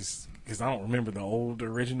realize because I don't remember the old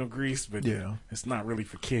original Grease, but Yeah. it's not really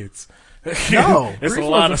for kids. No, it's Grease a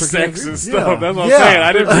lot of wasn't for sex kids and either. stuff. Yeah. That's what I'm Yeah. saying.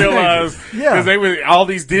 I didn't realize Yeah. because they were all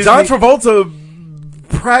these Disney. John Travolta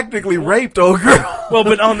practically raped old girl. Well,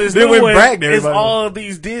 but on this Then new went one, back to it's everybody. all of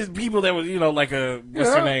these people that was, like what's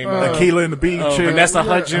her name? Akilah and the Bee chick. Vanessa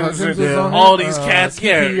Hudgens Hudgens and is on all there. these cats.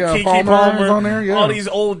 Kiki, Kiki Palmer Palmer is on there, yeah. All these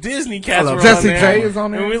old Disney cats Hello. were Jessie on there. J is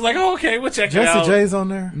on there. And we was like, oh, okay, we'll check it out. Jesse J's on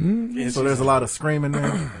there. Yeah, So there's a lot of screaming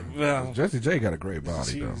there. well, Jesse J got a great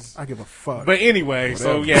body though. she's- I give a fuck. But anyway,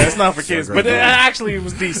 so yeah, it's not for kids. great But movie. actually, it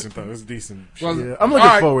was decent though. It was decent. Was it? yeah, I'm looking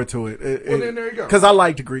All right. forward to it. Well, then there you go. Because I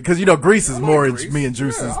liked Grease. Because Grease is more in Grease. me and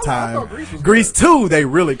Juice's Yeah, I time. thought Grease was Grease 2, they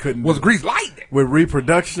really couldn't. Was do. Grease light? With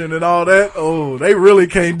reproduction and all that, oh, they really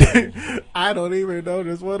can't do. I don't even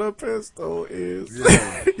notice what a pistol is.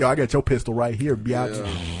 Yo, I got your pistol right here, biatch.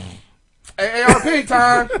 AARP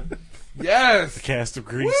time. Yes. Cast of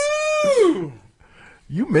Grease. Woo!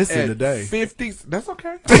 You missing At today. 50. That's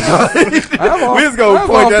okay. We just gonna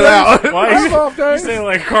point that out. Why That's off you days. saying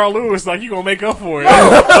like Carl Lewis? Like you gonna make up for it? No,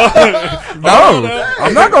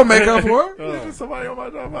 I'm not gonna make up for it. There's somebody on my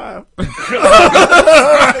top 5. I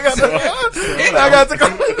got to go.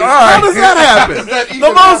 How does that happen?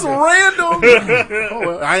 The most random. Oh,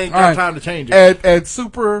 well, I ain't got All right. time to change it. At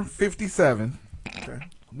Super 57,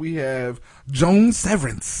 we have Joan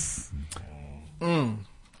Severance.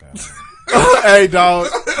 Hey, dog.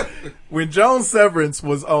 When Joan Severance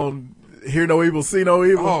was on Hear No Evil, See No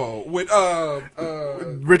Evil, Oh, with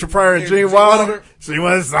Richard Pryor and and Gene Gene Wilder, Wilder. she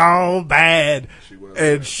was so bad. She was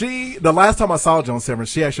And the last time I saw Joan Severance,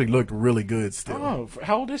 she actually looked really good still. Oh,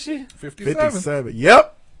 how old is she? 57. 57.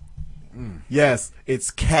 Yep. Yes,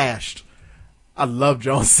 it's cashed. I love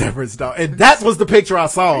Joan Severance, dog. And that was the picture I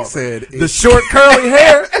saw. He said the it- short curly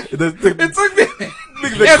hair. It took me.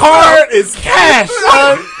 The card is cash,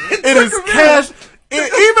 son. It is cash.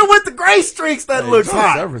 Even with the gray streaks, that looks Joan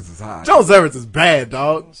hot. Severance is hot. Joan Severance is bad,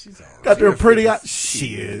 dog. Got their pretty eye.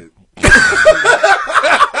 Shit.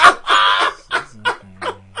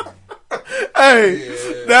 Hey,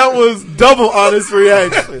 that was double honest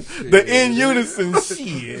reaction. The in unison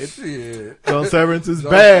shit. Shit. Joan Severance is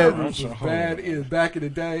bad. Severance was bad in back in the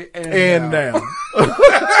day And now.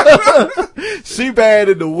 She bad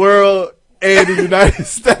in the world and the United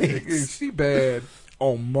States. She bad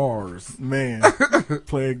on Mars. Man,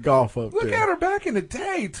 playing golf up Look there. at her back in the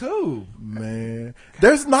day, too. Man,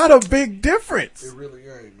 there's not a big difference. It really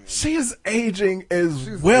ain't, man. She is aging as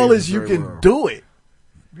She's well aging as you very can well. do it.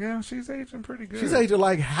 Yeah, she's aging pretty good. She's aging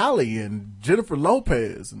like Halle and Jennifer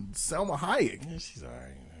Lopez and Selma Hayek. Yeah, she's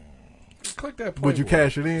alright. Click that Would you Playboy.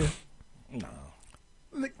 cash it in?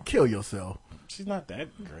 No, Kill yourself. she's not that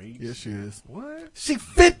great. Yes, she is. What? She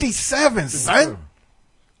 57, son.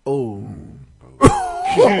 Oh.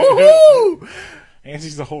 And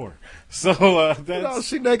she's a whore. So You that's know,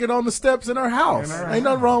 she naked on the steps in her house. In her Ain't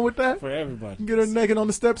nothing wrong with that. for everybody. Get her naked on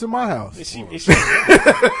the steps in my house. She ain't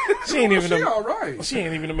even She all right. she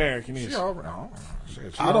ain't even American, is She she? all right. Oh,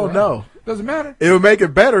 shit, she I all don't right. know. Doesn't matter. It would make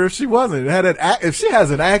it better if she wasn't. It had if she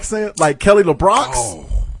has an accent like Kelly LeBrock's. Oh.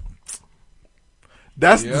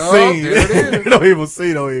 That's the Yup, scene. there it is. No evil,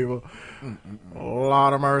 see no evil.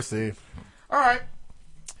 Lord of mercy. All right.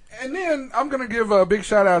 And then I'm going to give a big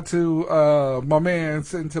shout out to my man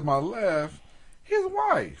sitting to my left, his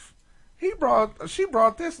wife. She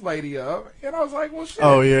brought this lady up, and I was like, well, shit.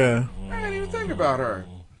 Oh yeah. I didn't even think about her.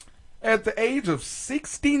 At the age of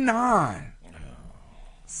 69,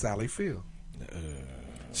 Sally Field.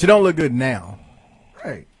 She don't look good now.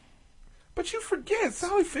 Right. But you forget,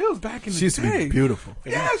 Sally Field's back in the She used to day. be beautiful.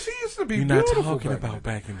 Yeah, she used to be You're not beautiful. talking back about then.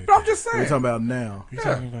 back in the No, I'm day. just We're saying. talking about now. You're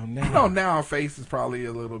talking about now. You know, now her face is probably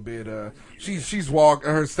a little bit. She's walking.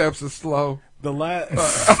 Her steps are slow. The last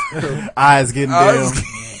Eyes getting Eyes dim.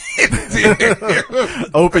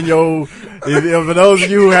 Open your. If for those of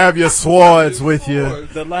you who have your swords with you,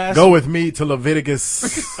 the last go with me to Leviticus.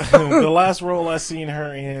 the last role I seen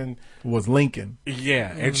her in, Was Lincoln,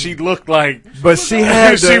 yeah, and she looked like but she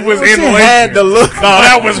had She was in she had Lincoln. the look. oh,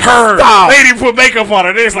 that was her. Stop. They didn't put makeup on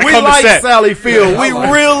her. They just like We come to like set. Sally Field. We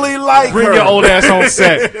really like Bring her. your old ass on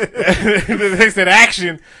set. They said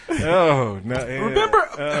action. Oh no!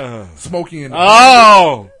 Remember Smokey and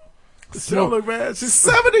Oh, She don't look bad. She's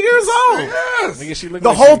 70 years old. Yes. nigga, she looked The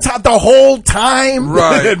like whole she- time. The whole time.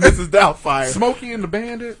 Right. Mrs. Doubtfire. Smokey and the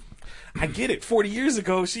Bandit. I get it. 40 years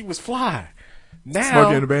ago, she was fly. Now,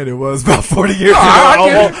 Smokey and the Bandit was about 40 years I ago.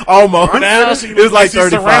 get it. Almost. now she It was like she's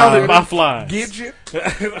 35. surrounded by flies. Gidget.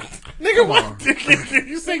 Nigga, what?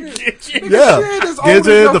 You say Gidget? Yeah. She ain't as old as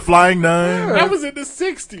Gidget, your- the Flying Nun. That was in the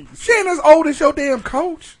 60s. She ain't as old as your damn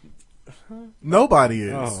coach. Nobody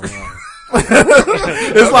is. Oh, wow.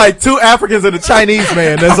 It's like two Africans and a Chinese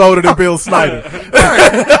man that's older than Bill Snyder.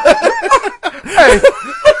 Hey,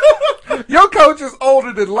 your coach is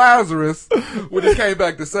older than Lazarus when he came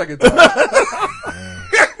back the second time.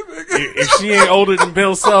 If she ain't older than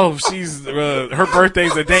Bill Self, she's her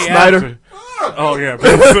birthday's the day Snyder. after. Oh yeah,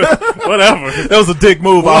 whatever. That was a dick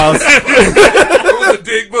move, Oz. It was a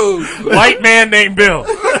dick move. White man named Bill.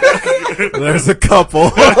 There's a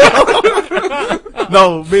couple.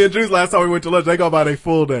 No, me and Drews last time we went to lunch, they go by their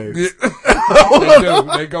full names. They do.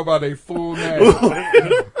 They go by their full name.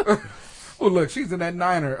 Oh, look, she's in that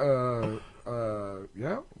Niner.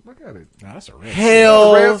 Yeah, look at it. Nah, that's a red.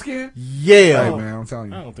 Hell Redskin? yeah. Hey, man, I'm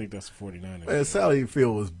telling I you. don't think that's a 49er. Man, Sally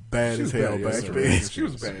Field was bad She as was hell bad, back yes, then. She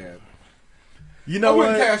was bad. You I know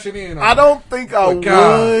wouldn't what? cash it in. I don't think I But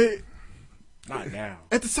God. would. Not now.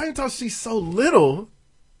 At the same time, she's so little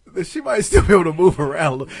that she might still be able to move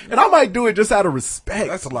around. a little. And I might do it just out of respect.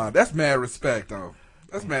 That's a lot. That's mad respect, though.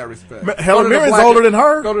 That's mad respect. Helen Go to the Mirren's black older and- than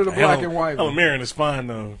her. Go to the black and white Helen one. Mirren is fine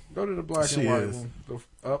though. Go to the black She and white is. one.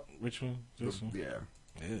 Up. Which one? This one? Yeah.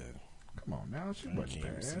 Yeah. Come on now. She I wasn't can't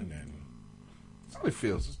even see bad. that. Sally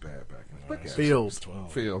Fields was bad back then. Look at it. Field.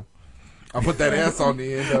 12. Phil. I put that S on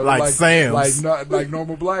the end of it. Like Sam's. Like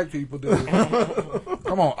normal black people do.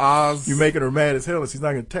 Come on, Oz. You making her mad as hell and she's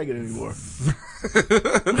not going to take it anymore.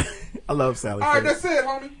 I love Sally All right, Field. that's it,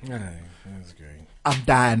 homie. Alright, that's great. I'm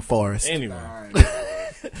dying, Forrest. Anyway,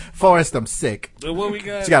 Forrest, I'm sick. so what we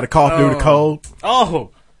got? She got a cough due to cold.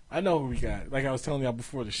 Oh, I know what we got. Like I was telling y'all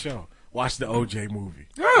before the show. Watch the OJ movie.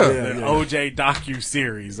 Yeah. The OJ docu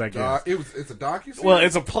series, I guess. It's a docu. Well,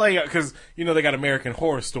 it's a play because they got American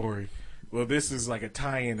Horror Story. Well, this is like a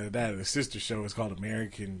tie-in to that. The sister show is called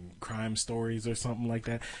American Crime Stories or something like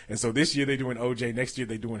that. And so this year they're doing OJ. Next year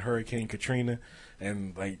they're doing Hurricane Katrina.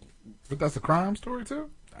 And like, But that's a crime story too.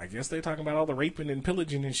 I guess they're talking about all the raping and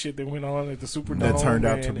pillaging and shit that went on at the Superdome. That turned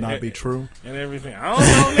out to and- not be true. and everything. I don't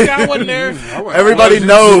know, nigga. I wasn't there. Everybody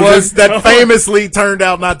knows that famously turned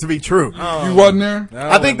out not to be true. You wasn't there.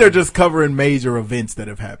 I think they're just covering major events that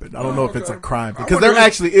have happened. I don't know if it's a crime because wonder there who-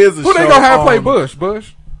 actually is a Who show they gonna have play on- Bush?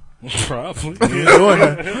 Bush. Probably. He ain't doing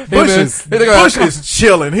that. Bush is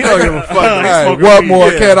chilling. He don't give a fuck. Hey, what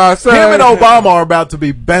more can I say? Him and Obama are about to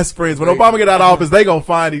be best friends. When Obama get out of office, they gonna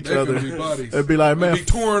find each They other. gonna be buddies. It'd be like, man, Be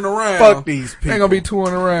touring around. fuck these people. They gonna be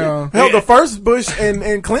touring around. Hell, the first Bush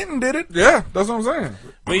and Clinton did it. Yeah, that's what I'm saying.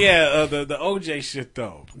 But yeah, the OJ shit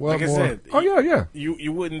though. What like more? I said, Oh yeah.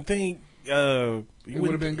 you wouldn't think It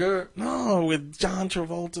would have been good. No, with John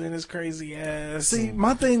Travolta and his crazy ass. See,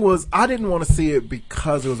 my thing was I didn't want to see it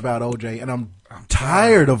because it was about OJ, and I'm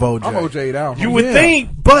tired of OJ. I'm OJ'd out. You would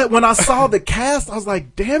think, but when I saw the cast, I was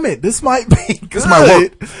like, "Damn it, this might be good." This might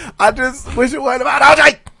work. I just wish it wasn't about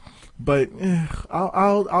OJ. But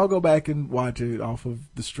I'll go back and watch it off of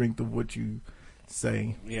the strength of what you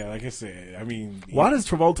say. yeah, like I said, I mean, Why does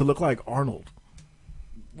Travolta look like Arnold?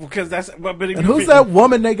 Because that's but if And you who's that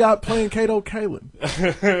woman they got playing Kato Kalin?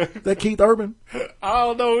 That Keith Urban? I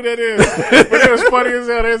don't know who that is, but it was funny as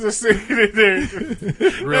hell. There's a scene in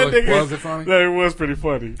there. Really? Was it funny? No, it was pretty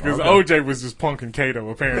funny because Okay. OJ was just punking Kato.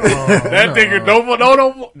 Apparently, that nigga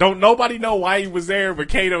don't nobody know why he was there, but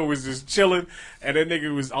Kato was just chilling, and that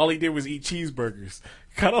nigga was all he did was eat cheeseburgers,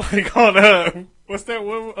 kind of like on what's that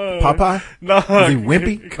one? Popeye? No, Is he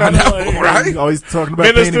wimpy? Kinda like, right? He's always talking about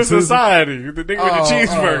Minister Penny Tuesday. Society, the nigga with the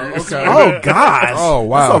cheeseburgers. okay. Oh gosh! Oh,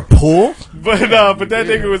 wow. That's a pull. But that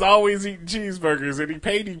nigga was always eating cheeseburgers, and he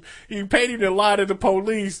paid him to lie to the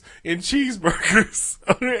police in cheeseburgers.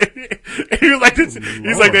 He was like, he's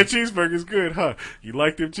like, that cheeseburger's good, huh? You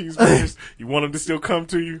like them cheeseburgers? You want them to still come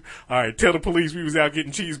to you? All right, tell the police we was out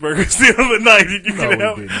getting cheeseburgers the other night, and you can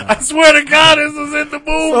help. we did not. I swear to God, this was in the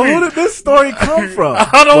movie. So who did this story come from?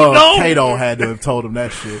 I don't know. Kato had to have told him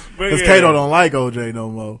that shit But because yeah. Kato don't like OJ no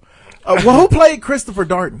more. Well, who played Christopher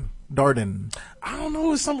Darden? I don't know, it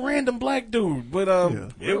was some random black dude, but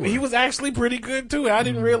Yeah. he was actually pretty good too. I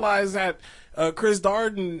didn't realize that Chris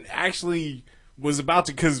Darden actually was about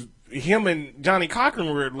to, because him and Johnny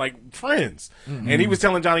Cochran were like friends, and he was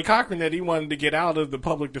telling Johnny Cochran that he wanted to get out of the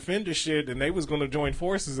public defender shit, and they was going to join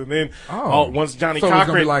forces. And then once Johnny So it's gonna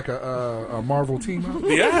Cochran, be like a Marvel team up?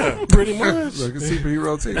 yeah, pretty much. Like a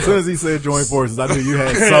superhero team. As soon as he said join forces, I knew you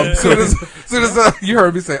had something. As soon as you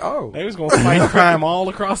heard me say, "Oh, They was going to fight crime all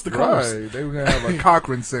across the coast. right," they were gonna have a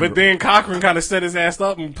Cochrane syndrome. But then Cochran kind of set his ass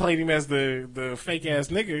up and played him as the fake ass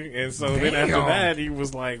nigga, and so then after Damn. that he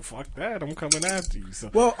was like, "Fuck that, I'm coming after you." So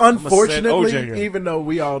Well, I'ma set unfortunately, OJ up. even though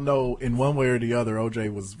we all know in one way or the other,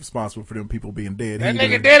 OJ was responsible for them people being dead. that He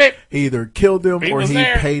either- nigga did it. He either killed them He or was he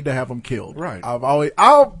there. paid to have them killed. Right.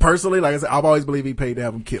 I'll personally, like I said, I've always believed he paid to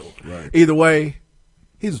have them killed. Right. Either way,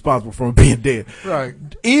 he's responsible for them being dead. Right.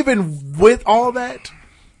 Even with all that,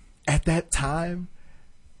 at that time,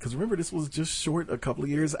 because remember, this was just short a couple of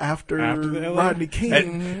years after After the LA? Rodney King.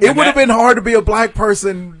 And It would have that- been hard to be a black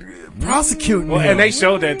person prosecuting Well, him. and they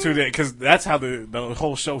showed that too, that because that's how the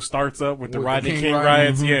whole show starts up with the With the Rodney King King riots.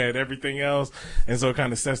 riots, yeah, and everything else, and so it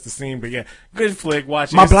kind of sets the scene. But yeah, good flick.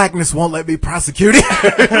 Watch it. My It's- blackness won't let me prosecute it.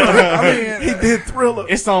 I mean, he did Thriller.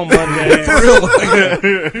 It's on Monday.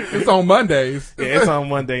 It's on Mondays. Yeah, it's on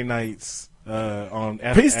Monday nights. On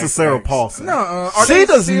Peace to Sarah FX. Paulson. No, are She they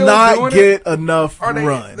does still not doing get enough Are they?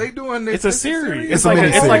 run. They doing this? It's a this series. It's a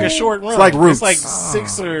It's like a miniseries. short run. It's like Roots. It's like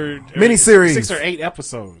six Miniseries. or 8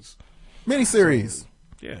 episodes. Miniseries.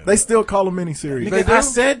 Yeah, They still call them miniseries. Nigga, I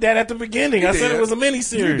said that at the beginning. I said did. it was a You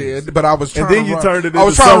miniseries. did, but I was trying And then to you run. turned it I into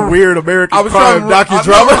was trying some to- weird American I was crime trying to,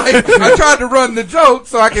 docudrama. I tried to run the joke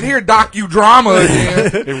so I could hear docudrama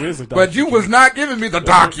again. It is a But you was not giving me the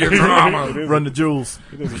docudrama. Run the jewels.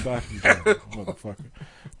 It is a docudrama, motherfucker.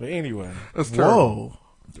 But anyway, That's terrible.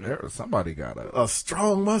 Whoa. Somebody got a. A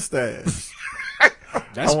strong mustache.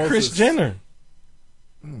 that's want Kris this- Jenner.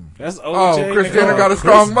 That's OJ. Oh, Kris nigga. Jenner got a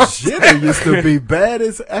strong mustache. Jenner used to be bad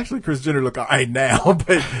as. Actually, Kris Jenner look all right now,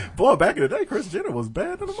 but boy, back in the day, Kris Jenner was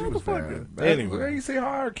bad than a motherfucker. Anyway. you see how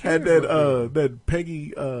our Had kids that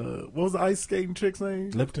Peggy, what was the ice skating chick's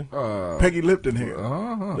name? Lipton. Peggy Lipton here.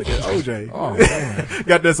 Uh-huh. Look at OJ. Oh, man.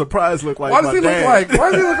 Got that surprise look like Why my does he look dad. like?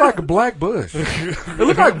 Why does he look like a black Bush? It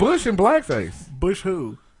look like Bush in blackface. Bush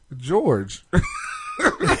who? George.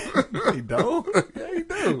 He don't? Yeah, he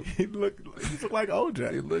do. He look like He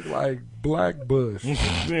OJ. look like Black Bush.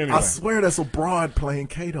 Anyway. I swear that's a broad playing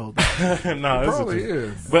Kato. no, this Probably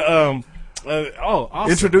is. is. But also,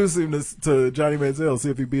 Introduce him to Johnny Manziel. See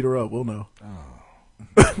if he beat her up. We'll know.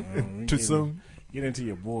 Too soon. get into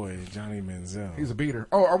your boy Johnny Manziel. He's a beater.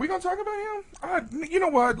 Oh, are we gonna talk about him? You know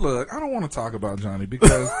what? Look, I don't want to talk about Johnny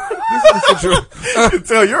because this is such a.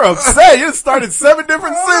 Tell you're upset. You started 7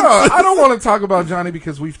 different sentences. I don't want to talk about Johnny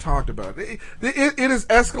because we've talked about it. It has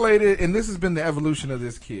escalated, and this has been the evolution of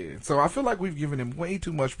this kid. So I feel like we've given him way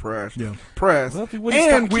too much press. Yeah. Well, if he wouldn't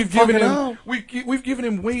And stop, we've keep given fucking him up. we've given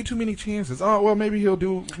him way too many chances. Oh well, maybe he'll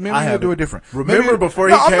do. Maybe he'll haven't. do it different. Remember Maybe- before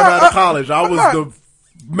he No, I'm came not- out of college, I I'm was not- the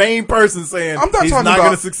main person saying I'm not he's talking not about,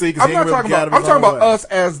 going to succeed because I'm not talking about. I'm talking about us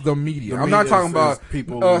as the media. The I'm not media talking as about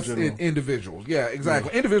people us in general. individuals. Yeah,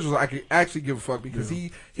 exactly. Individuals, I can actually give a fuck because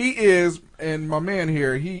he is, and my man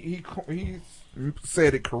here, he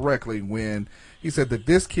said it correctly when he said that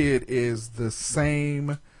this kid is the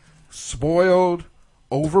same spoiled,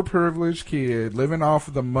 overprivileged kid living off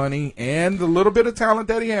of the money and the little bit of talent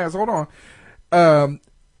that he has. Hold on,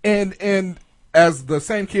 and as the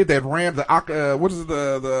same kid that ran the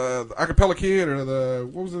the acapella kid or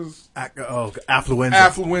what was his affluenza.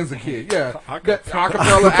 affluenza kid? Yeah, that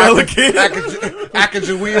acapella kid.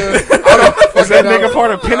 Acajawea. Is that nigga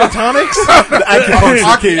part of Pentatonics? The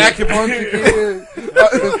acupuncture kid. Acupuncture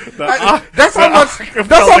kid. That's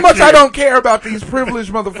how much I don't care about these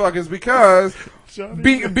privileged motherfuckers because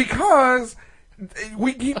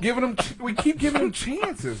we keep giving them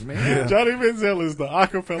chances, man. Johnny Manziel is the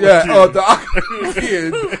acapella Yeah, kid. the acapella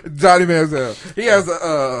kid, Johnny Manziel. He has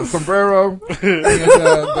a sombrero and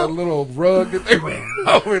the little rug that they wear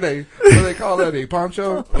over there. What do they call that? A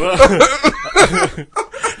poncho.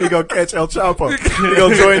 He gonna catch El Chapo. He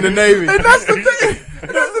gonna join the Navy. And that's the thing.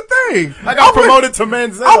 That's the thing. I got promoted to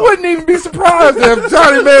Manziel. I wouldn't even be surprised if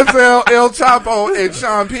Johnny Manziel, El Chapo, and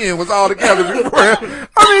Sean Penn was all together before.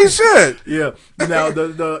 I mean, shit. Yeah. Now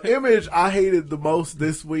the image I hated the most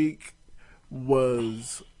this week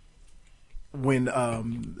was when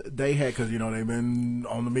they had, because they've been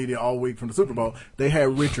on the media all week from the Super Bowl. They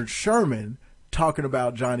had Richard Sherman talking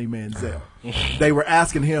about Johnny Manziel. They were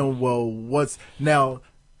asking him, well, what's now?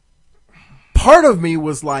 Part of me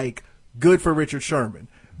was like, good for Richard Sherman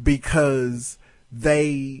because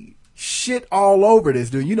they shit all over this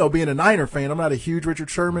dude. Being a Niner fan, I'm not a huge Richard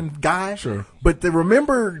Sherman guy. Sure. But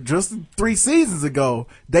remember just 3 seasons ago,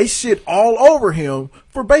 they shit all over him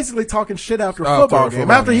for basically talking shit after a football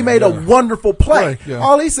game. After he made a wonderful play. Right, yeah.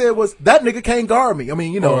 All he said was, that nigga can't guard me. I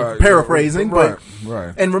mean, Right, paraphrasing. right, but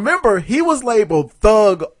right. And remember, he was labeled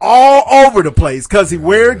thug all over the place because he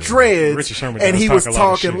wear dreads. Richard Sherman and does he talk was a lot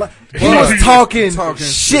of talking shit. he was talking Talking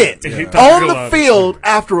shit shit. He talk on a the lot of field shit.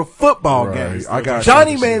 after a football Right, game. I got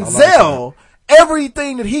Johnny you. I like Manziel,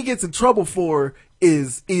 everything that he gets in trouble for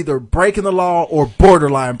is either breaking the law or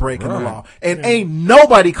borderline breaking the law. And ain't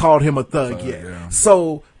nobody called him a thug yet. yeah.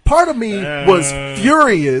 So part of me was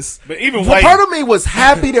furious. But even Well, white- part of me was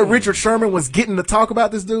happy that Richard Sherman was getting to talk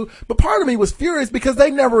about this dude. But part of me was furious because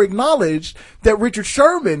they never acknowledged that Richard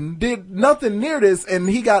Sherman did nothing near this, and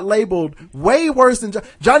he got labeled way worse than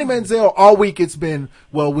Johnny Manziel. All week it's been,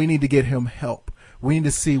 well, we need to get him help. We need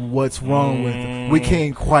to see what's wrong with him. We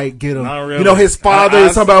can't quite get him. Not really. His father is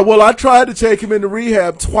talking about, well, I tried to take him into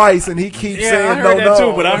rehab twice, and he keeps saying I heard no, that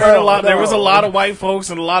no. too, but I heard a lot. no. There was a lot of white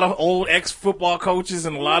folks and a lot of old ex-football coaches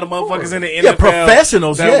and a lot of motherfuckers in the NFL. Yeah,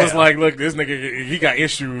 professionals, That yeah. was like, look, this nigga, he got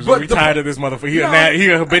issues. But We the- tired of this motherfucker. No. He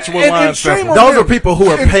a habitual And line shame stuffer. on Those them. are people who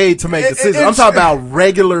are paid to make decisions. I'm talking about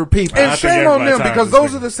regular people. And I think shame on everybody them tired because of this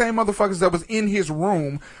those nigga. are the same motherfuckers that was in his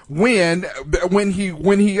room when he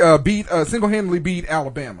single-handedly beat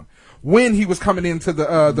Alabama. When he was coming into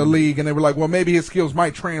the league, and they were like, well, maybe his skills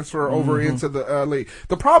might transfer over into the league.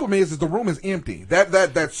 The problem is the room is empty.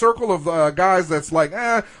 That circle of guys that's like,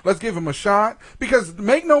 let's give him a shot. Because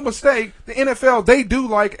make no mistake, the NFL,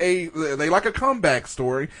 they like a comeback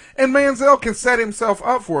story, and Manziel can set himself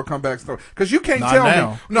up for a comeback story. Because you can't Not tell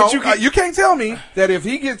now. me, no, But you can't tell me that if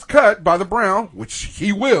he gets cut by the Brown, which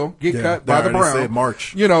he will get cut they by the already Brown, said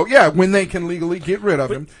March. when they can legally get rid of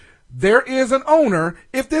him. There is an owner.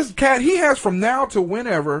 If this cat, he has from now to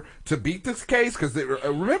whenever to beat this case, because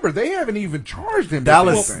remember, they haven't even charged him.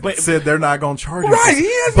 Dallas with anything. said they're not going to charge him. Right, he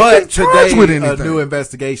hasn't but been charged today, with a anything. new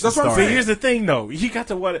investigation That's what I'm started. But here's the thing, though. You got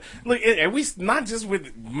to look, and we not just with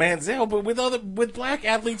Manziel, but with black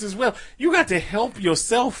athletes as well. You got to help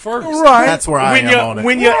yourself first. Right. That's where I am on it.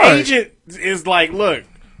 When your Right. agent is like, look,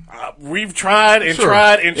 we've tried and Sure.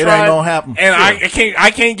 tried and It tried. ain't gonna happen. And Sure.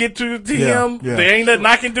 I can't get to Yeah, him. yeah. There ain't nothing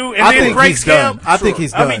I can do. And I then think breaks he's done. him. I think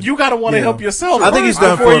he's I done. mean, you got to want to Yeah. help yourself. I think he's first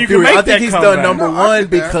done before for a you few. can make I think that he's comeback. done number No, I one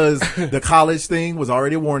get that. because the college thing was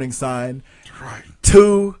already a warning sign. Right.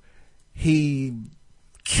 2, he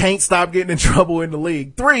can't stop getting in trouble in the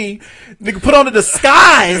league. 3, nigga put on the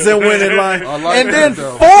disguise and win it like. I like And that, then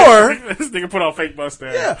though. 4, This nigga put on fake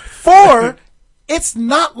mustache. yeah, 4. it's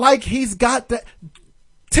not like he's got that.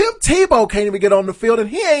 Tim Tebow can't even get on the field, and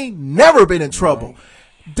he ain't never been in trouble.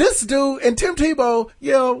 This dude and Tim Tebow,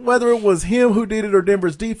 whether it was him who did it or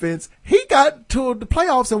Denver's defense, he got to the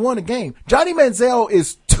playoffs and won a game. Johnny Manziel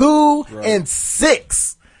is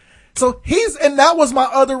 2-6. So and that was my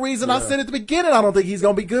other reason I said at the beginning I don't think he's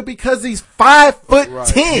going to be good because he's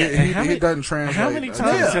 5'10". He doesn't translate. How many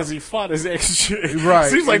times has he fought his ex chick? Right.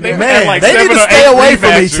 Seems like they've Man, had like they 7 need to or stay 8 away from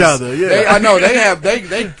rematches. each other. Yeah. I know they have. They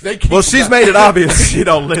keep. Well, she's made it obvious she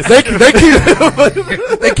don't listen. They keep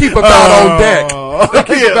about on deck. They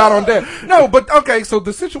keep about on deck. No, but okay. So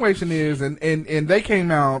the situation is, and they came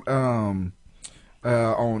out on I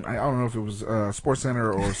don't know if it was Sports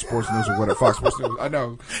Center or Sports News or whatever, Fox Sports News. I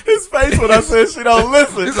know His face when I said she don't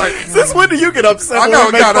listen. He's like, since when do you get upset I when know,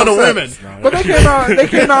 we make got fun of upset. women? But they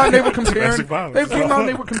came out and they were comparing. Domestic violence. They came out and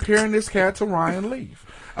they were comparing this cat to Ryan Leaf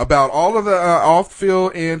about all of the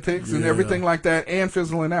off-field antics and everything like that, and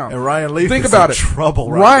fizzling out. And Ryan Leaf think is about in it.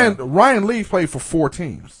 trouble right now. Ryan Leaf played for 4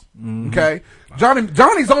 teams. Okay,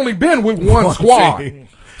 Johnny's only been with one squad. team.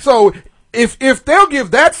 So if they'll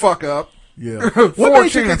give that fuck up. Yeah. 4 What made you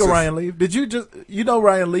think chances. of Ryan Leaf? Did you just,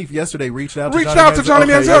 Ryan Leaf yesterday reached out to Reached Johnny out to Johnny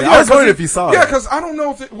Okay, Manziel. yeah. I was wondering if you saw Yeah, it. because I don't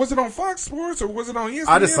know if was it on Fox Sports or was it on ESPN?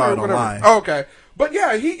 I just saw or it whatever. online. Oh, okay, but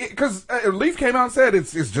yeah, because Leaf came out and said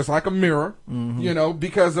it's just like a mirror,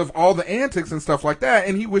 because of all the antics and stuff like that,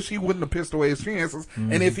 and he wished he wouldn't have pissed away his chances.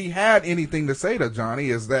 And if he had anything to say to Johnny,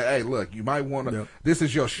 is that hey, look, you might want to. Yep. This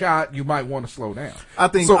is your shot. You might want to slow down. I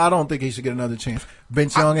don't think he should get another chance.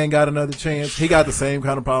 Vince Young ain't got another chance. He got the same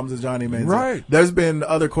kind of problems as Johnny Manziel. Right. There's been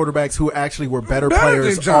other quarterbacks who actually were better Better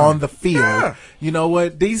players than Johnny. on the field. Yeah. You know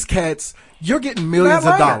what? These cats, you're getting millions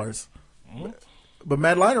Matt of Leinart. dollars. But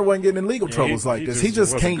Matt Leinart wasn't getting in legal troubles like this. He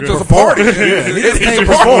just wasn't can't good. perform. He just can't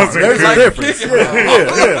perform. wasn't There's a good. difference.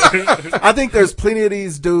 Yeah. I think there's plenty of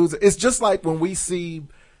these dudes. It's just like when we see,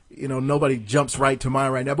 nobody jumps right to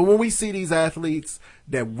mind right now, but when we see these athletes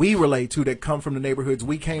that we relate to that come from the neighborhoods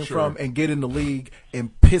we came from and get in the league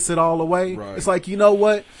and piss it all away, it's like, you know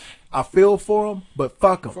what? I feel for them, but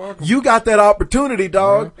fuck them. You got that opportunity,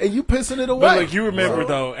 dog, and you pissing it away. But like you remember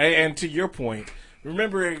though, and to your point,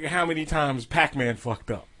 remember how many times Pac-Man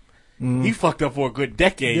fucked up. He fucked up for a good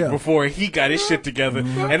decade before he got his shit together.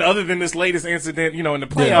 And other than this latest incident, in the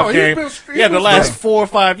playoff game, the last 4 or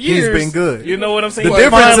 5 years, he's been good. You know what I'm saying? The He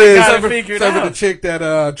difference finally is- got it figured Except for the out. chick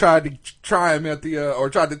that tried to try him at the or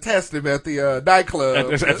tried to test him at the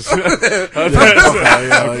nightclub. Yeah.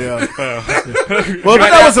 Well, but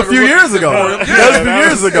that was a few years ago. That was a few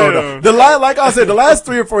years ago, though. Like I said, the last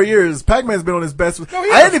 3 or 4 years, Pac-Man's been on his best.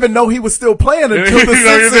 I didn't even know he was still playing until the He was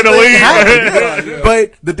Simpsons in the thing league. happened. Yeah.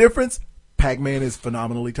 But the difference, Pac-Man is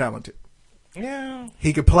phenomenally talented. Yeah.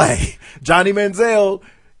 He could play. Johnny Manziel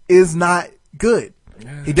is not good.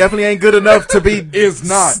 He definitely ain't good enough to be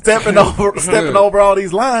stepping over all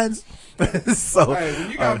these lines. So Hey,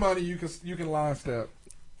 when you got money, you can line step.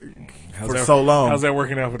 for so long. How's that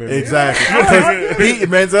working out for them? Exactly. Because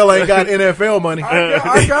Manziel ain't got NFL money.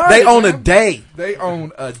 I got They it, own a man. day. They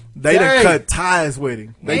own a They day. done cut ties with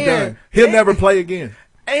him. They Man. done. He'll never play again.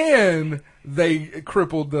 And they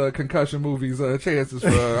crippled the concussion movie's chances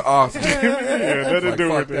for Austin. Yeah, nothing to Like, do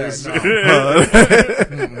fuck with this. that,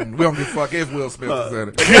 no. We don't give a fuck if Will Smith is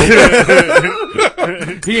in it.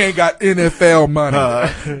 He ain't got NFL money.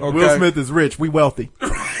 Okay? Will Smith is rich. We wealthy.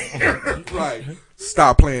 Right.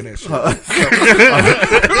 Stop playing that shit.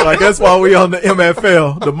 Like that's why we on the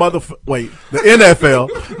MFL. The NFL.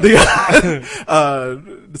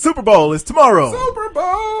 The Super Bowl is tomorrow. Super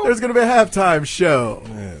Bowl. There's gonna be a halftime show.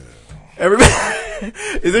 Everybody,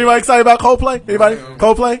 is anybody excited about Coldplay? Anybody?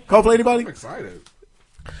 Coldplay? Anybody? I'm excited.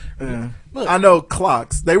 I know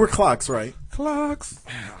Clocks. They were Clocks, right? Clocks.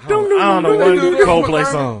 I don't know one Coldplay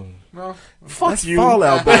song. No. Fuck That's you.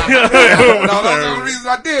 Fallout Boy. No, that's the only reason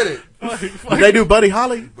I did it. Did they do Buddy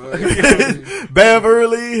Holly?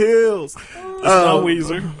 Beverly Hills. No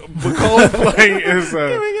Weezer. But Coldplay is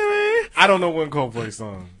I don't know one Coldplay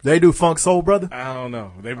song. They do Funk Soul Brother. I don't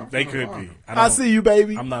know. They could be. I see you,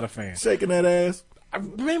 baby. I'm not a fan. Shaking that ass. I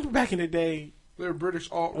remember back in the day They're British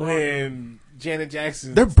alt rock. when Janet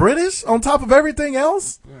Jackson They're British on top of everything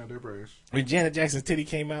else. Yeah, they're British. when Janet Jackson's titty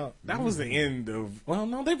came out. That was the end of. Well,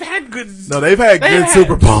 no, they've had good. No, they've had good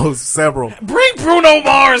Super Bowls, several. Bring Bruno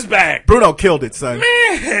Mars back, Bruno killed it, son.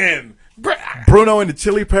 man. Bruno and the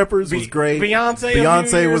Chili Peppers was great.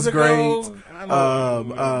 Beyonce was great.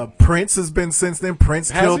 Prince has been since then.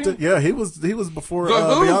 Prince Has killed he? it. Yeah, he was before The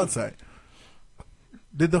Who. Beyonce.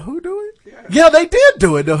 Did the Who do it? Yeah, they did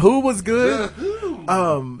do it. The Who was good. The Who.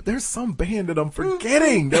 There's some band that I'm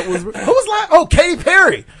forgetting that was, who was like, oh, Katy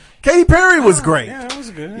Perry. Katy Perry was great. Yeah, that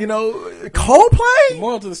was good. You know, Coldplay? The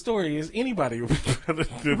moral to the story is anybody will be better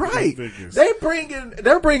than Right. the biggest.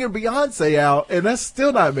 They're bringing Beyonce out, and that's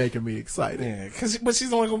still not making me excited. Yeah, but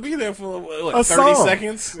she's only going to be there for, what, A 30 song.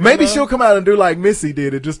 seconds? Maybe she'll come out and do like Missy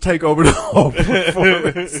did and just take over the whole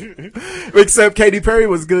performance. Except Katy Perry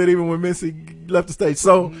was good even when Missy left the stage.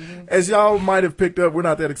 So, as y'all might have picked up, we're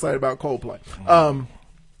not that excited about Coldplay.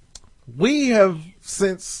 We have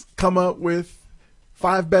since come up with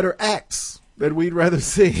 5 better acts that we'd rather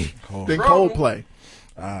see than Coldplay.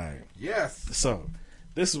 All right. Yes. So,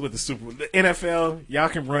 this is what the NFL, y'all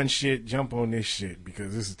can run shit, jump on this shit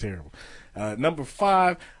because this is terrible. Number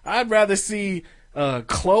 5, I'd rather see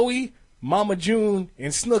Chloe, Mama June,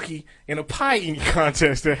 and Snooki in a pie eating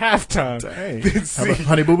contest at halftime. Dang. than see-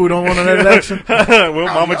 Honey Boo Boo don't want none of that action? well,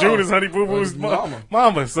 Mama know. June is Honey Boo Boo's Mama.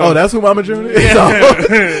 mama. So. Oh, that's who Mama June is?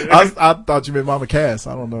 Yeah. I thought you meant Mama Cass.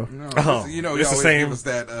 I don't know. No, Oh, you know, it's you the always same-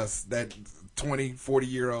 give us that 20,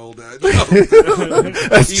 40-year-old.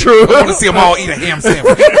 That's true. I want to see them all eat a ham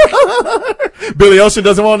sandwich. Billy Ocean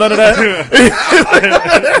doesn't want none of that.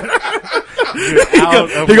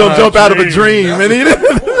 He gonna jump out of a dream and eat it.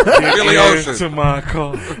 Billy Ocean. To my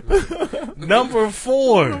car. Number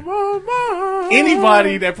 4.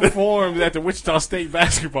 Anybody that performs at the Wichita State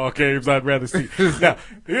basketball games, I'd rather see. Now,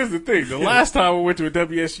 here's the thing. The last time we went to a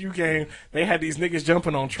WSU game, they had these niggas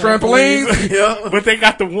jumping on trampolines. Trampolines? But they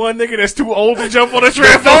got the one nigga that's too old to jump on a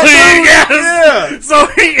trampoline. Yeah. So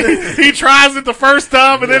he tries it the first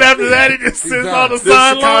time, and then after that, he just sits done. on the The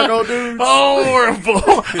Chicago sideline. dudes.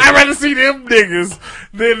 Horrible. I'd rather see them niggas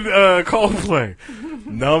than Coldplay.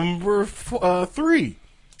 Number 3.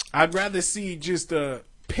 I'd rather see just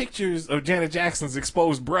pictures of Janet Jackson's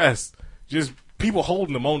exposed breasts. Just people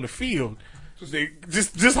holding them on the field.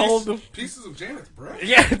 Just hold them. Pieces of Janet's breast.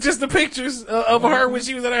 Yeah, just the pictures of her when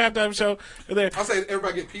she was at her halftime show. There, I'll say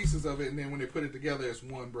everybody get pieces of it, and then when they put it together, it's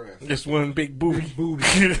one breast. just one big booby.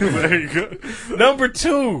 There you go. Number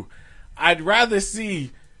 2, I'd rather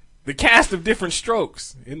see the cast of Different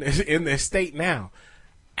Strokes in their state now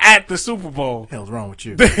at the Super Bowl Hell's wrong with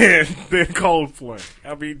you? than Coldplay.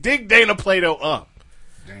 I mean, dig Dana Plato up.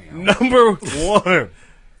 Damn. Number 1,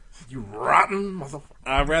 You rotten motherfucker.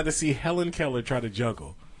 I'd rather see Helen Keller try to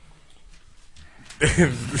juggle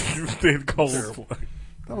than Coldplay.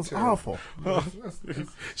 That was awful.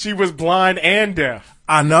 She was blind and deaf.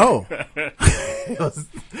 I know.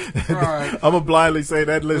 Right. I'm gonna blindly say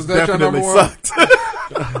that list that your definitely number one? sucked.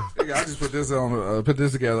 I just put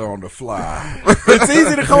this together on the fly. It's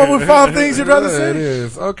easy to come up with 5 things you'd rather Yeah, it see.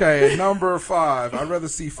 is. Okay, number 5. I'd rather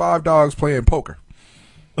see 5 dogs playing poker.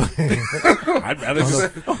 I'd rather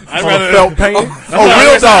just, On a felt painting.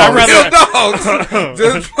 Real dogs. I'd rather- Real dogs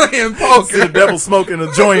just playing See the poker. devil smoking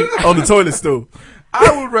a joint on the toilet stool. I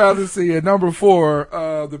would rather see at number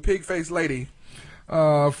 4 the pig-faced lady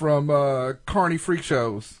from Carney Freak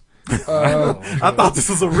Shows. I thought this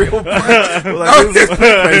was a real prank. Like, this is a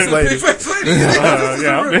face lady. Pig-faced lady.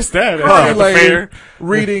 yeah, I missed that. Carney At the lady fair.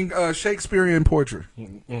 reading Shakespearean poetry.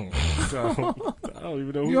 So, I don't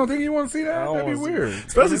even know. You don't think you want to see that? I don't That'd be wanna see weird.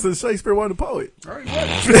 Especially since Shakespeare wasn't a poet. All right,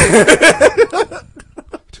 what?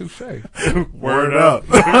 Touche. Word up.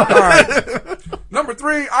 All right. Number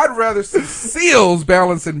 3, I'd rather see seals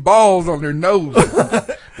balancing balls on their nose.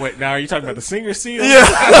 Wait, now are you talking about the singer seal? Yeah.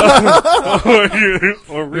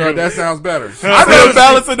 or real? Yeah, that sounds better. I'd rather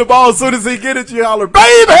balancing the ball as soon as he get it, you holler, baby!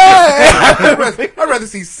 I'd rather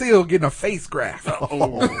see Seal getting a face graft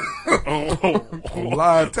on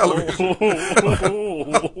live television.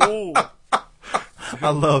 I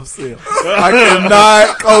love Seal. I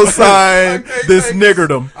cannot co-sign this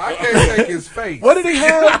niggerdom. I can't take his face. What did he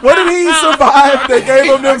have? What did he survive? They gave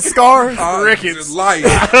him them scars? Rickets. Life.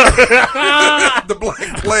 The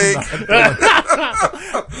Black Plague.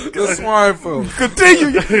 The swine flu.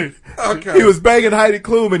 Continue. Okay. He was banging Heidi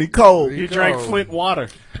Klum and he cold. He drank go. Flint water.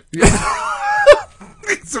 He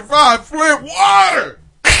survived Flint water.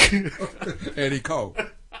 And he cold.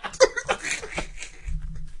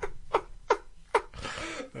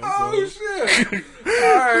 Oh shit!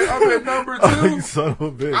 Alright, I'm at number 2. You son of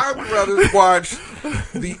a bitch. I would rather watch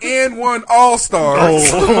the N1 All Stars.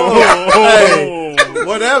 Hey,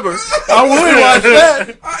 whatever. I would watch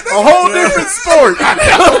that. A whole different sport.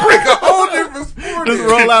 Bring a whole different sport. Just in.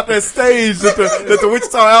 roll out that stage that the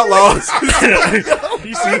Wichita Outlaws.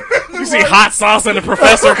 You see hot sauce and the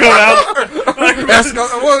professor come out.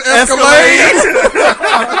 Escalade.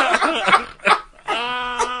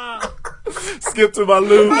 Skip to my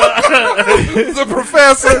loo. The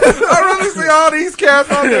professor. I'd rather see all these cats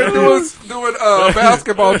out there doing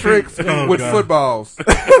basketball tricks with footballs.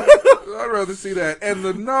 I'd rather see that. And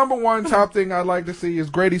the number one top thing I'd like to see is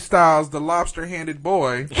Grady Styles, the lobster-handed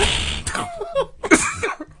boy.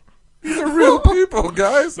 These are real people,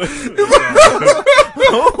 guys. See,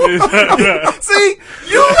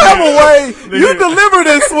 you have a way. You deliver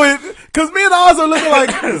this with, because me and Oz are looking like,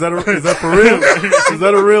 is that for real? Is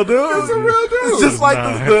that a real dude? It's a real dude. It's just like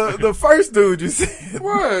the first dude you said.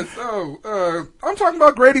 What? Oh, I'm talking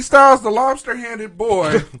about Grady Styles, the lobster-handed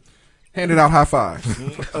boy. Handing out high fives.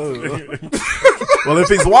 Well, if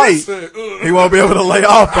he's white, he won't be able to lay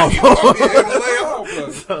off on him.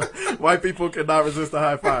 So, white people cannot resist a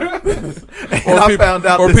high five.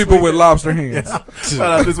 Or people with lobster hands. Yeah, found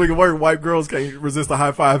out this week at work, white girls can't resist a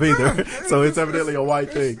high five either. So it's evidently a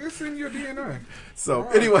white thing. It's in your DNA. So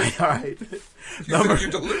anyway, all right.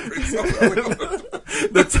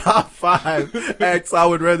 The top 5 acts I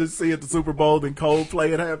would rather see at the Super Bowl than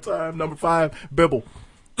Coldplay at halftime. Number 5, Bibble.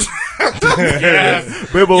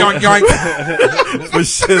 Yes. Bibble Yoink, yoink. for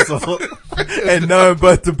shizzle and none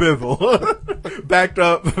but the Bibble. Backed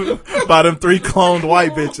up by them 3 cloned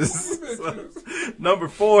white bitches. So, number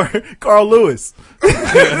 4, Carl Lewis.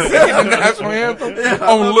 The national anthem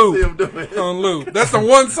on loop. On loop. That's the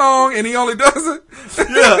one song and he only does it?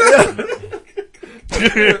 Yeah.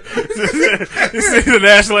 You see the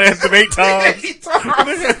national anthem 8 times.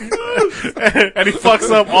 And he fucks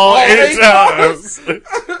up all 8 times.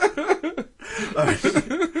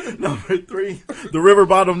 Number 3, the River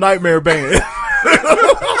Bottom Nightmare Band.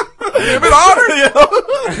 Damn it, Otter.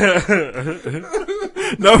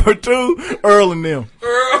 Number 2, Earl and them.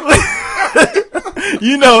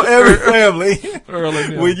 You know, every family,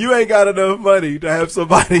 when you ain't got enough money to have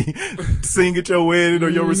somebody sing at your wedding or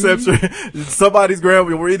your reception, somebody's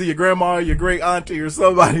grandma, or either your grandma or your great auntie or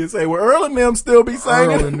somebody, and say, well, Earl and them still be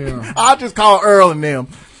singing? Earl and them. I'll just call Earl and them.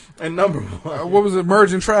 And number 1. What was it?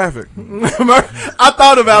 Merging Traffic. I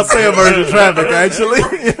thought about saying Merging Traffic, actually.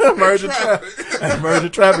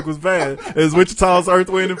 Merging Traffic was bad. It was Wichita's Earth,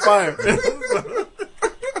 Wind, and Fire.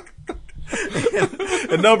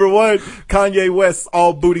 And number 1, Kanye West's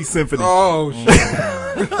All Booty Symphony. Oh, shit.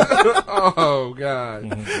 Oh, God.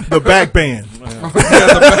 The back band.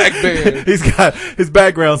 The back band. He's got, his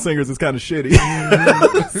background singers is kind of shitty.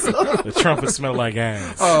 The trumpets smell like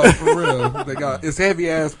ass. Oh, for real. It's heavy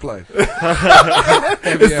ass play.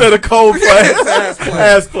 Instead of Coldplay,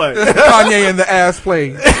 ass play. Kanye and the ass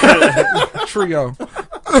play trio.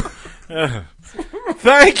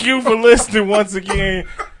 Thank you for listening once again.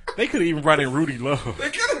 They could have even brought in Rudy Love.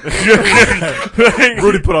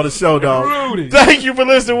 Rudy put on the show, dog. Rudy. Thank you for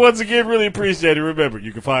listening once again. Really appreciate it. Remember,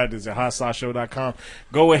 you can find us at hotsauceshow.com.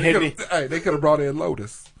 Go ahead. They could have brought in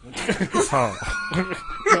Lotus.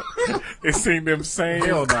 They sing them same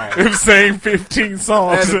 15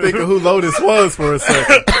 songs. I had to think of who Lotus was for a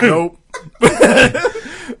second. Nope.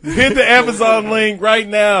 Hit the Amazon link right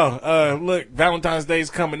now. Look, Valentine's Day is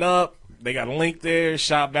coming up. They got a link there.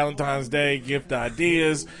 Shop Valentine's Day gift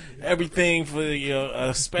ideas, everything for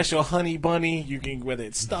your special honey bunny. You can, whether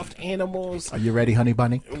it's stuffed animals. Are you ready, honey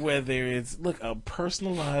bunny? Whether it's a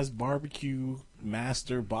personalized barbecue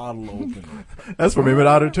master bottle opener. That's from Emmett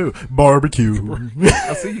Otter too. Barbecue.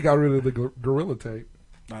 I see you got rid of the gorilla tape.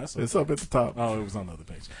 No, it's up at the top. Oh, it was on the other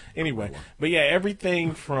page. Anyway, but yeah,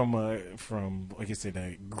 everything from like I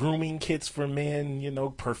said, grooming kits for men,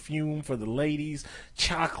 perfume for the ladies,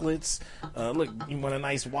 chocolates. Look, you want a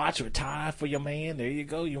nice watch or tie for your man? There you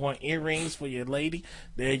go. You want earrings for your lady?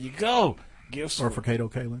 There you go. Gifts or for Kato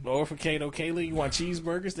Kaelin. Or for Kato Kaelin. You want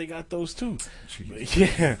cheeseburgers? They got those too.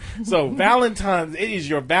 Yeah. So Valentine's, it is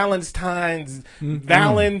your Valentine's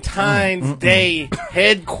Day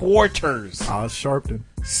headquarters. Sharpton.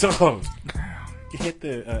 So hit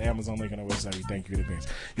the Amazon link on our website. We thank you in advance.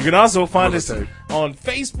 You can also find us on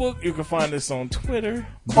Facebook. You can find us on Twitter.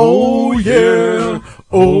 Oh yeah.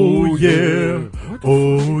 Oh yeah.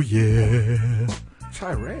 Oh yeah.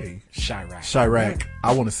 Chirac.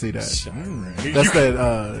 I want to see that. That's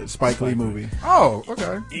that Spike Lee movie. Oh,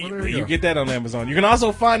 okay. Well, you get that on Amazon. You can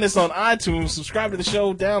also find us on iTunes. Subscribe to the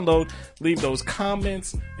show, download, leave those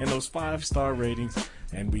comments and those 5-star ratings.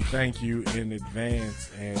 And we thank you in advance.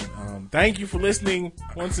 And thank you for listening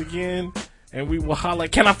once again. And we will holla.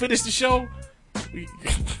 Can I finish the show? You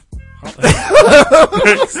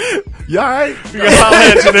all right? We can holla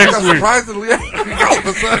at you next week. Surprisingly,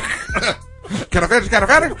 Can I finish?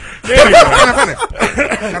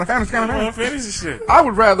 Finish this shit. I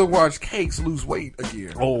would rather watch Cakes lose weight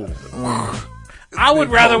again. Oh. I would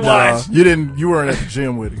rather watch. You weren't at the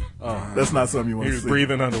gym with him. That's not something you want He to was see.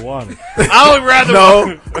 breathing underwater. I would rather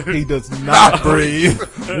watch. No, he does not breathe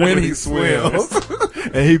when he swims.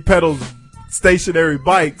 and he pedals stationary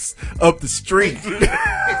bikes up the street.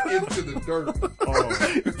 Into the dirt.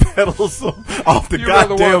 Pedals them off the You rather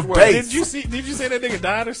goddamn watch what? base. Did you say that nigga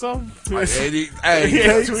died or something? Hey, tweeted hey, He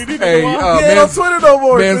ain't on Twitter no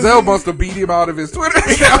more. Manziel must have beat him out of his Twitter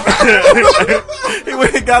account. He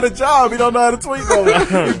went and got a job. He don't know how to tweet no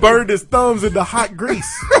more. He burned his thumbs into hot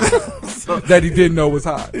grease. that he didn't know was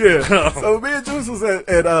hot. Yeah. So me and Juice was at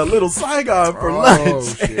Little Saigon for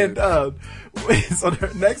lunch. Shit. And so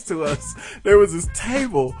there, next to us, there was this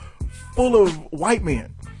table full of white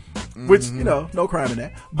men. Which, no crime in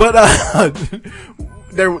that. But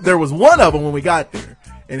there was one of them when we got there.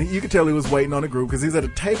 And you could tell he was waiting on a group because he's at a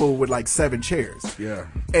table with like 7 chairs. Yeah.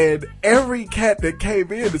 And every cat that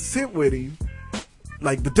came in to sit with him,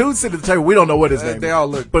 like the dude sitting at the table, we don't know what his name is. They all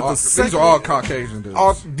look, but these are all Caucasian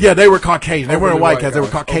dudes. Yeah, they were Caucasian. They weren't white cats. They were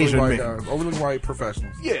guys. Caucasian Overly men. white guys. Overly white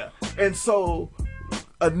professionals. Yeah. And so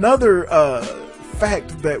another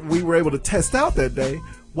fact that we were able to test out that day,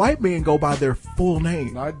 white men go by their full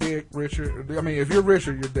name. Not Dick, Richard. I mean, if you're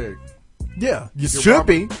Richard, you're Dick. Yeah, you If you're should Robert-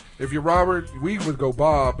 be. If you're Robert, we would go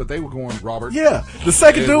Bob, but they were going Robert. Yeah. The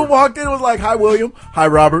second Edward. dude walked in and was like, "Hi, William. Hi,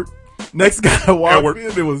 Robert." Next guy walked Edward.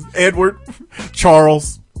 in, it was Edward,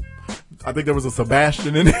 Charles. I think there was a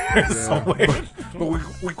Sebastian in there somewhere. But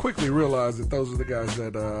we quickly realized that those are the guys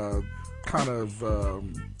that kind of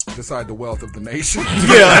decide the wealth of the nation.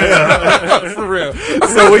 Yeah. For real.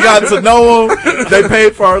 So we got to know them. They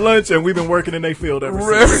paid for our lunch, and we've been working in their field ever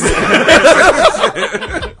since.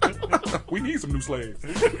 We need some new slaves.